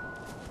is.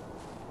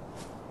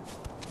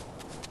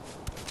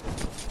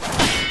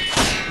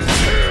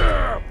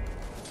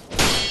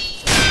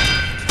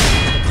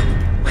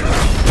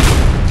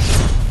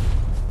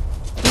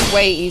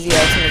 way easier to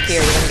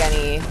Mikiri than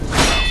Genny.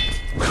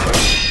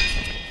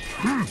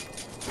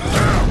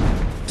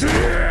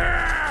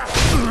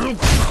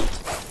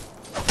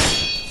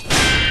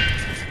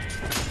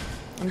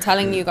 I'm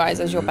telling you guys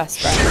as your best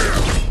friend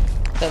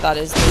that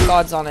is the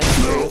God's honest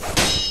truth.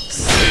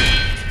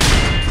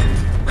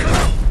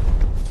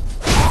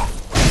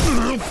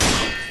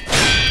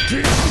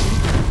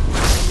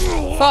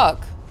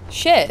 Fuck.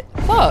 Shit.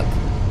 Fuck.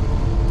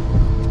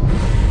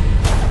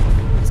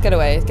 Let's get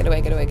away. Let's get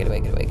away. Get away. Get away.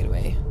 Get away. Get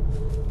away.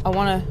 I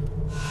wanna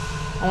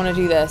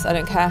do this. I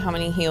don't care how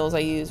many heals I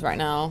use right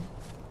now.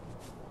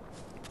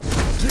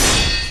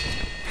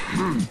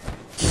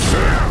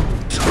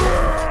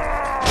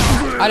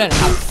 I don't know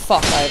how the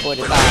fuck I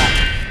avoided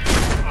that.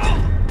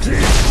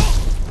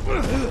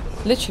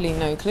 Literally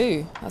no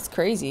clue. That's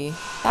crazy.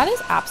 That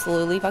is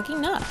absolutely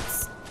fucking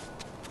nuts.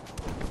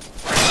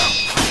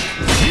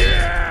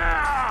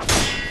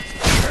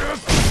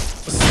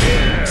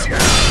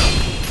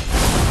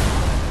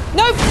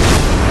 Nope!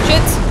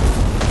 Shit!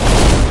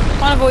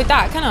 Can't avoid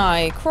that, can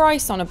I?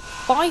 Christ on a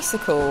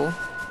bicycle.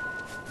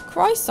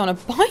 Christ on a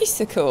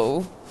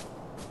bicycle.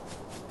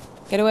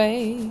 Get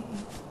away.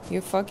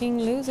 You fucking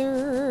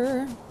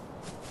loser.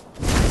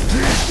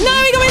 No,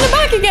 we got me in the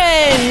back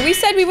again! We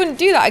said we wouldn't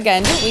do that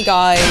again, didn't we,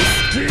 guys?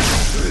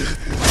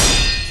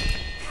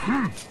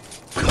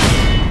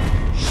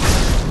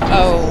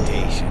 Oh.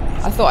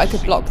 I thought I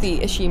could block the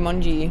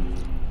Isshin.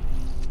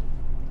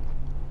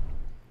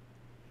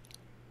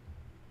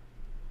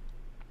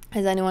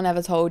 Has anyone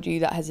ever told you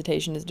that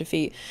hesitation is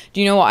defeat?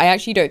 Do you know what? I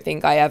actually don't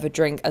think I ever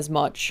drink as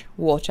much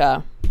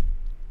water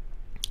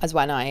as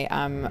when I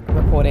am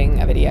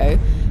recording a video.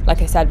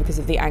 Like I said, because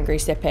of the angry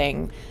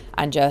sipping,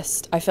 and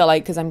just, I feel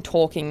like because I'm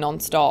talking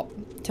non-stop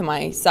to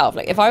myself.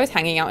 Like if I was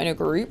hanging out in a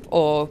group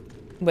or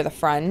with a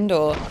friend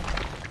or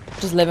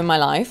just living my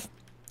life,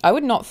 I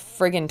would not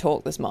friggin'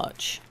 talk this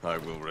much. I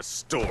will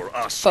restore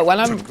Isshin. But when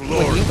I'm with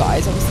you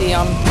guys, obviously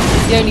I'm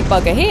the only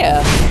bugger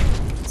here.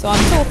 So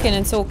I'm talking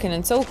and talking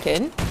and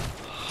talking.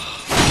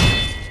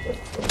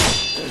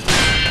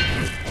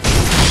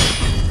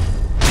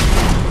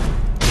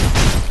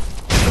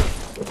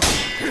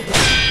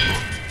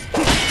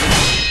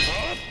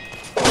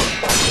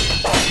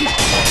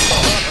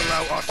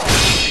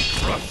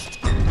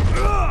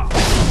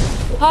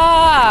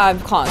 Ah, I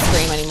can't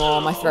scream anymore.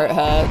 My throat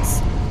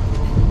hurts.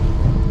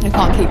 I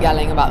can't keep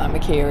yelling about that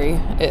Mikiri.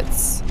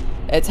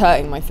 It's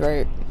hurting my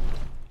throat.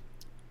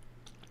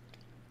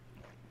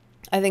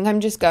 I think I'm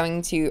just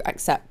going to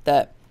accept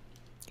that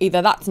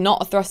either that's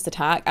not a thrust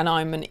attack and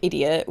I'm an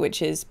idiot,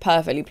 which is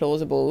perfectly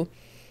plausible,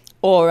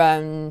 or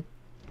I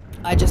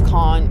just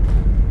can't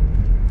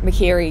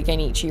Mikiri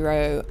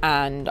Genichiro,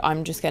 and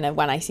I'm just gonna,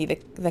 when I see the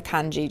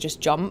kanji, just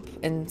jump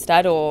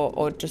instead,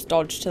 or just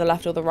dodge to the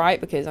left or the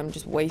right, because I'm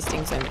just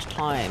wasting so much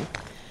time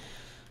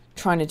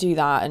trying to do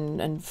that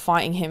and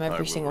fighting him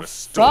every single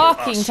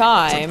fucking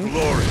time.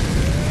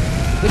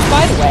 Which,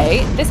 by the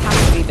way, this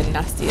has to be the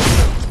nastiest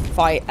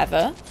fight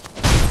ever.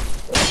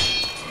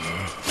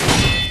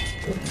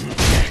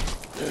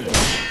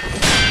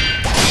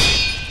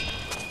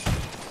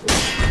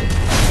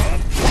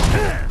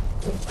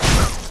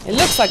 It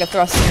looks like a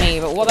thrust to me,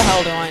 but what the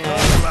hell do I know?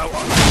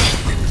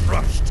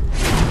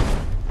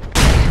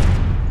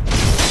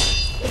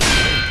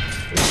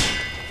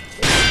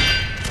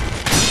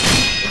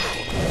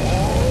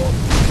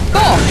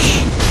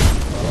 Gosh!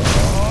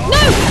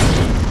 No!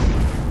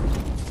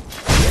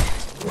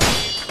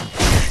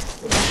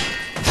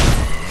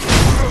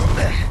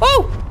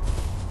 Oh!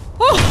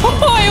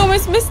 Oh, I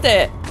almost missed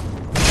it.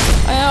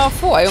 I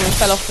thought I almost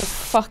fell off the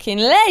fucking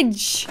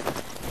ledge.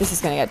 This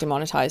is going to get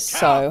demonetized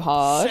so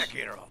hard.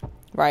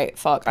 Right,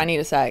 fuck, I need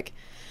a sec.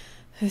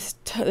 This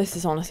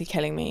is honestly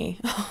killing me.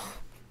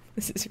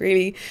 This is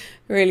really,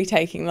 really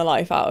taking the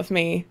life out of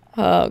me.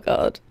 Oh,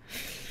 God.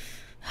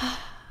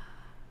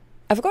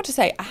 I forgot to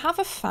say, I have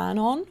a fan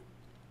on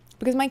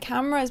because my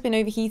camera has been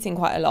overheating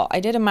quite a lot. I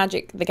did a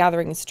Magic the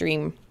Gathering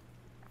stream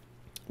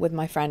with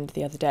my friend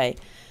the other day,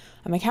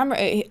 and my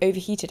camera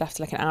overheated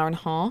after like an hour and a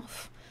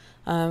half.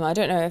 I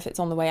don't know if it's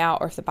on the way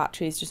out or if the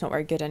battery is just not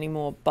very good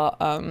anymore, but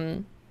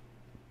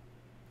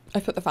I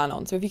put the fan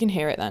on, so if you can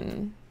hear it,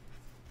 then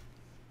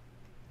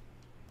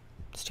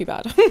it's too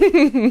bad.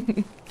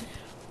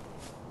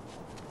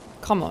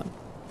 Come on.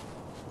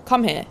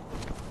 Come here.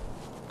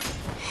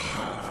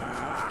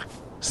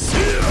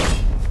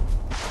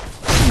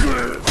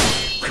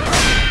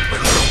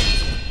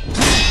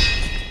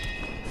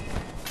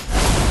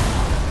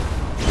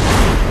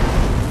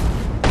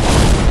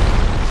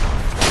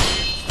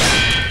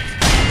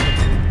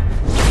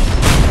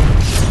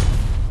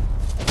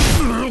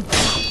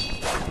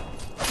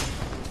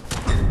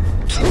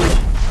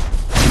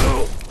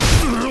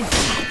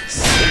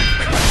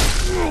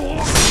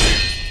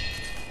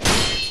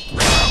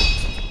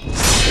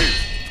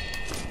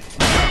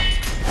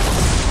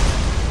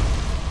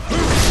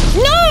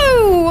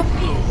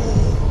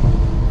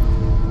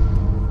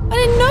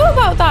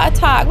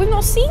 Attack. We've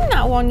not seen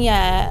that one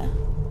yet.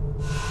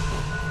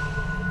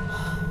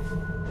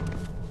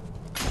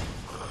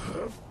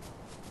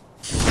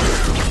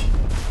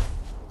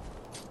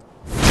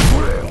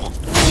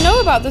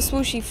 about the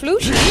swooshy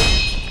flooshy.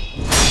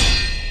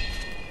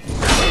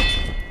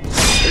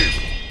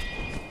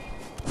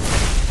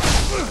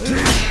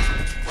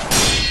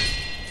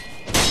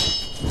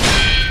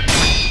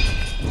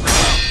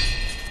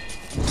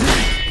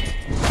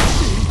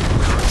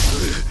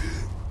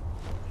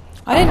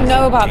 I didn't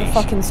know about the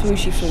fucking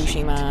swooshy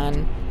flooshy,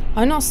 man.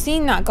 I've not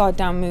seen that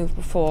goddamn move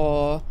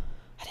before.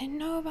 I didn't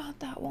know about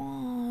that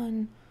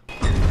one.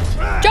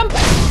 Jump!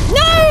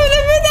 No!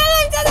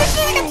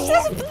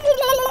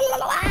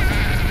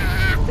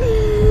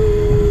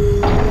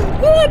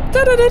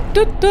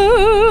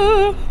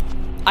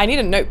 I need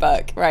a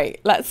notebook. Right,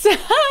 let's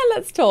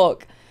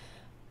talk.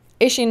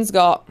 Isshin's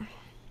got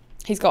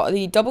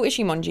the double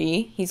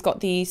Ishimonji. He's got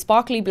the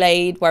sparkly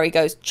blade where he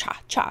goes cha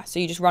cha, so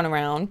you just run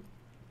around.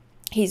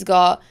 He's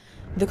got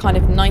the kind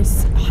of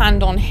nice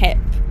hand on hip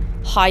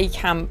high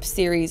camp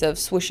series of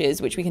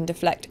swooshes which we can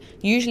deflect.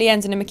 Usually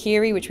ends in a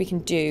Makiri, which we can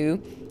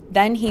do.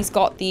 Then he's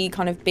got the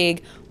kind of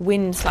big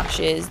wind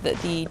slashes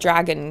that the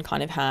dragon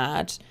kind of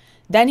had.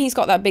 Then he's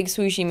got that big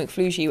swooshy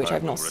McFlooshy, which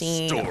I've not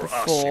seen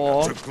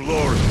before.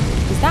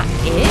 Is that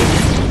it?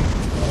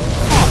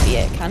 Can't be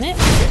it, can it?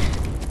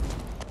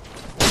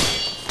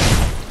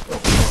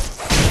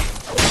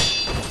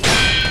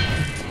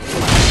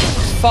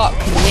 Fuck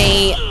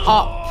me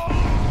up.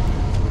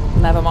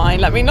 Never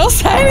mind, let me not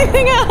say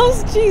anything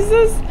else,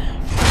 Jesus.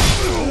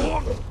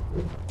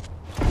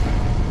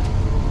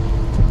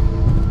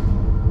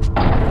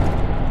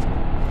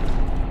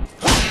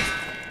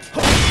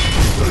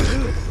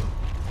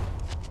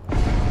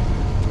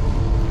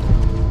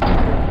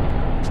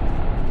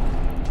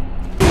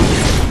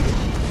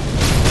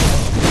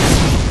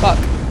 Fuck.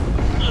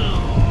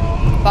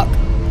 Fuck.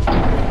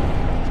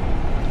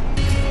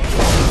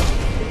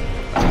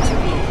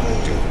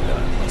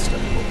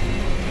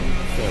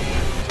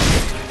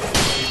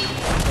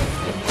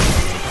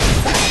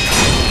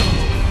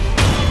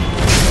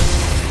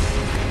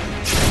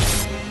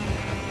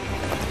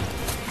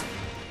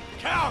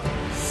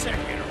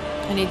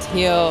 I need to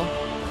heal.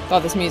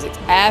 God, this music's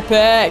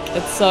epic.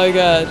 It's so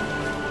good. Right.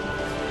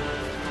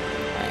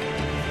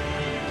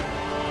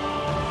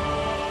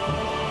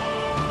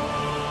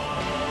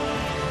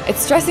 It's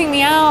stressing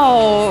me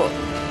out.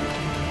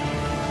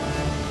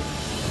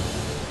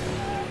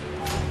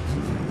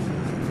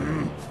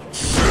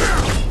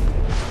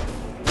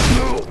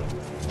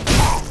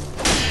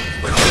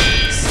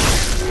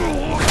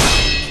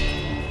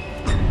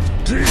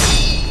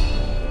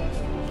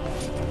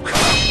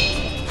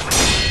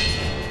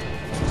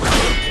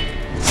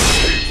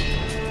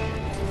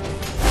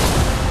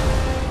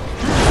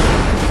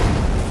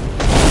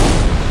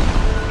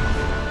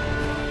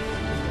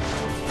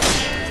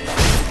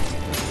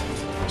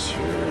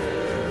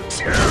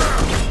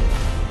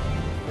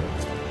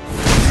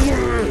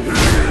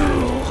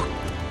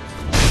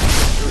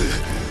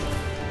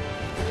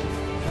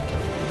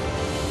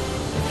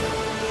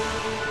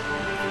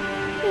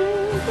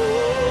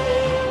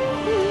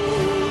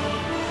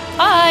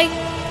 Hi.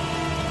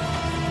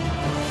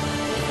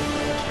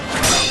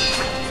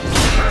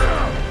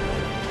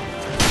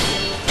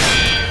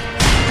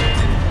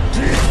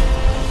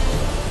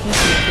 This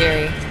is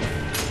scary.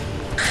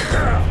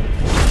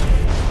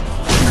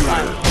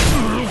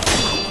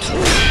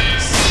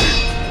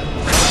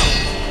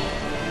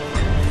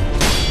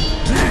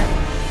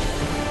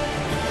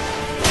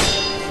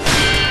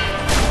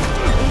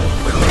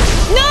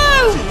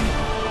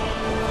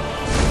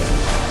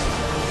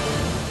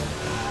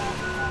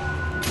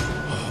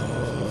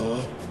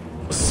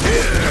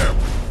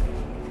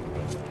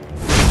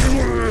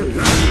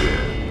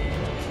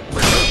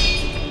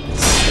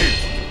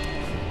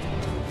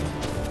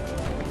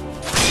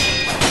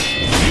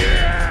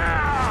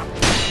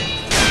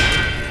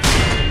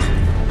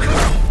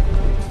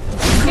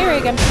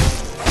 Again.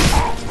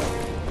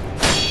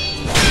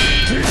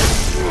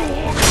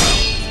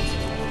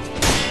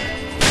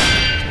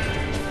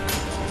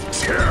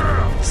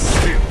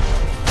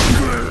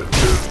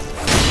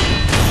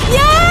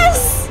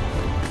 Yes!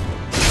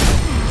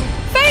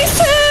 Phase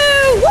 2!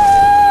 Woo!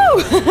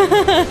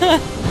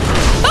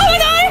 Oh my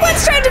god, I went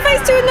straight to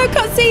phase 2 with no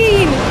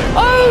cutscene!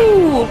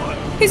 Oh!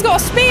 He's got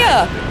a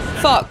spear!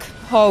 Fuck.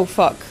 Oh,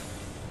 fuck.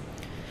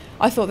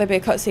 I thought there'd be a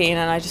cutscene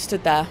and I just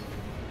stood there.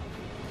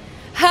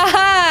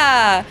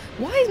 Haha!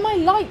 Why is my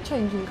light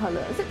changing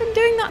colour? Has it been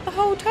doing that the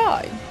whole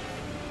time?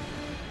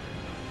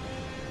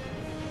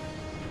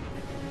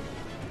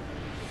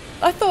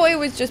 I thought it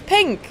was just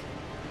pink,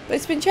 but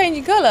it's been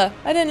changing colour.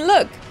 I didn't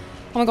look.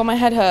 Oh my god, my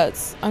head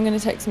hurts. I'm gonna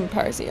take some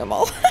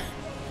paracetamol.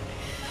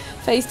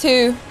 Phase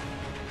 2.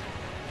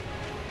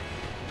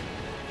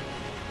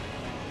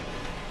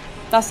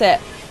 That's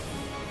it.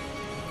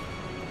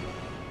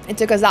 It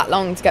took us that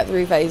long to get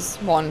through phase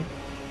 1.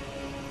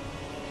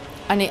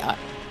 I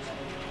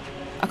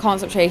can't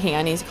stop shaking.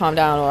 I need to calm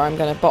down or I'm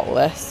going to bottle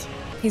this.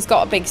 He's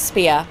got a big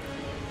spear.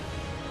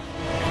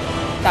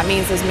 That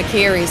means there's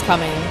Makiris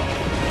coming.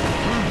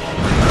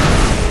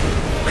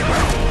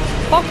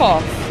 Fuck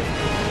off.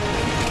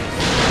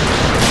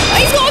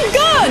 He's got a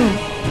gun!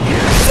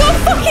 He's got a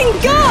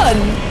fucking gun!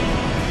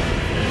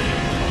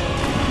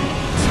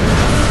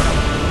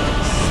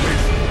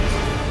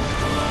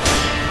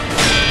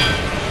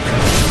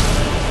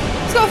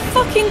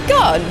 fucking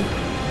gun?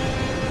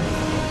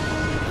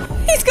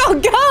 He's got a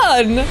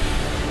gun!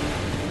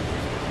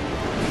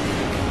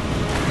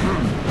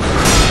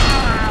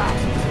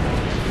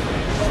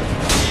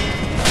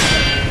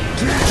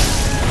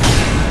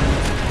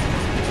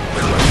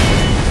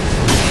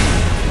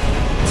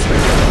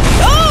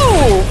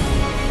 Oh!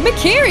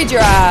 McKeeried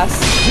your ass!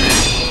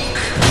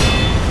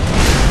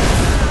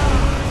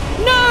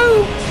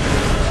 No!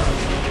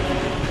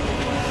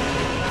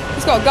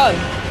 He's got a gun.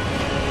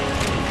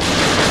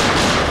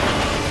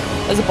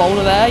 There's a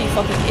boulder there, you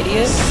fucking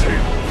idiot.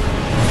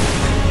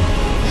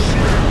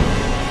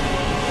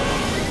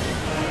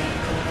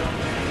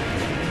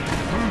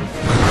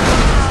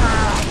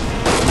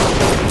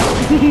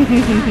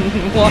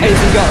 Why has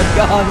he got a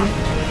gun?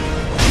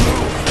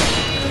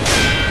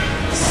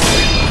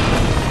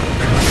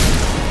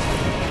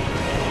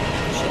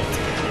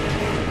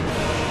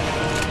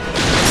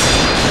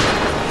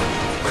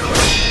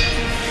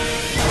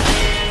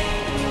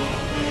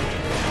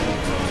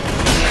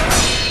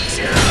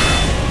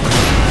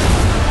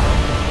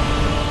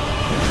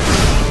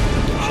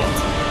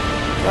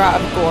 We're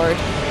out of gourd.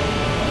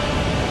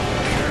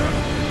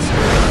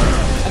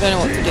 I don't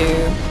know what to do.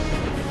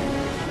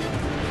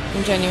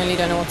 I genuinely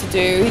don't know what to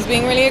do. He's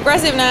being really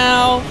aggressive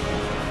now.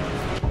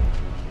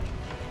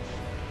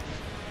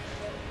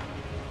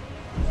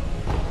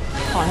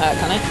 Can't hurt,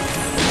 can it?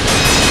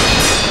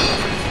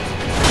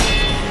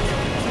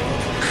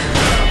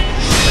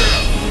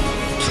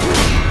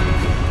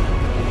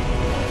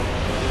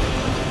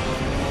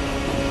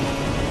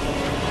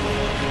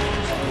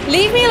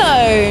 Leave me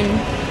alone,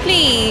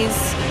 please.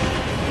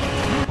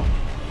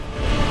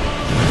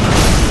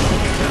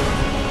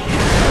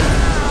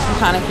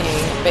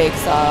 Panicking, big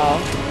style.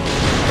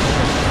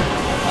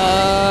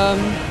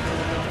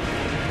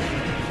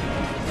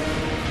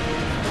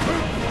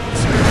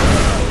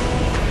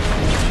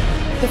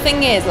 The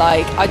thing is,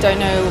 like, I don't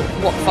know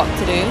what the fuck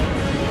to do.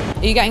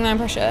 Are you getting that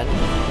impression?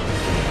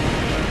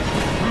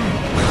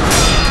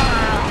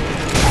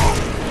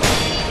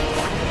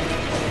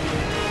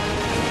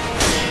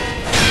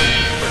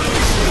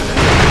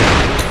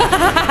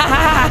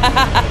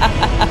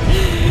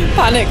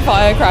 Panic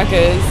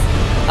firecrackers.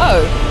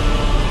 Oh.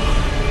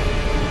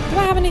 Do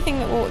I have anything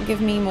that will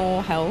give me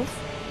more health?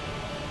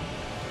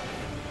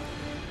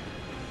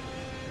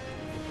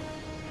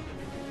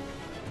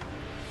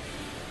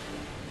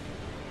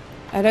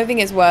 I don't think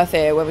it's worth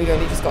it when we've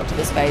only just got to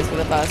this phase for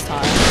the first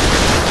time.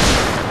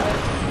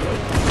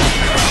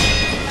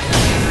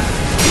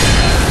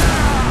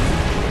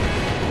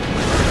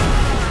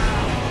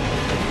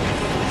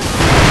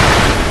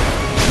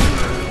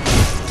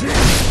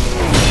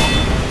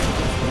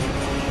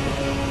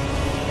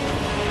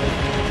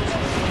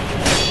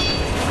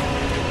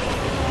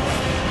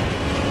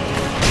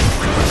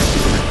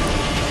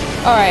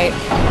 Alright,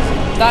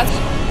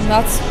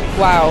 that's,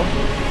 wow.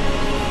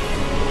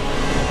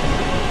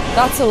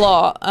 That's a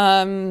lot.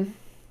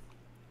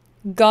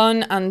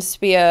 Gun and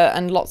spear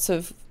and lots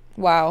of,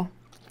 wow.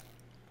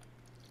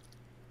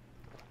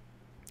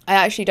 I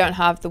actually don't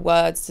have the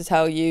words to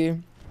tell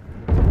you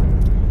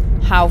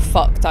how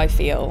fucked I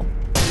feel.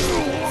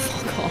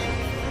 Fuck off.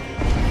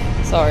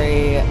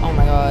 Sorry, oh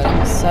my god,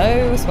 I'm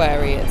so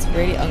sweary, it's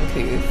really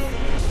uncouth.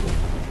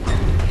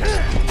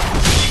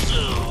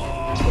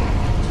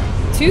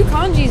 2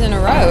 kanjis in a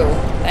row.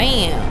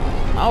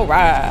 Damn.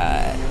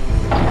 Alright.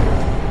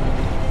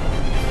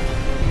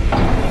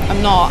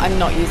 I'm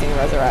not using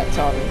Resurrect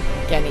on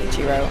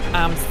Genichiro.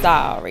 I'm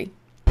sorry.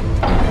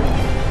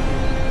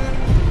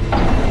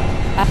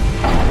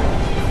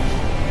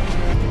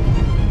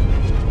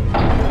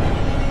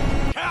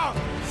 Count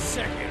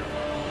Sekiro.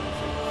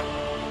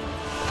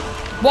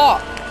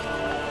 What?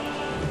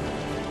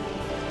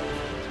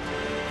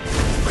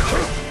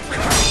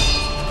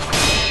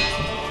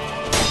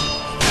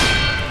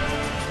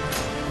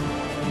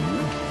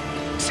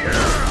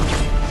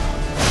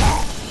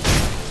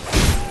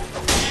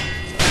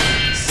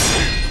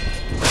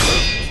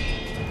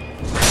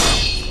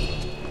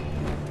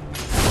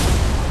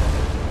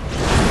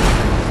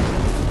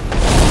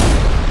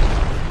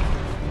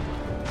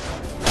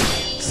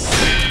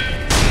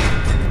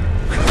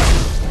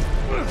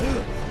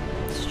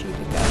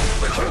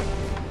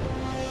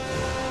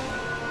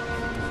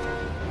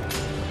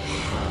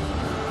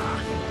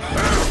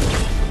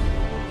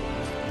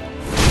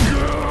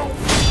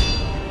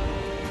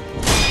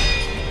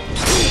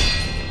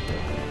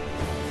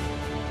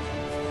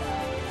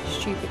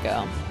 Stupid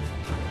girl.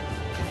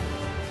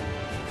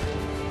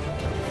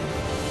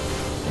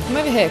 Come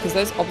over here, because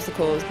those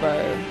obstacles,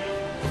 bro,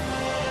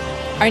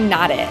 are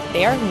not it.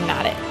 They are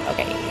not it.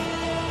 Okay.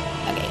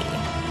 Okay.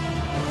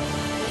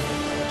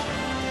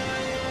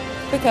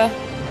 Quicker.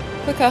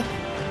 Quicker.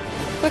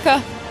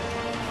 Quicker.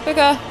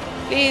 Quicker.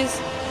 Please.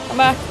 Come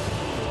back.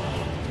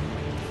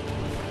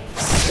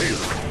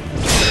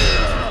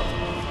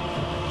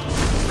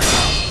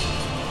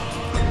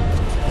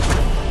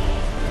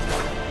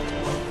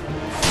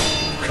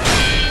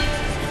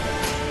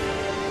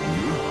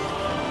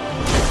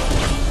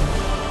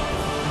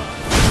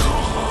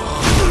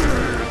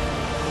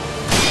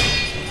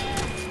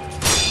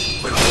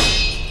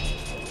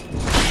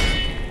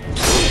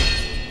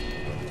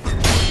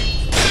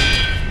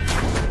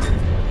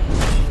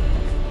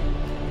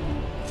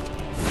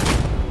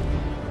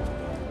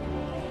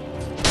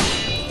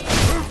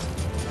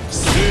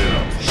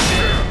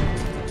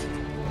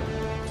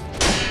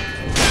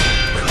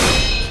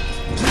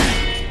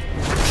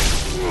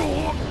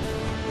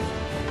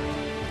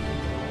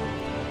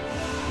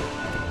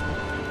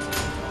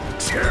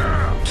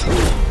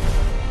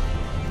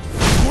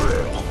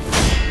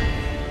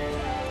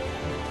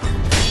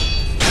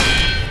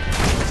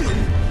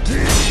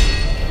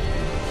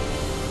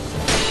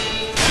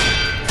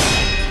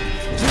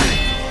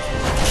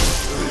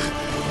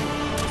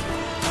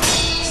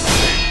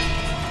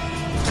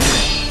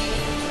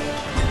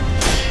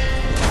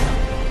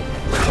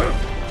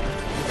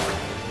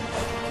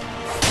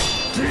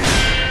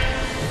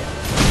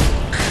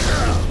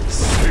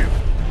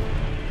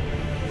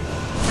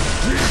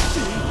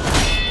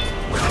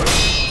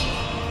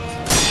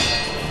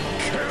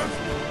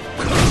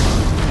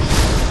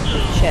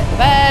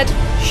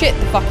 shit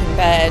the fucking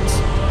bed.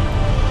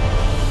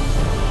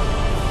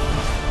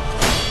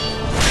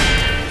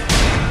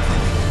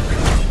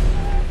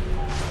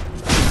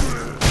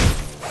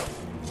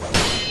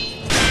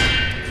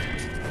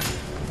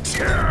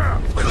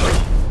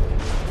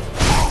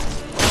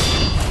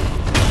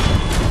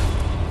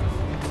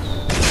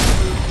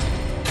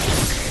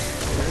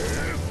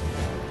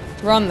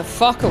 Run the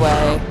fuck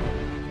away.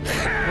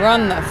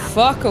 Run the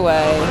fuck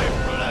away.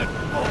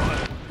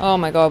 Oh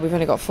my god, we've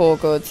only got 4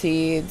 good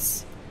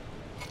seeds.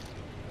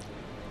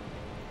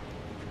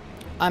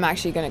 I'm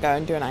actually gonna go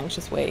and do an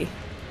anxious wee.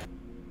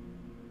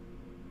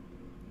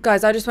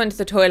 Guys, I just went to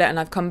the toilet and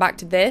I've come back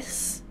to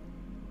this.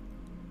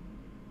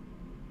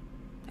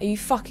 Are you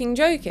fucking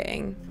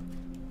joking?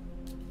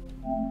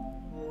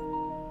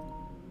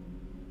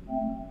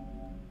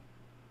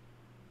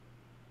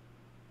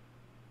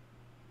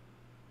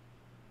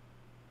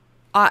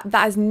 That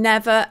has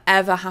never,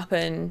 ever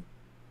happened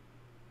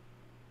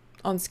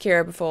on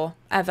Sekiro before.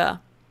 Ever.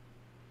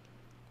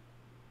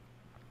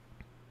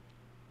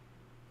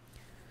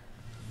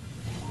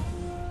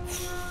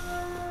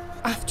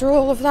 After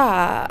all of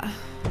that,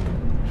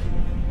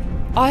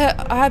 I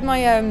had my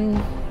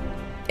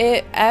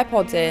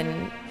AirPods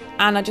in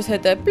and I just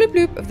heard the bloop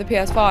bloop of the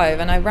PS5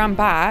 and I ran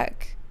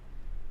back.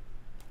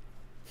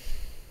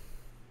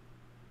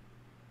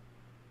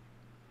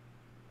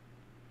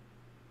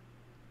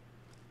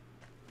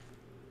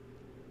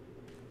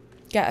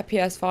 Get a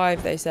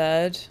PS5, they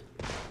said.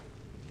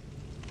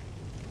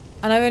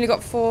 And I've only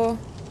got 4.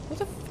 What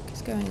the fuck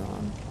is going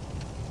on?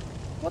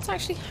 What's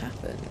actually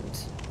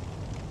happened?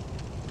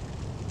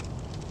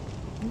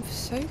 I'm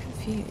so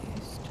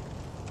confused.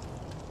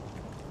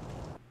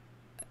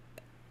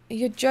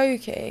 You're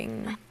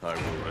joking. I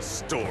will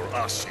restore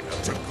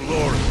Ashina to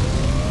glory.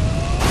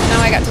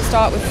 Now I get to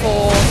start with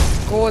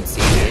 4 gourd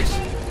seed.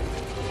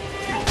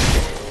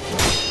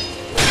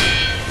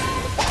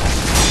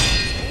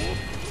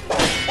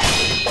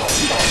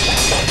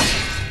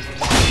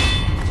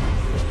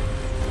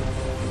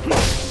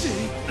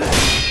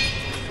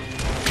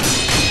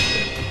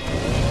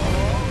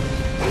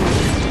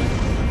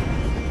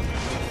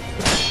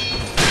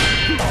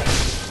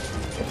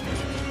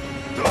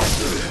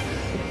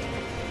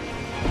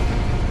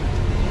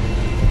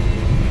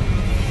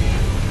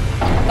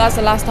 That's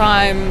the last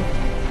time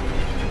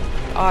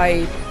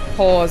I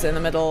pause in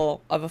the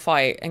middle of a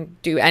fight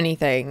and do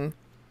anything.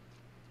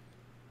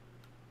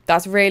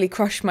 That's really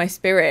crushed my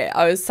spirit.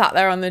 I was sat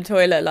there on the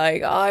toilet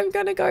like, oh, I'm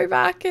gonna go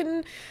back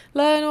and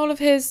learn all of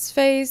his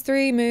phase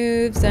 3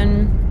 moves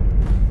and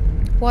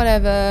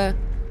whatever.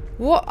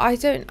 What? I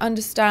don't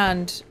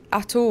understand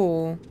at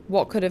all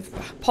what could have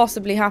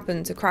possibly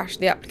happened to crash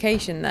the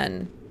application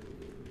then.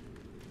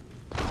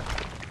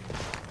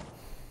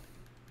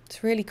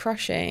 It's really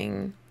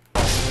crushing.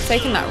 I've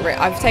taken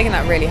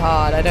that really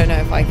hard. I don't know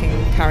if I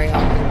can carry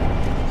on.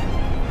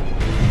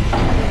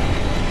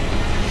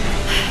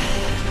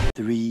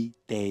 3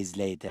 days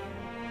later.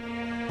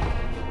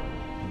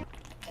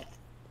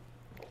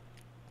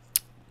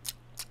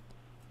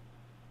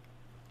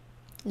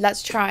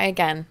 Let's try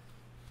again.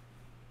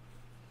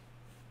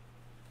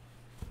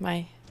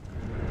 My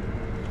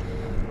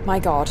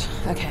god.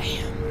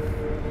 Okay.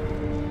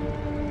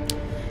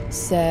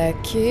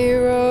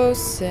 Sekiro,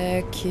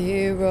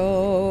 Sekiro.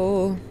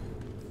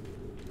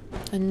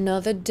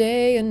 Another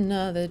day,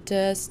 another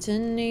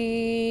destiny.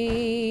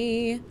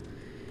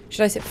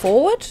 Should I sit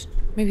forward?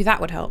 Maybe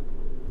that would help.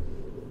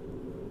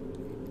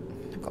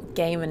 I've got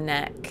gamer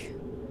neck.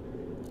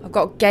 I've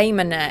got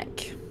gamer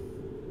neck.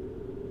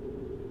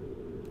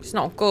 It's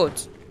not good.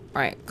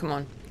 Right, come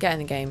on. Get in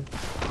the game.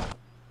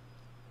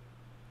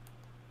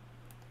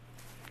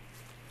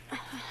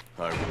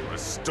 I will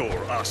restore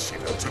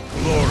Ashina to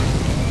glory.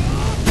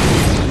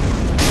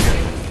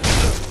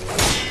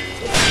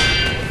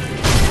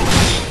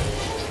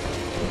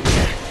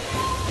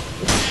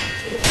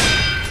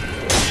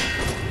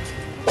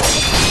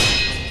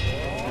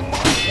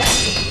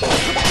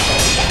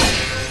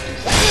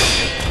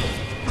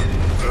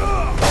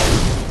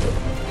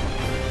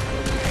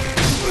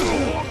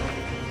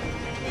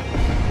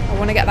 I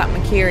want to get that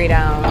Makiri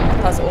down.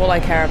 That's all I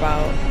care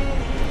about.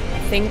 I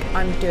think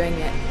I'm doing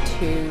it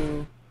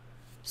too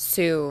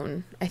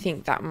soon. I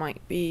think that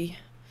might be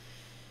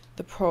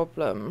the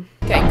problem.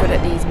 Getting good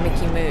at these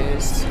Mickey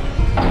moves.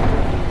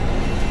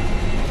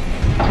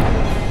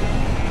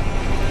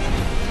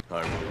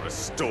 I will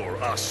restore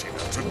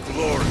Ashina to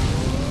glory.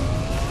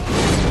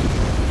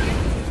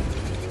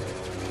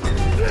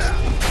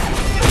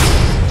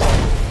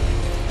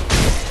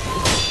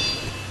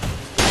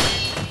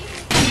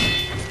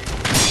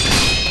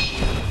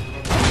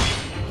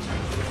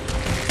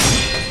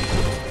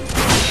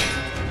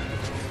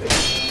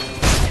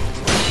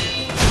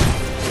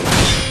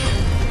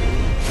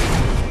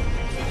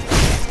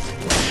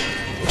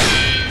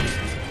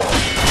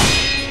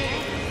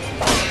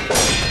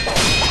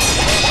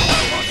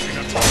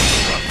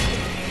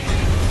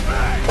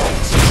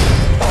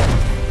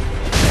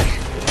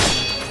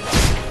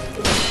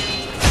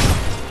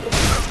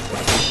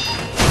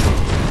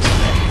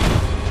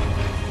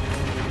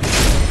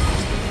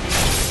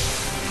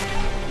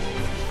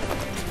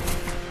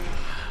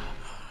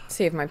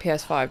 see if my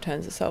PS5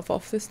 turns itself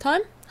off this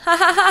time. Ha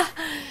ha ha!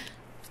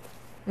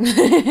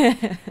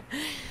 It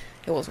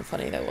wasn't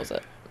funny though, was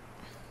it?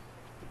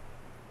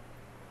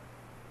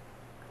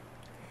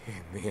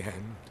 In the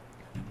end,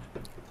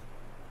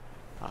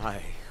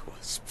 I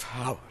was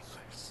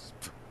powerless,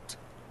 but...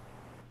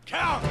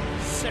 Count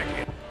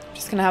Sekiro! I'm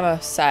just gonna have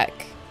a sec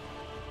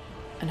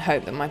and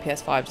hope that my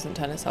PS5 doesn't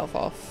turn itself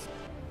off.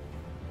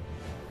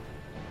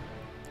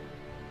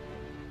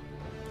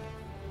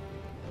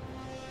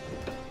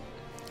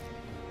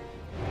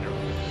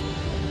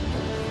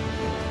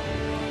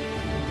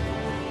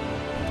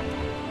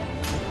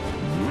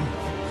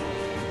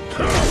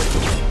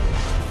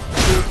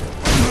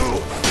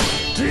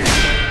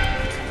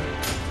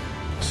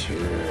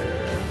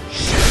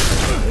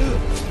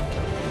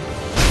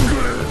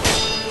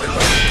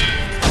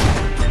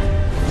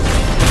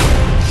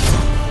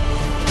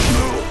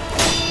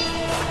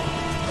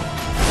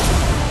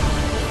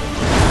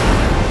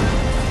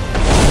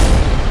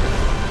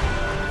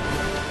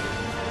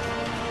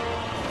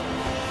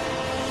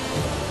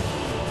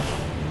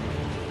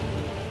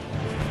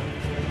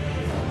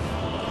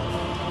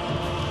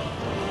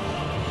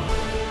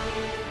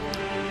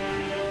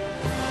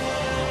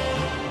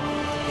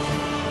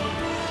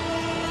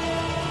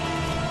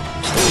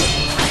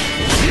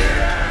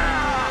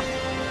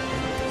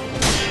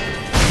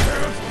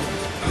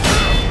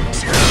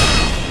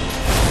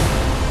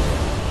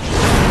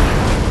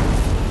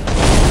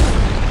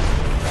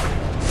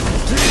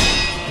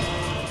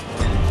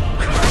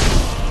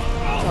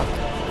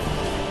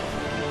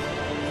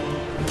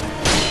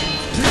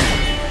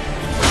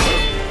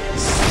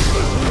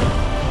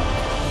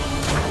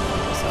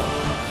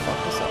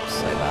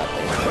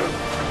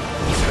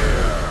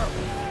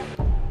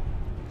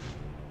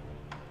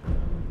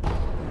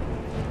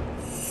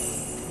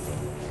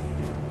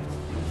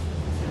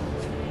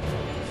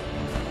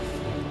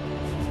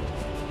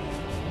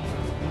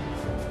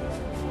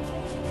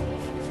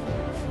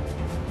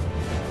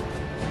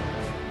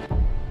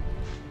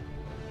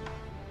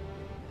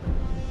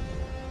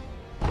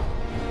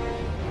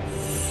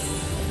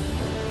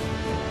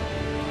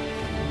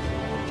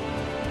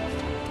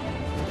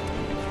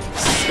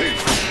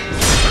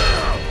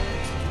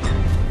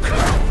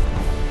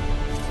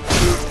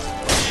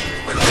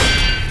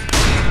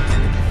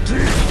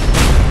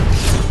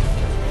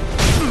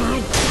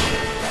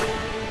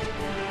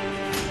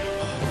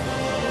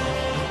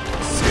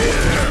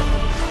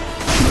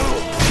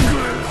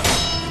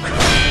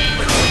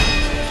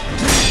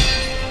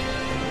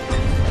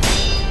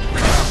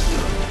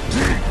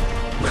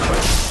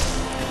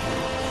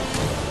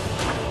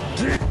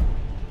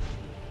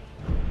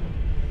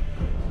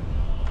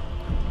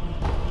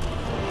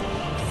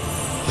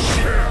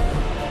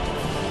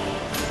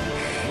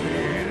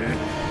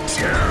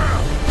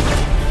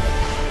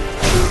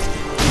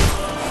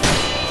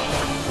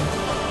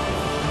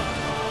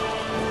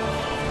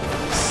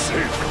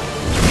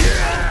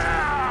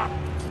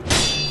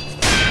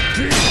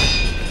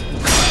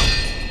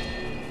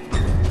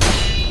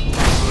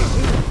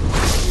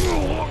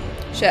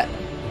 Shit.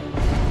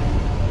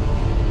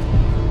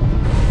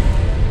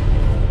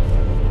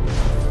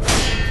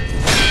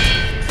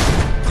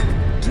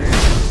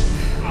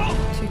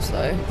 Too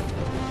slow.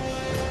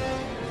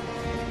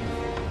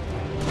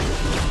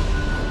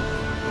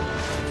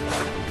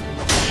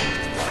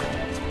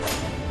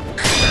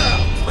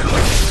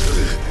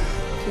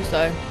 Too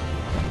slow.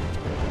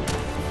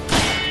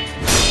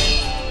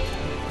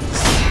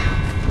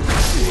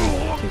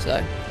 Too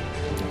slow.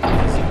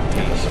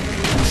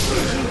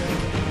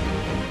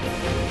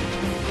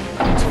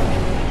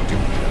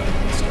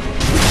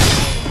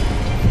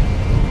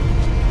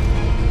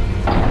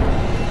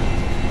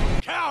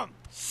 Count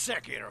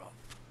Sekiro!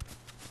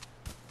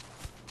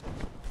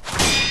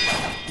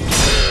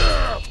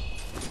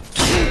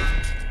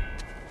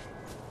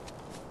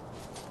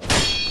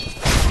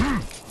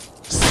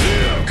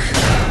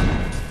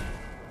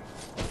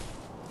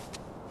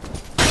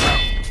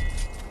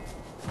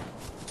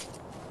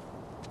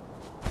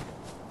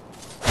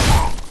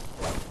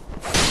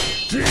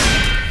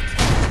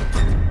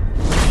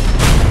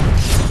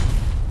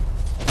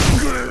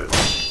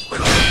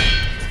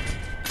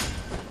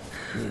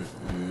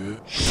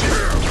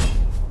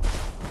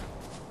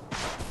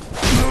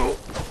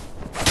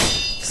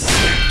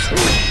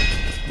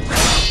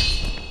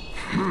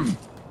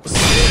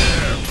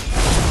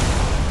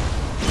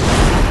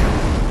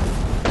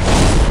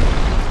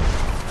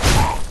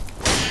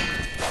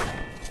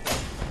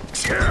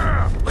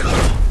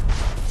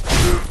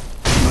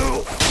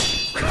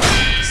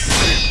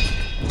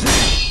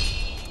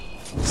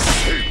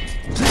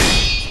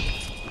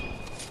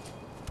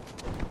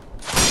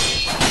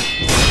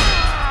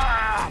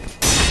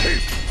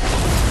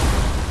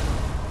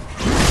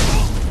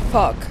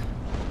 Fuck.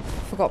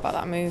 Forgot about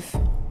that move.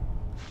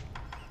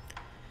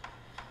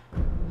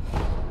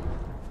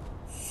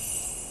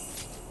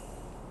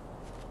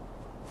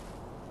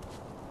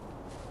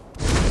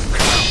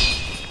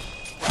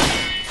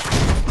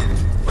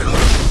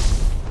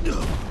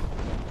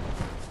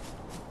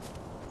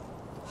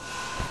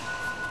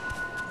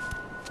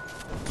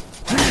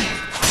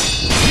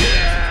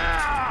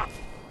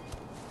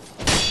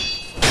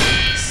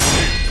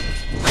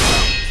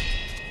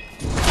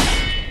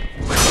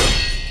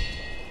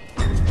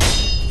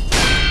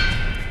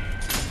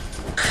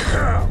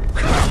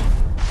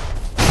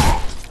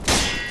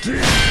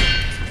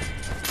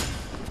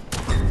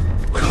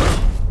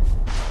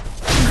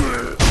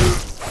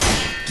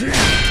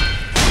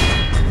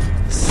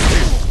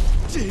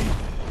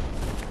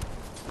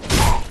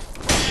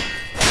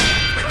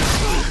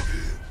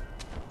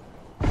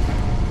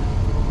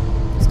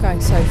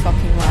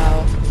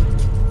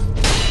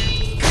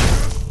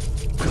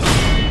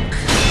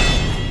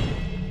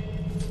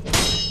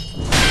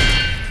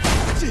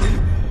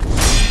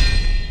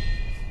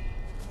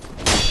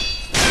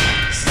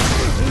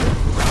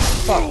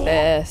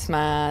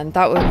 man.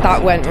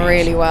 That went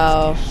really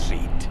well.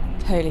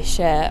 Holy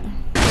shit.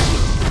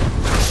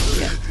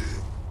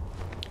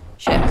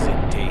 Shit.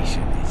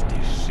 Hesitation is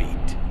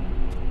defeat.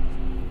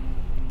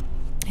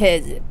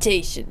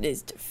 Hesitation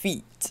is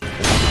defeat.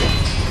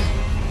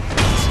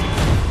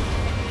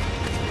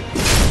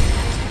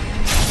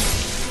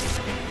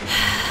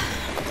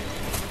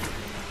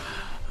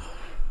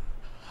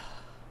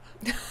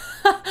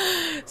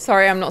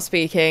 Sorry, I'm not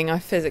speaking. I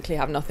physically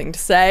have nothing to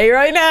say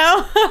right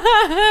now.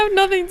 I have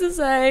nothing to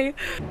say.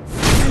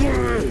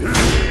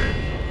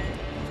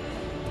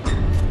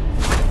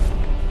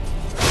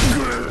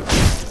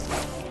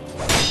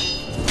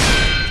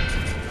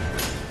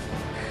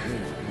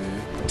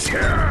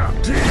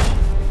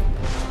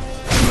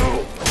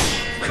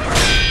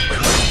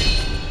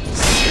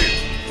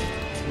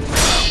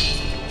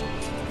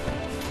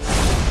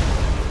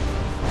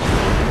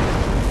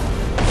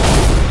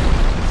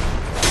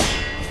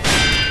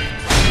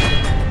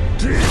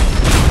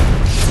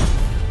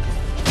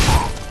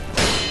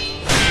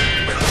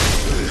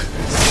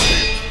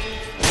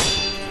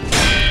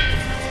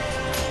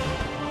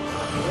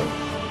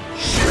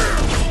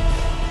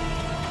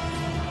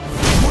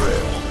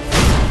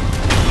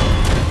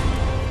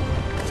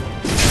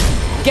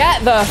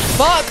 Get the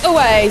fuck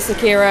away,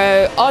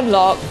 Sekiro.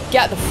 Unlock.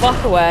 Get the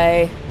fuck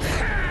away.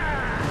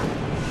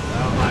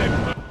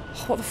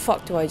 What the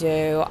fuck do I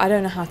do? I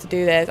don't know how to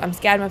do this. I'm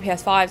scared my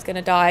PS5 is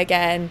gonna die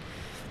again.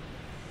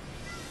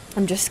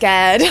 I'm just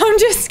scared. I'm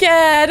just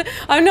scared.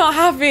 I'm not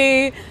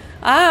happy.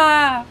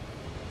 Ah.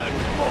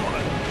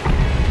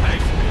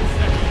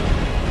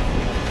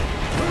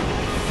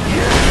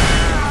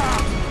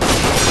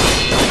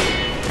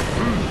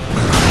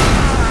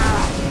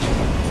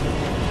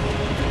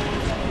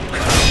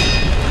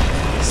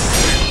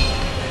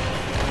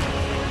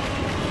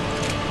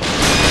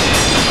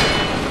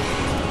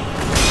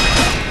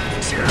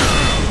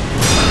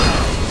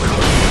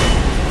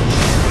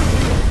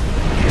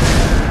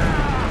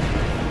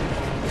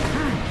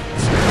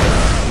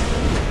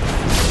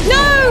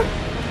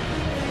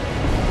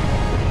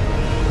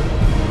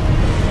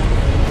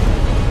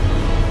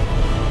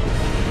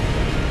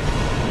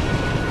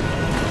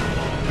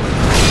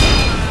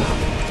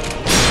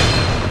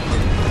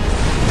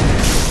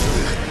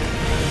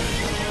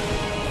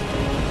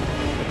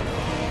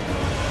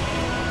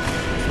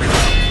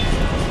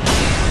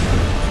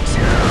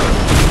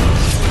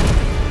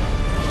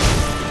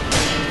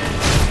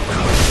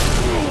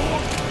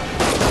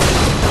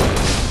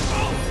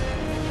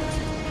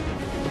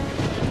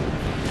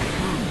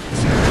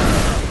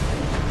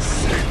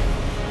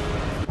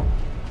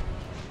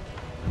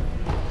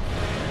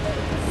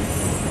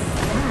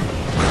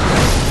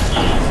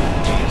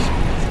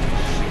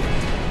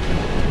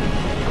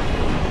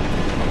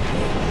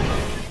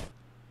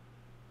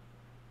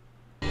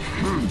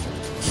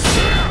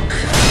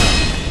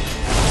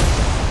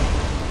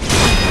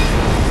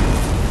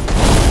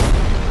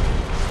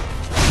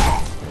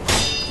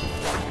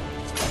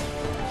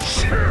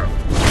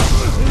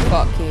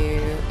 Fuck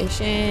you,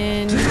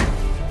 Isshin.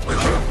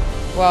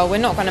 Well, we're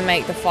not going to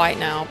make the fight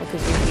now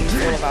because we've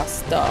used all of our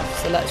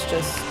stuff, so let's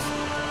just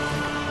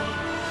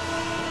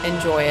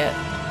enjoy it.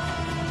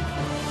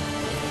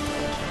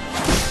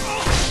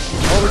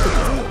 Or we could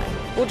just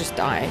die. We'll just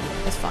die.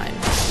 It's fine.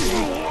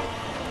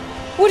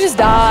 We'll just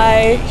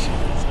die.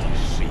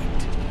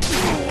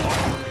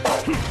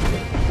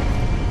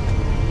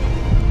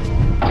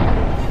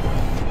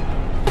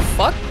 What the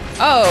fuck?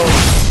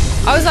 Oh.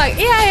 I was like,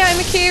 yeah, I'm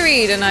a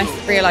Kiried, and I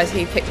realised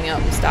he picked me up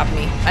and stabbed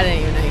me. I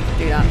didn't even know he could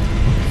do that.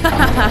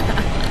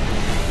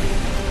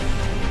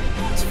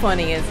 It's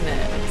funny, isn't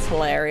it? It's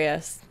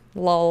hilarious.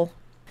 Lol.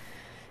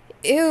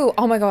 Ew,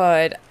 oh my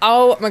god.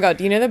 Oh my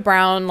god, you know the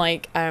brown,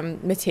 like,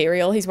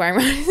 material he's wearing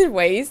around his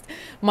waist?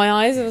 My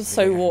eyes are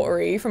so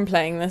watery from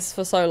playing this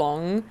for so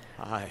long.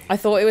 I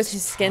thought it was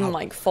his skin,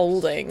 like,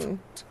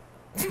 folding.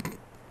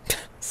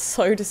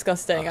 So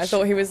disgusting. I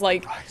thought he was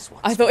like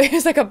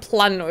a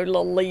plant with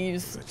little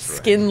leaves,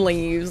 skin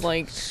leaves,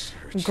 like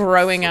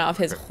growing out of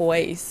his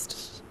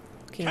waist.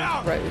 Fucking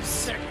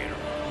gross.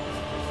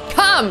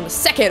 Come,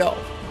 Sekiro!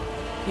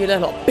 You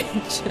little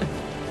bitch.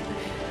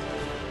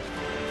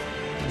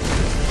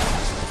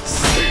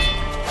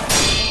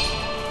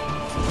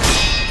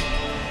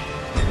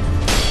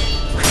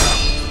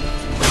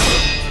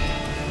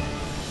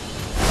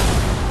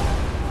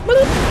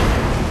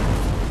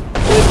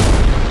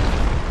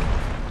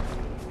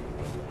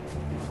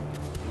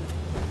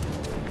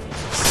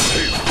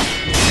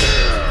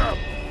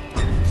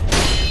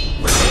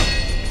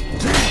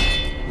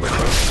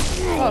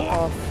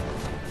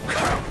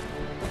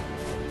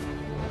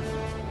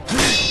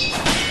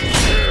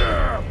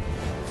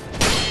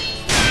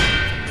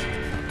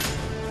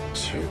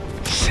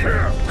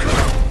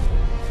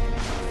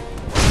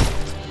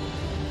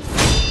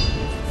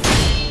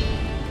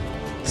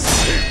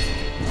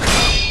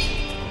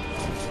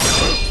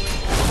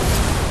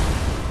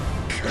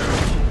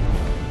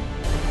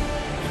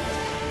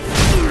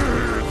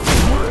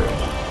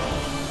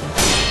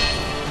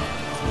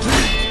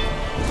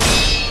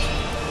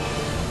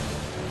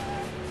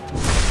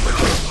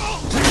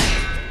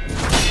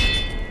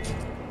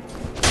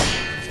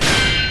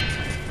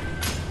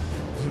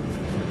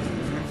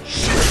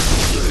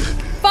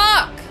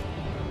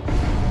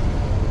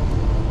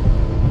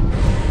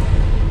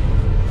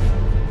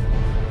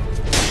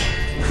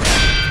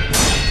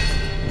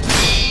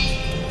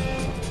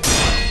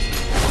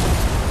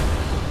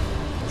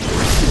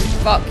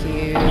 Fuck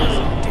you.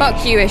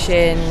 Fuck you,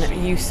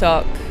 Isshin. You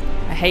suck.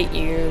 I hate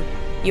you.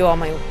 You are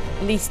my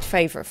least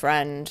favourite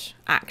friend.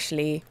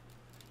 Actually,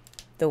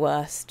 the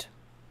worst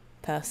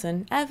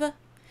person ever.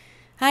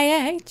 I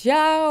hate you.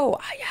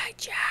 I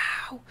hate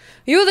you.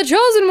 You're the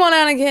chosen one,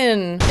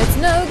 Anakin. It's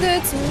no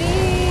good to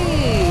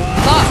me.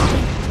 Fuck.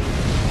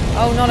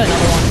 Oh, not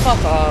another one.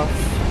 Fuck off.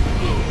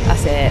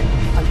 That's it.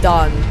 I'm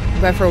done.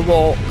 I'm going for a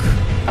walk.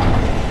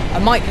 I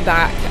might be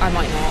back. I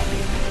might not.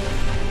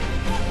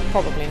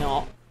 Probably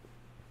not.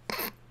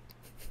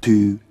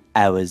 2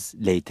 hours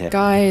later.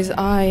 Guys,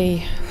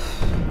 I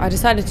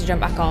decided to jump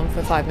back on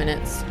for 5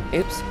 minutes.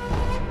 Oops.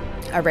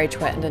 I rage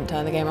quit and didn't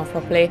turn the game off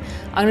properly.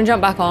 I'm gonna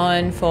jump back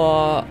on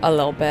for a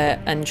little bit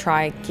and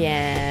try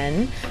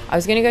again. I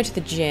was gonna go to the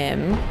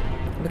gym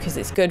because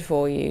it's good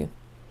for you.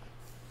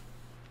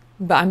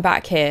 But I'm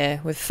back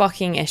here with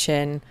fucking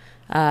Isshin.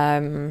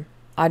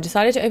 I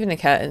decided to open the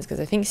curtains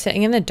because I think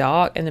sitting in the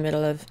dark in the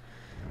middle of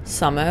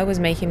summer was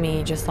making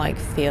me just like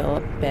feel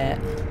a bit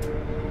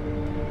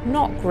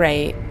not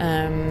great.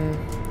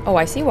 Oh,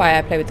 I see why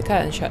I play with the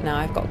curtains shut now.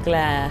 I've got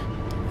glare.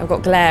 I've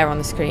got glare on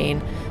the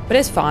screen. But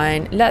it's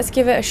fine. Let's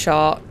give it a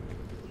shot.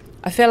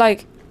 I feel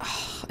like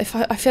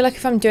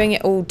if I'm doing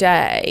it all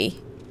day,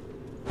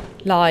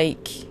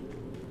 like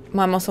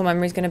my muscle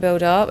memory is going to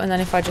build up, and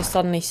then if I just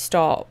suddenly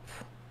stop,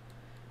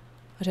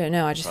 I don't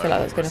know. I just feel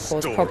like that's going to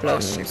cause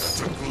problems. You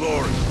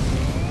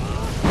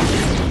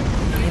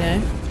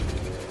know?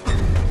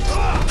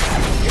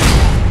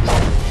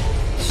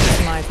 It's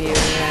just my view,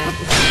 anyway.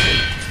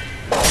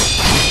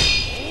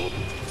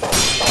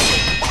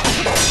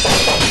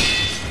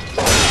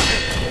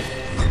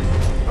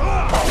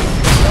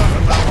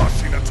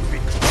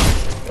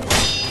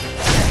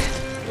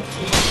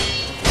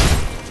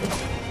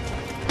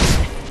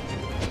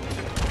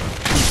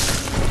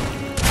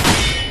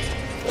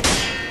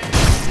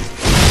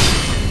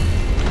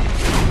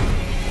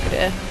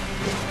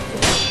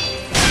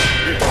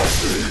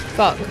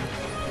 Fuck.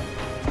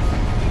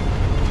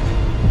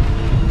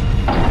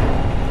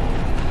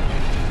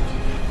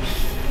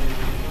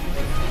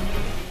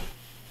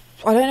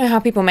 I don't know how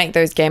people make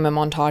those gamer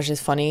montages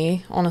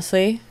funny,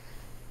 honestly.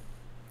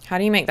 How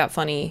do you make that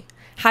funny?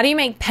 How do you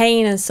make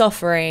pain and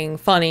suffering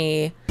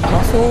funny?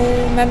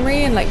 Muscle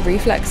memory and like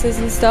reflexes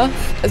and stuff.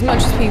 As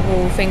much as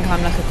people think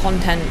I'm like a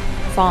content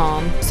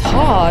farm, it's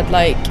hard,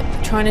 like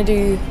trying to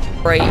do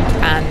break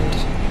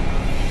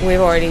and we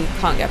already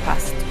can't get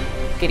past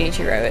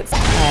Genichiro. It's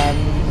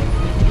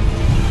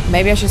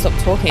maybe I should stop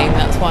talking.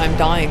 That's why I'm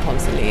dying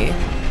constantly.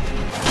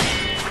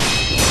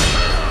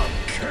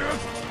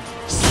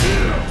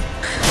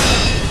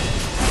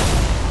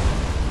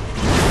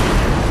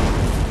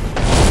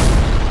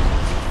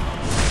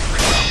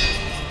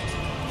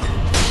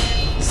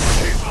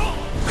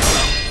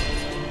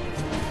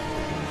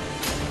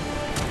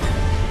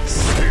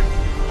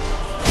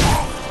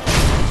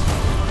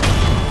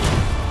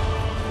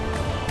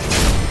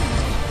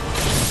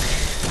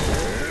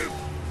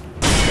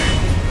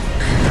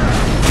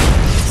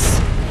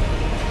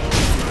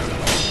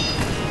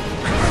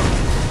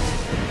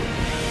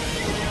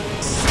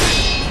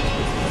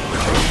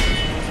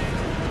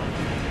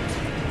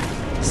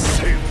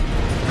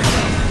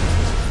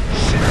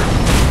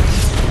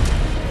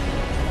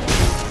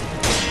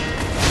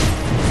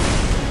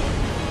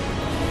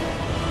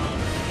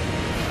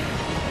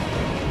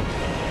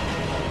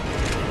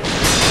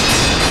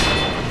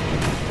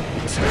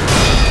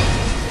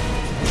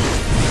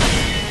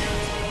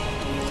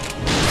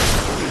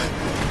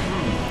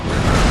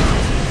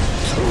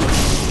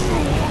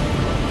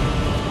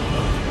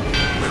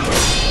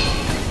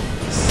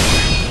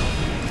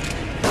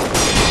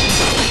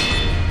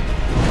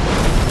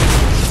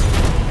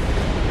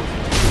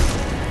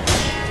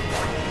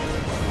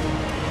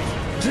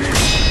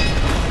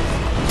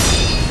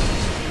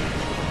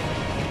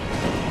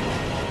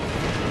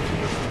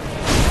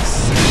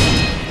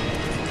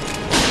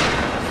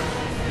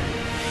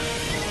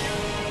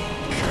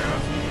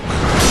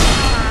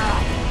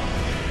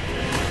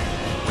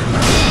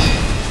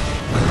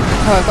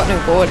 Oh, I've got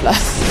no board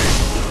left.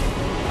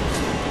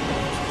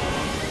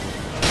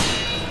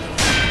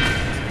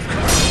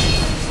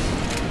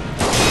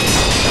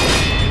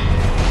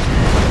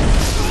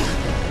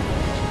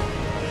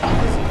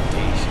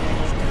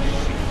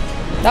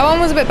 That one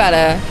was a bit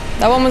better.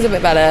 That one was a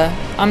bit better.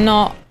 I'm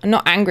not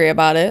angry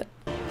about it.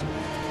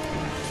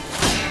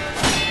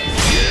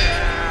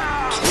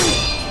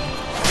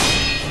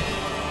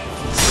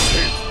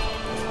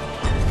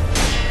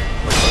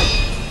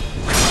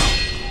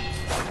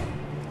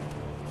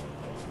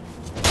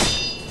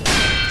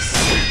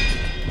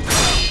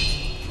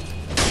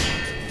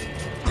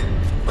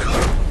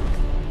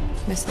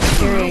 Missed the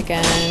Fury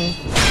again.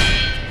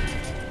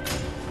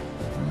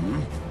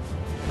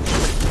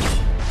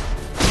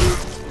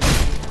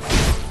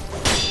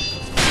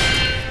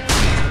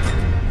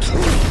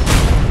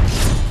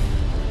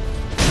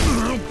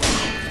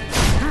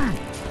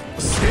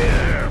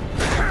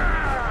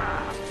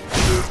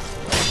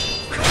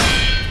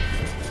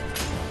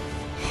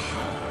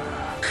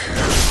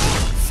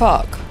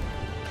 Fuck.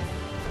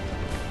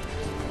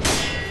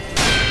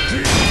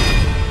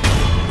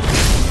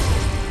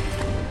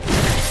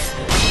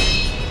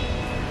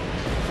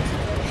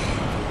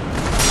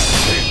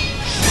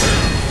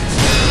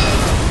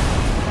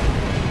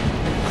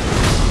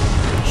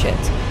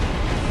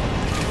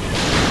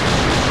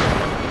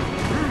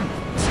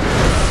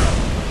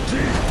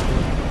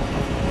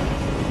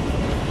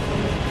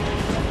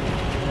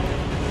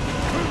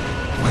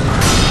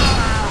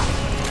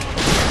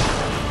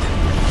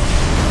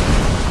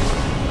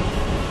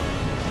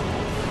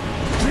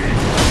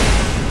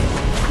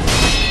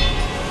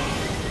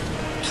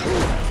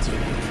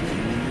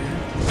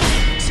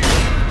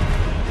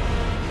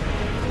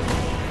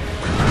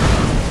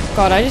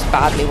 God, I just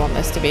badly want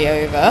this to be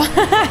over.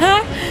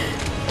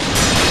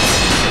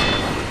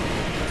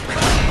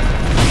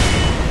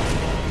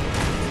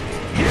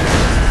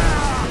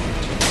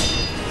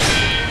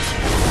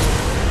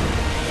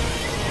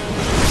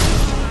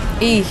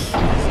 Eesh.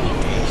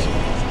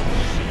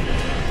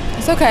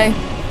 It's okay.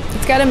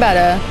 It's getting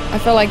better. I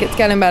feel like it's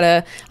getting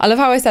better. I love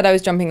how I said I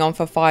was jumping on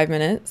for 5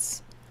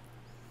 minutes.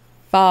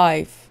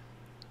 5.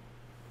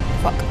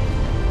 Fuck.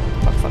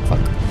 Fuck, fuck, fuck.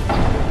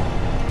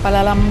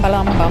 Balalam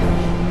balam bum.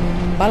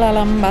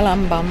 Balalam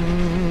balam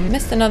bum.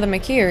 Missed another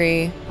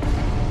Makiri.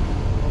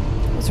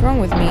 What's wrong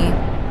with me?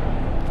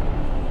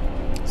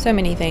 So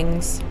many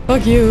things.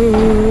 Fuck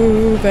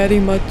you, very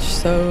much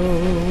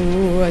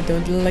so. I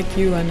don't like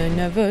you and I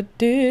never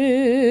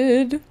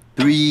did.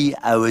 3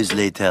 hours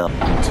later.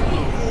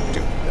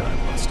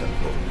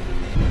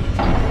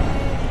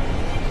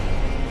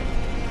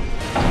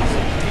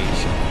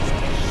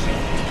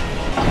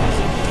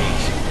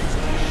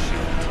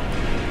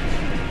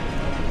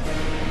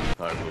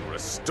 I will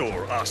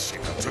restore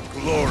Ashina to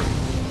glory.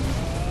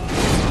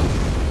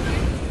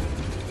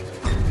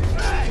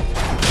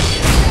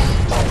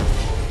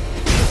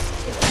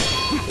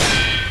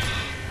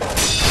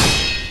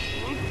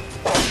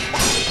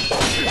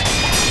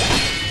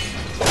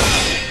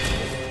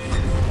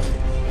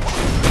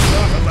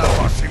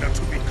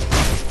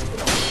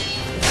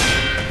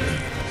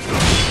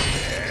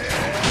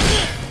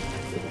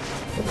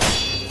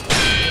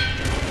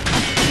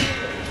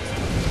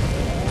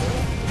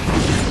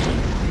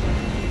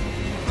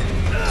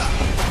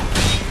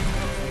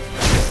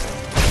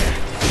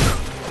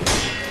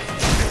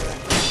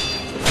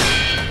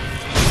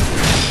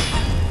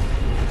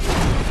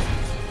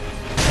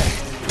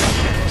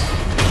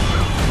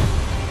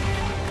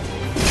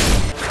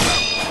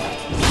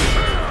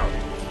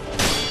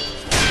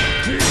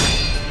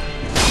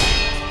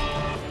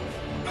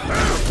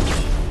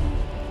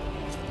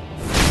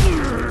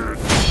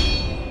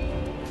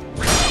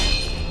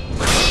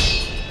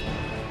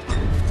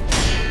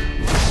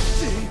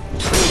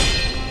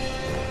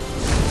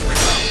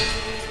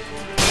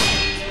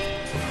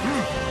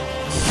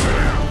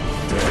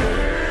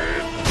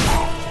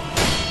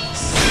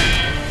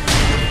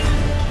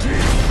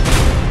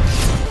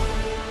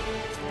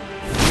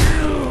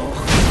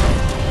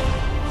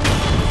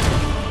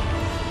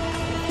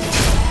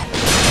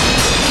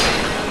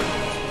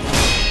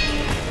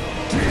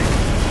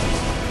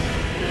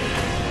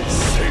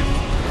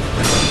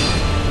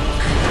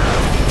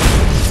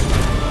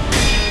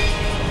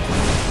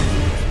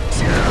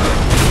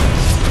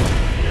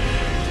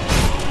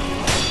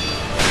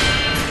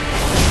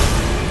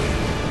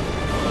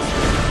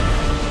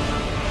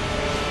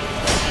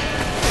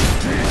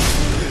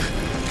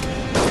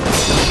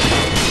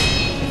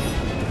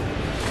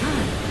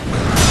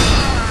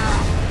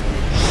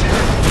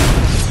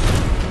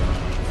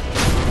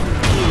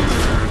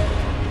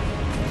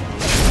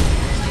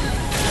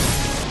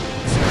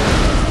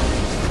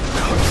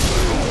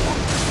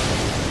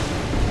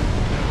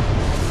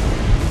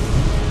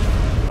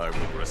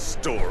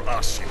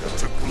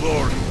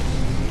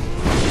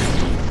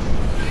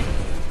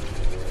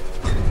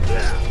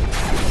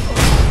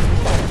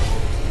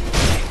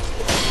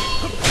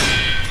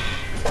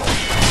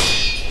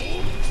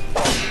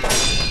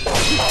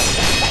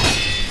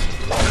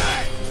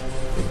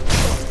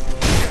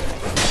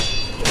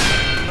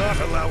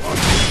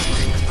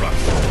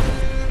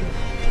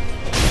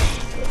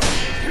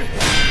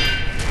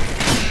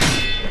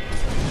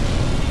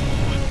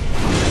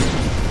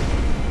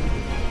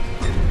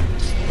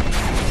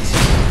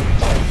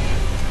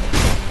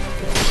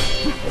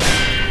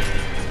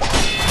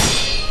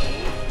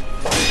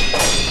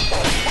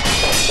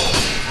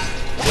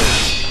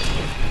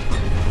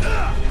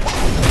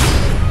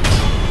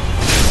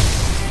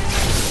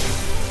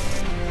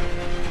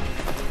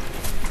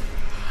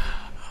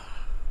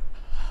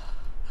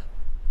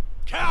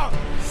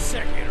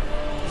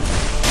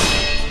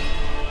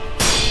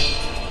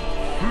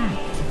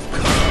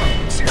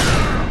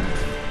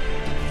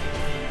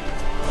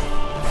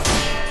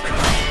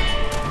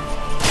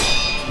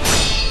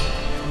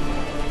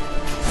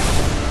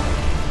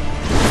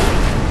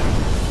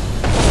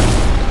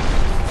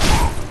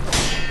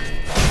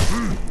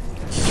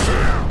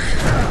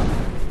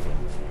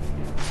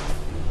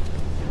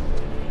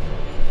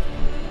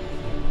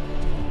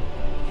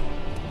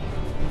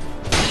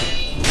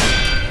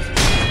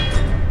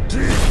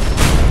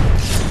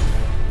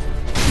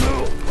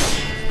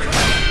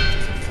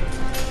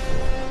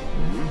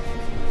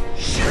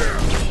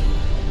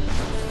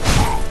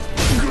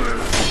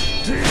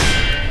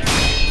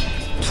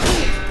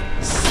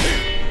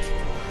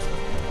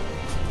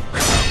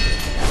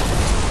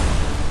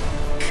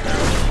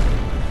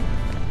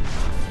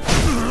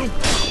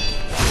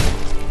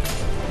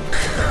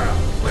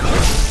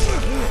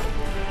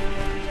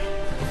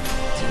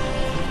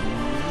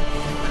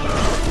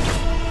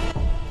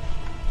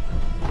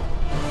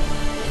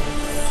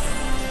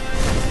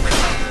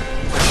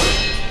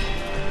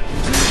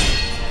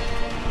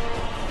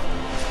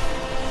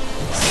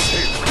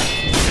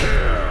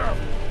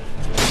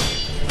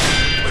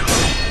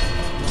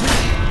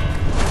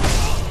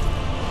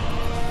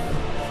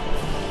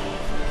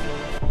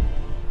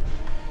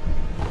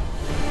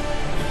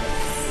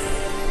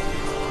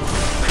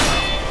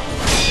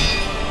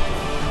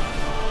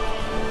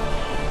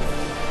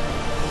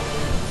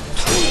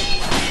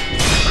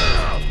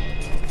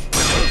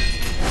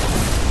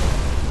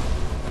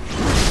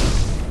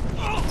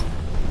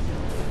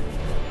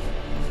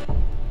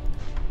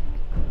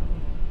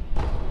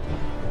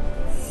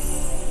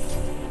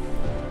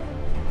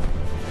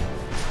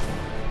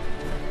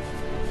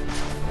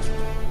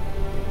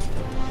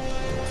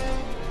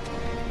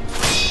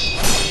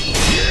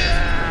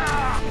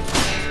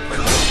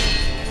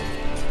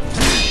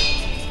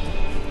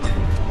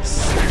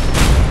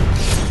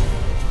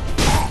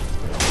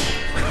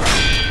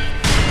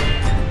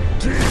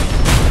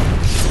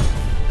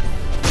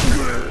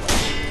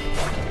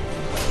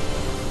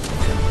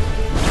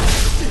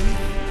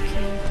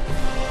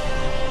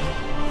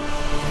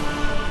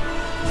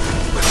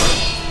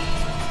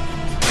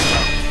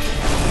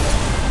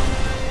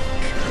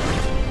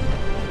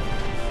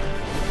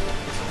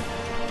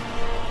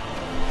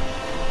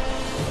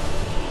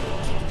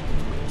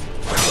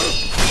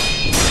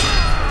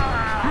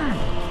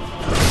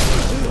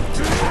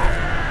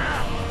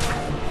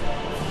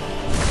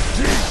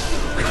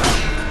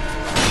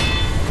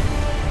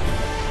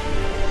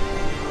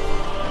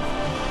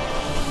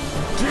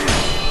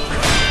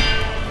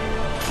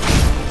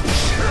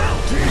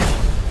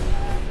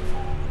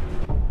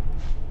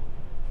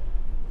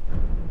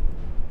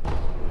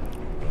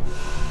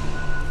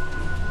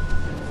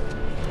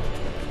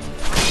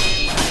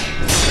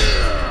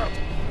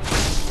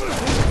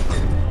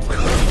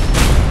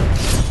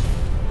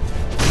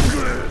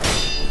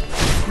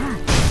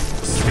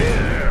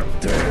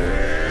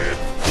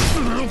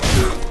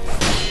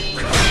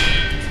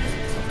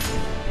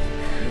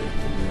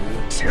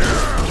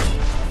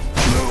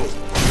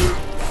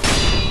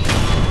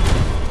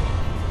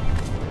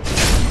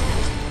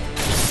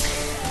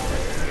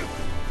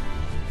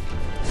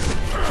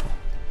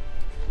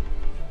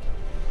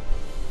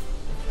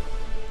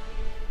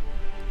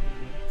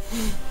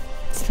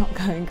 It's not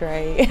going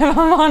great, if I'm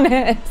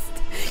honest.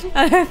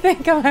 I don't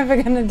think I'm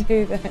ever gonna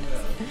do this.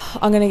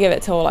 I'm gonna give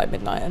it till like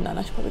midnight and then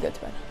I should probably go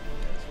to bed.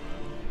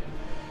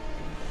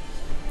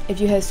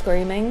 If you hear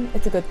screaming,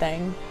 it's a good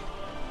thing.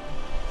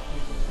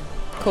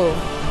 Cool.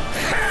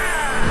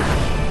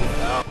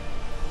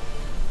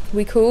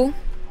 We cool?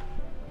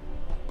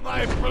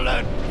 My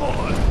blood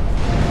boils.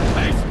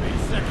 Face me,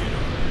 Sekiro.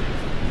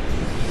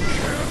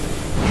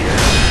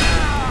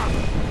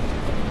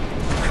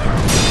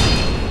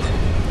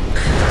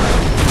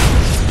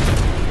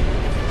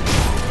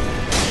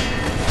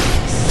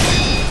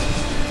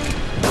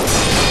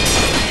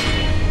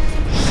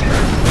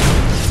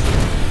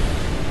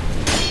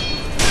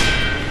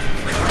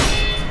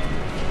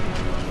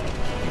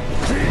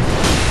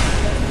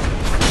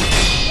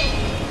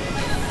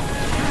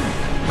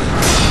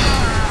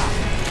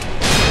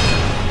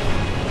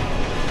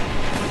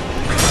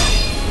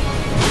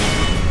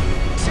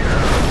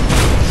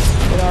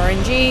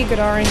 Good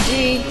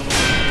RNG.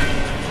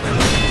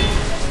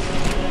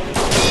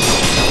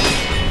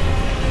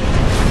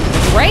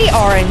 Great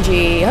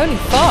RNG. Holy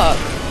fuck.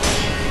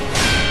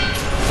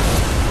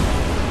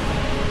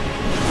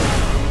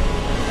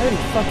 Holy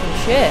fucking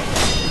shit.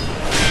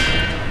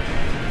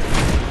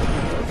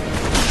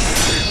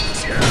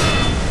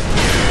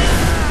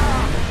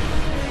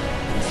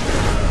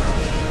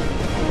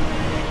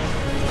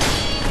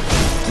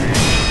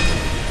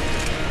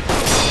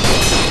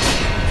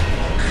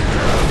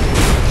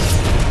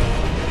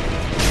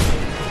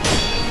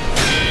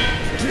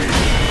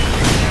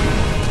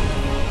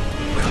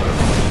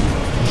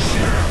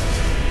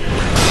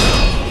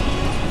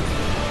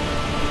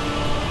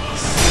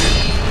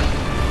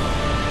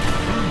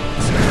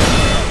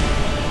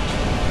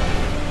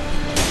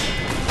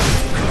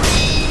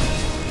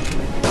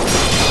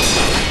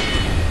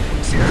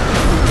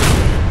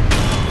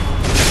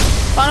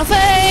 Final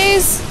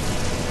phase!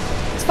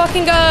 Let's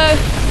fucking go!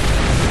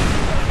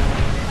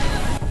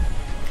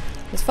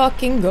 Let's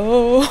fucking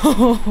go!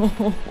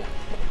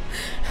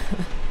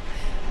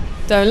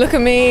 Don't look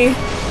at me.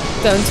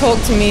 Don't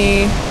talk to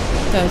me.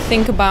 Don't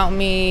think about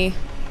me.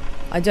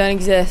 I don't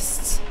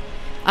exist.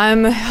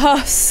 I'm a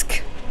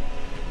husk.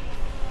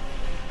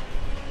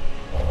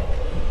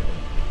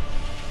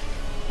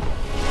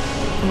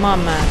 Come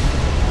on, man.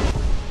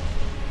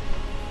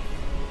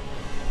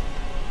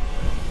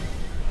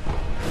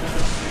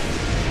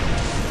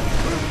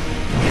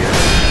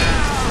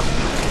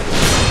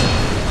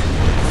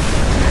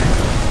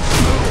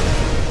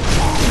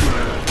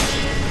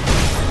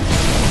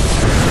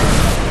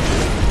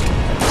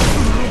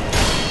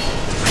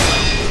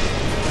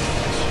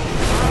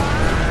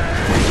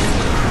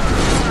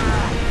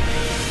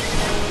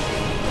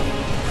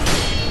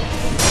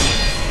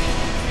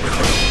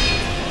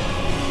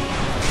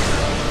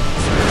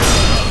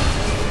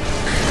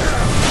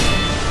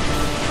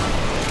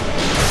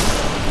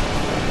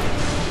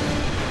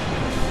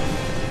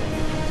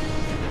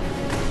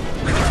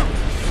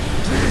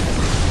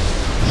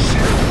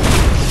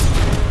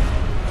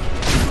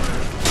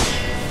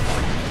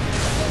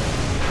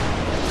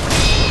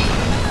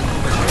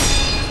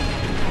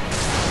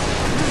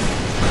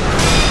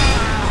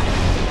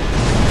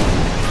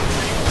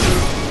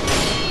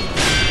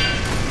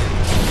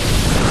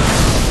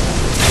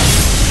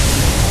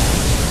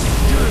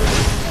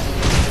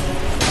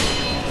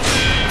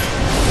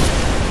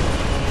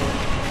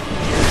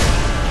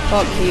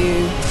 Fuck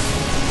you.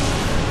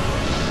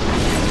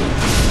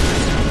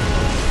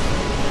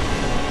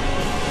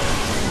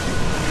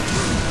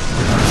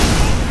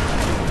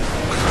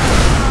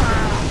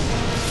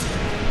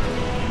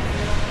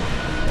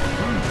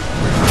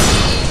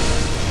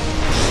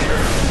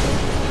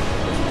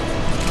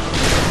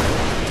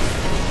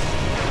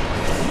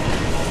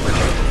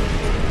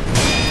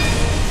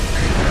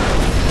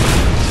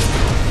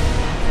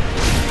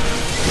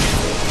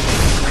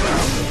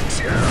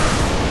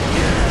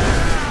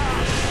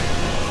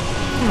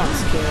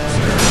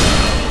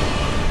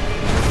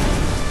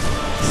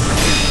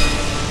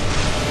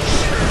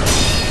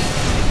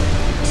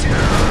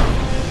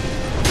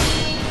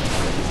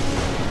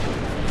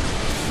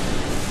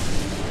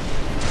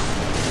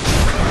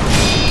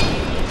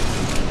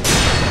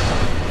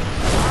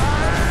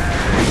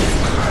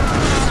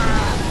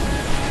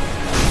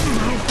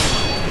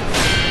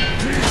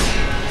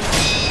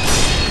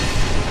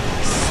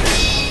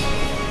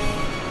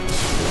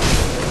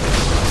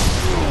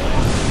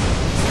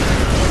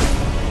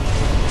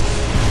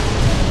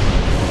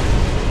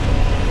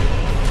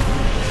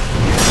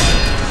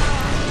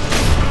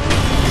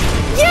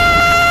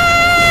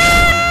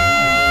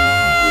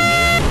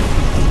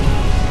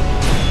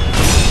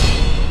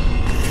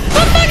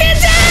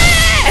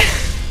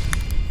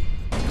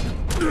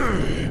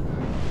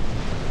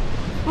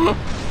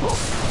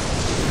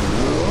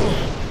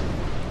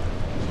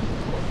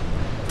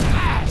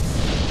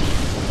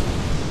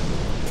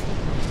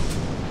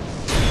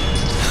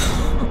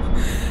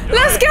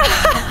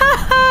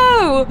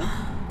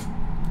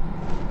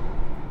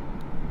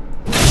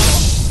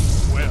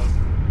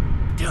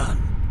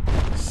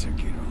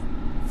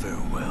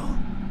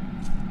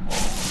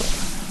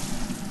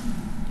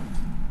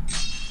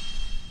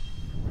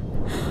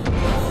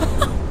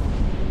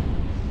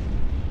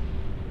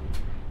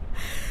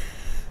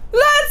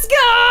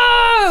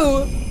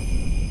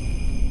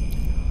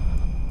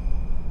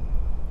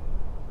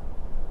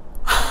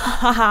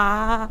 Look!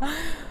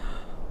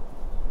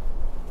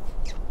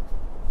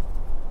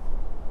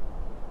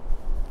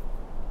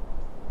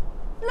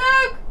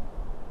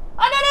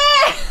 I did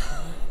it!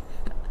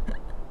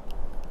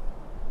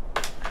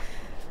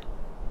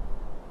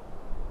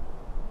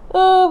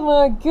 Oh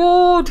my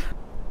god.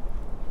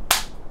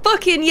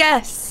 Fucking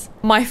yes!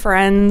 My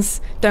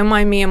friends, don't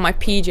mind me and my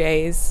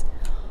PJs.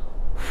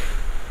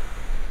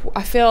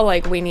 I feel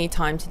like we need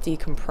time to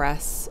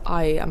decompress.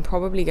 I am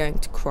probably going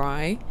to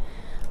cry.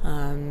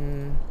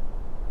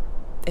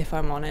 If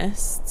I'm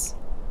honest.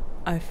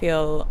 I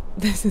feel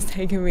this is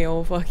taking me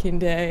all fucking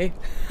day.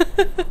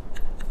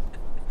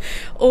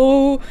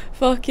 All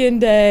fucking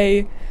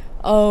day.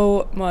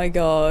 Oh my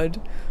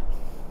god.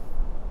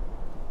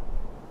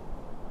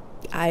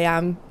 I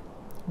am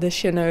the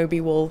shinobi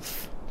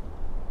wolf.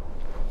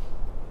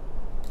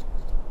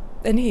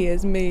 And he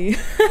is me.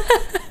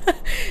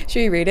 Should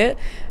we read it?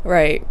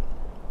 Right.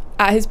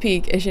 At his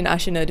peak, Isshin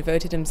Ashina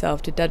devoted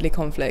himself to deadly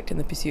conflict in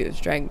the pursuit of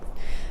strength.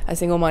 A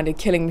single-minded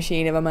killing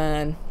machine of a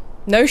man.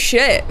 No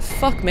shit!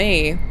 Fuck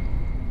me.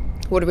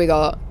 What do we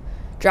got?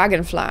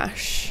 Dragon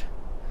Flash.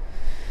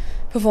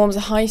 Performs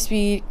a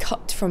high-speed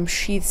cut from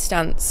sheath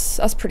stance.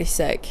 That's pretty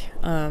sick.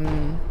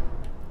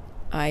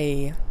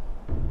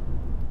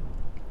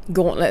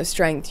 Gauntlet of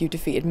Strength. You've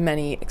defeated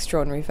many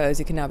extraordinary foes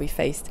who can now be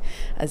faced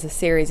as a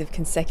series of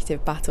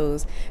consecutive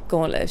battles.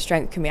 Gauntlet of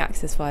Strength can be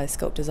accessed via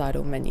Sculptor's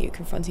Idol menu.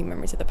 Confronting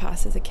memories of the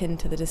past is akin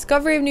to the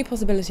discovery of new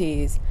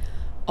possibilities.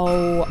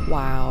 Oh,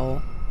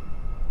 wow.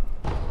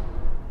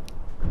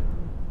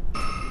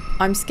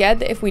 I'm scared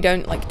that if we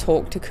don't, like,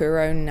 talk to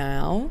Kuro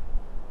now,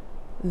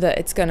 that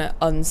it's gonna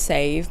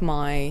unsave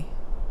my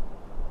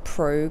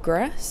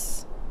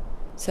progress.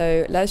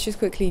 So let's just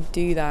quickly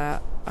do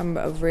that. I'm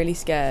really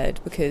scared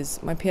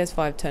because my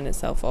PS5 turned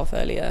itself off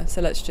earlier.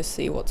 So let's just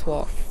see what's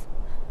what.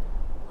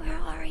 Where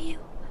are you?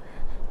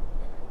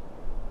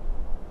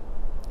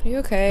 Are you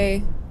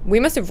okay? We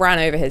must have ran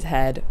over his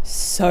head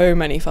so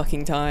many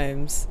fucking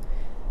times.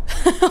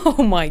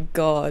 Oh my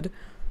god.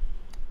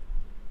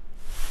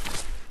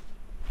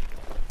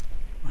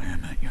 I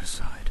am at your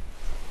side.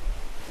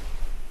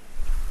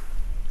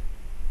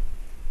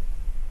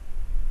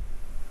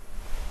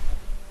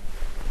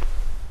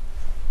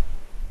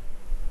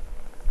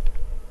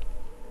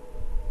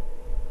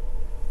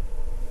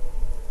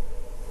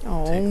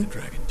 Oh. Take the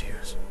dragon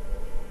tears.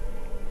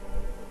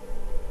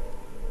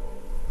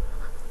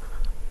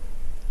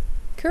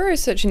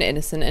 Kuro's such an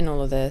innocent in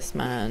all of this,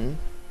 man.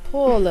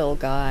 Poor little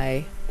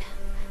guy.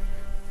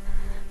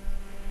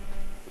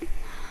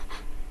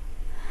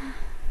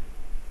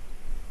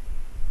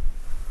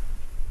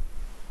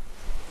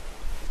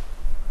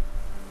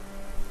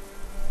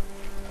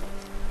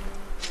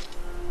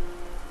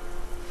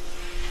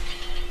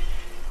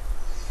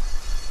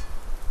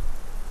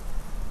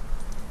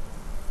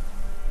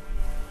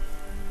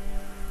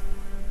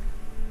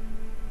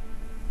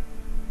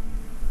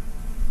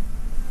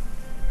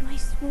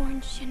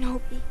 Sworn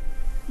shinobi.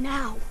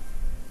 Now.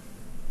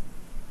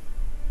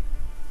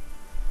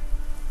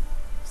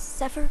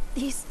 Sever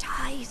these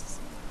ties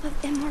of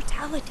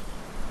immortality.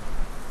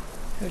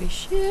 Holy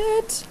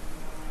shit.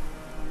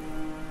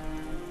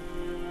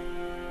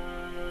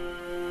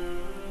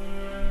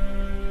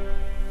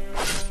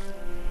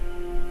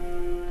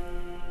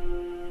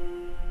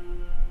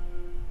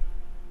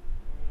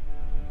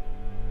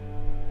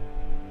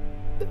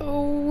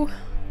 Oh.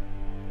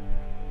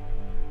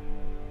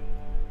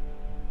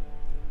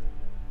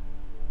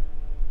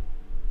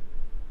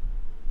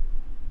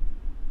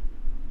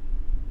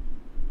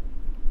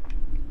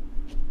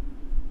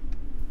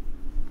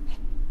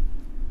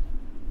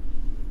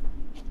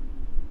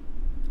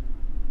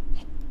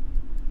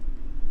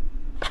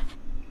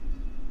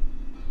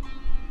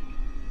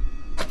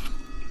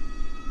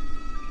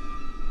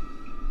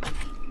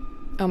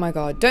 Oh my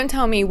god, don't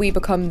tell me we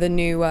become the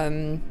new,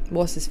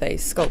 what's his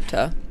face,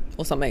 sculptor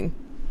or something.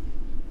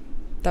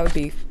 That would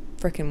be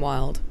freaking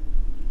wild.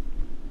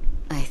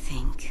 I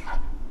think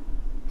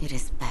it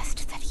is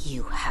best that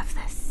you have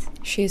this.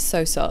 She is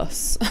so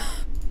sus.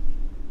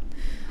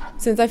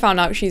 Since I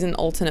found out she's an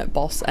alternate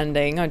boss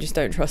ending, I just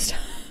don't trust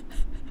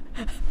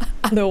her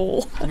at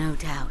all. No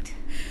doubt,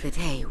 the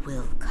day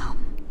will come.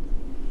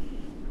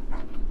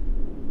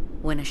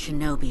 When a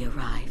shinobi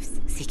arrives,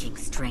 seeking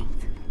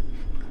strength.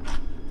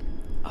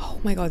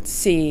 Oh my god,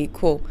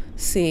 sequel,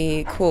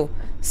 sequel,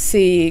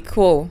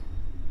 sequel.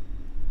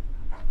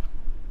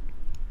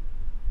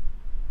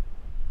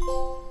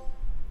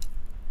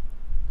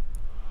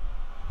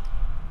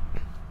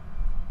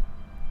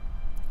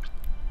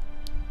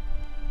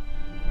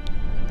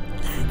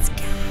 Let's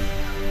go.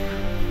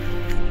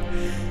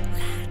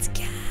 Let's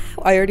go.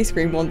 I already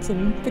screamed once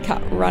and the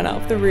cat ran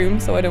out of the room,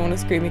 so I don't want to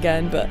scream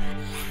again, but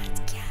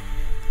let's go.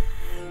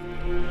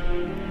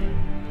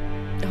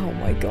 Oh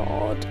my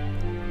god.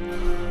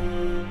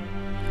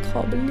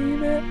 Can't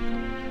believe it.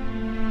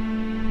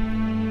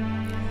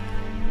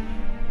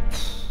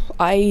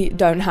 I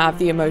don't have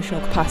the emotional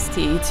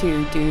capacity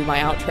to do my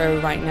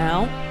outro right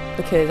now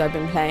because I've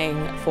been playing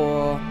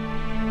for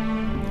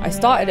I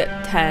started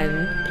at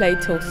 10,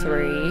 played till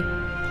 3,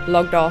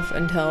 logged off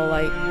until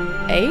like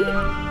 8,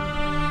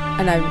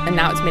 and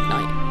now it's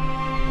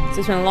midnight. So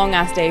it's been a long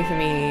ass day for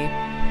me.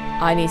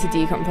 I need to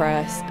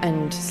decompress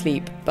and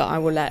sleep, but I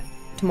will let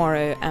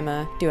tomorrow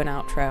Emma do an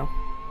outro.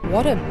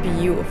 What a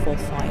beautiful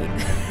fight.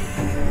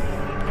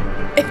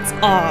 It's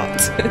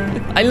art.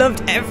 I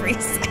loved every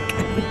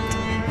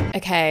second.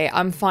 Okay,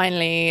 I'm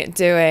finally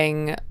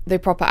doing the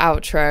proper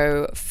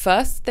outro.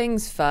 First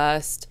things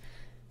first,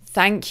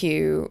 thank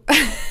you.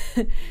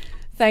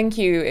 Thank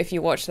you if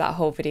you watched that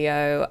whole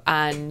video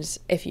and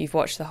if you've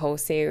watched the whole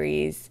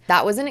series.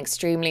 That was an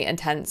extremely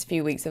intense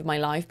few weeks of my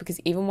life because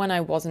even when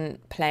I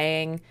wasn't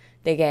playing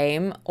the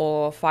game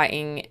or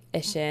fighting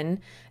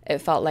Isshin, it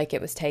felt like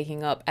it was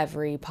taking up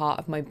every part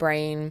of my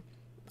brain.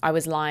 I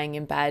was lying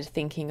in bed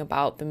thinking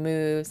about the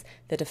moves,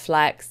 the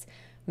deflects,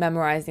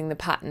 memorizing the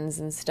patterns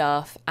and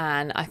stuff,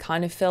 and I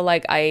kind of feel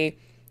like I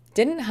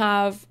didn't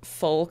have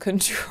full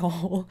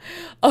control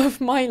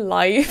of my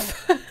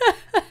life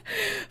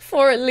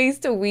for at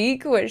least a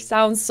week, which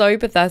sounds so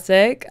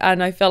pathetic.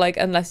 And I feel like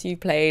unless you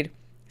played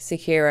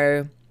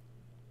Sekiro,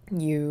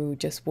 you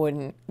just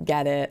wouldn't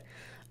get it.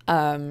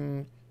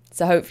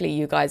 So hopefully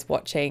you guys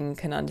watching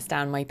can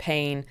understand my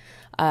pain.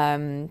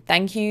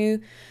 Thank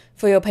you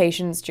for your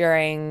patience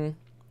during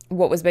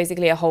what was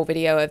basically a whole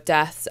video of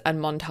deaths and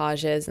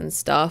montages and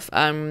stuff.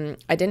 I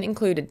didn't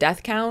include a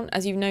death count,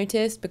 as you've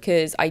noticed,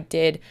 because I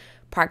did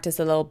practice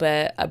a little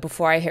bit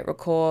before I hit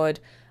record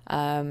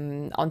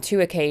on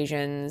 2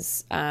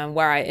 occasions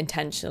where I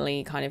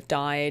intentionally kind of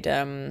died,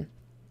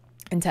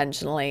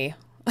 intentionally.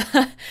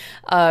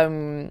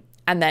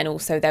 And then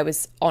also there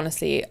was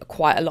honestly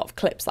quite a lot of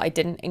clips that I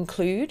didn't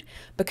include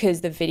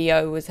because the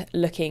video was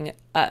looking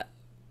at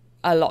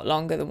a lot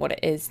longer than what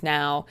it is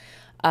now,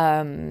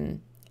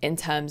 in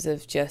terms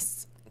of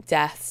just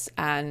deaths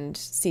and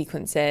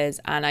sequences.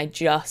 And I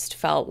just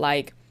felt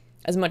like,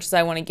 as much as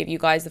I want to give you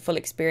guys the full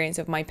experience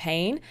of my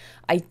pain,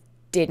 I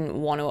didn't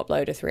want to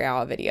upload a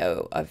 3-hour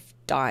video of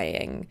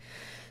dying.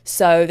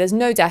 So there's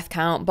no death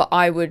count, but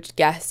I would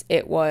guess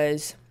it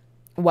was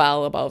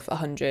well above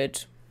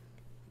 100,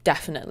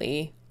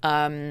 definitely.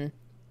 I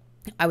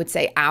would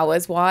say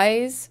hours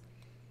wise,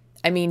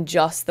 I mean,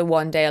 just the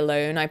one day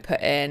alone, I put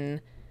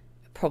in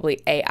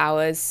probably 8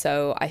 hours.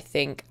 So I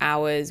think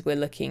hours, we're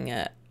looking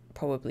at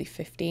probably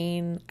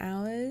 15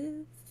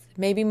 hours,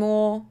 maybe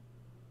more.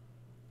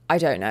 I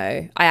don't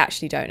know. I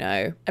actually don't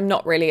know. I'm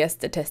not really a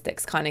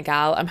statistics kind of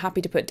gal. I'm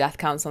happy to put death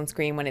counts on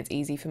screen when it's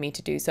easy for me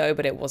to do so,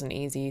 but it wasn't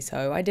easy,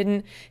 so I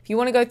didn't. If you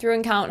want to go through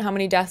and count how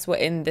many deaths were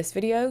in this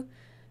video,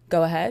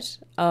 go ahead.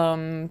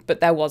 But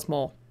there was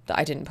more that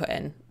I didn't put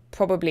in.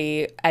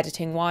 Probably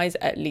editing wise,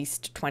 at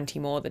least 20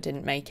 more that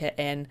didn't make it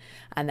in,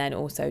 and then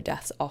also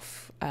deaths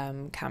off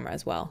camera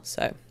as well.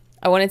 So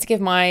I wanted to give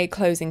my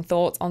closing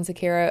thoughts on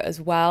Sekiro as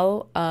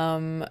well.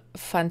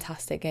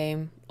 Fantastic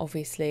game,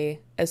 obviously.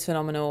 It's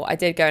phenomenal. I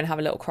did go and have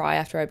a little cry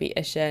after I beat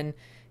Isshin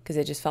because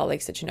it just felt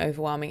like such an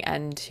overwhelming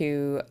end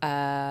to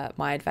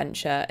my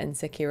adventure in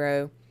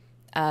Sekiro.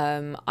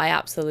 I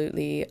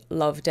absolutely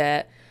loved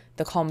it.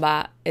 The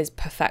combat is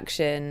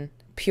perfection.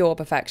 Pure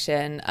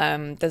perfection.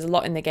 There's a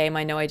lot in the game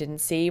I know I didn't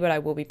see, but I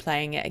will be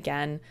playing it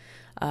again.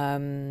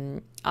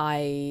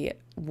 I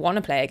want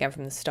to play it again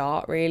from the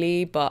start,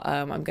 really, but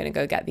I'm going to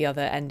go get the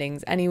other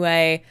endings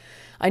anyway.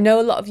 I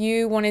know a lot of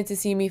you wanted to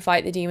see me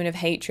fight the Demon of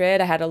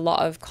Hatred. I had a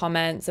lot of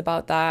comments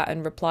about that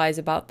and replies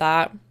about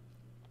that,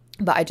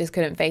 but I just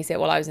couldn't face it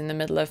while I was in the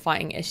middle of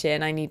fighting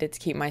Isshin. I needed to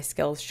keep my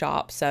skills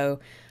sharp, so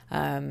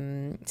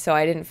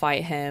I didn't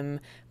fight him,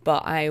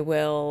 but I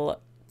will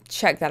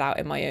check that out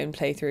in my own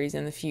playthroughs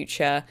in the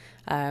future,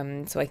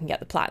 so I can get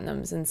the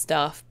platinums and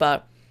stuff.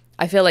 But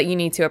I feel like you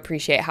need to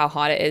appreciate how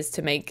hard it is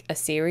to make a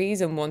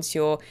series, and once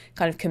you're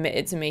kind of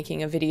committed to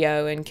making a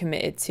video and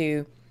committed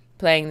to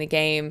playing the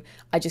game,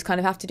 I just kind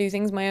of have to do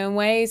things my own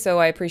way. So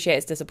I appreciate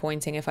it's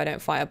disappointing if I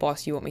don't fight a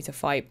boss you want me to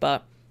fight,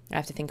 but I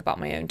have to think about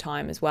my own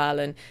time as well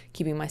and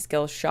keeping my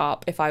skills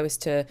sharp. If I was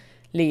to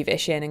leave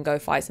Isshin and go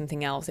fight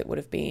something else, it would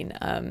have been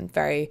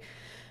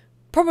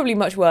probably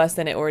much worse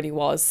than it already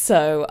was.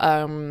 So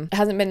it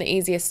hasn't been the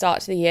easiest start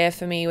to the year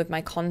for me with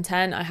my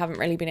content. I haven't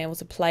really been able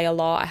to play a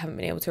lot. I haven't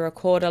been able to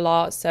record a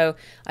lot. So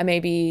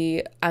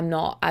I'm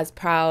not as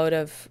proud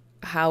of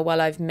how well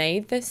I've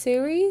made this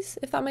series,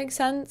 if that makes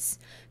sense,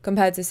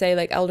 compared to say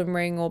like Elden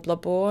Ring or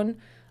Bloodborne.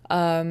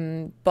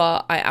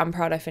 But I am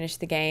proud I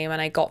finished the game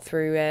and I got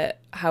through it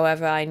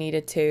however I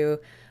needed to.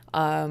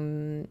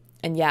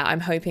 And yeah, I'm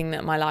hoping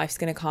that my life's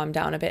going to calm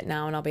down a bit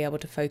now and I'll be able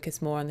to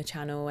focus more on the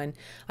channel. And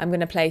I'm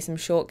going to play some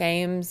short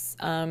games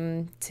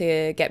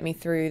to get me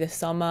through the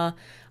summer.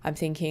 I'm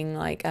thinking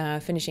like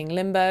finishing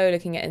Limbo,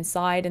 looking at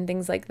Inside and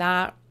things like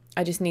that.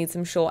 I just need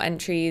some short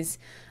entries,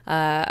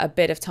 a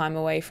bit of time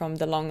away from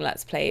the long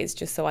Let's Plays,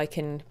 just so I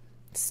can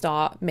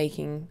start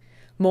making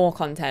more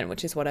content,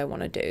 which is what I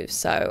want to do.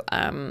 So,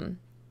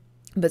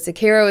 but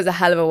Sekiro was a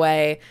hell of a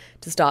way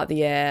to start the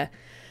year.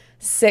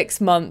 6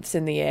 months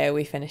in the year,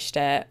 we finished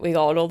it. We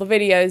got all the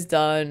videos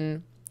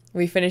done.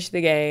 We finished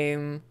the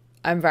game.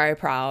 I'm very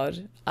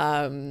proud.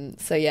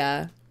 So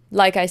yeah,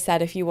 Like I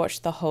said, if you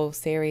watched the whole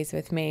series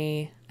with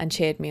me and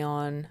cheered me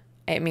on,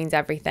 it means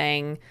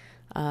everything.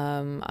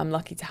 I'm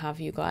lucky to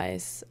have you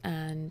guys,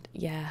 and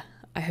yeah,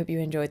 I hope you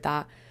enjoyed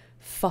that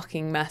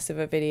fucking mess of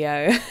a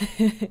video.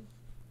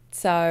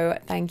 So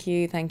thank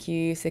you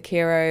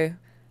Sekiro.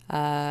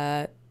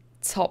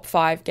 Top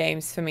 5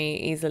 games for me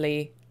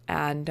easily,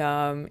 and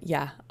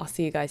yeah, I'll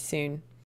see you guys soon.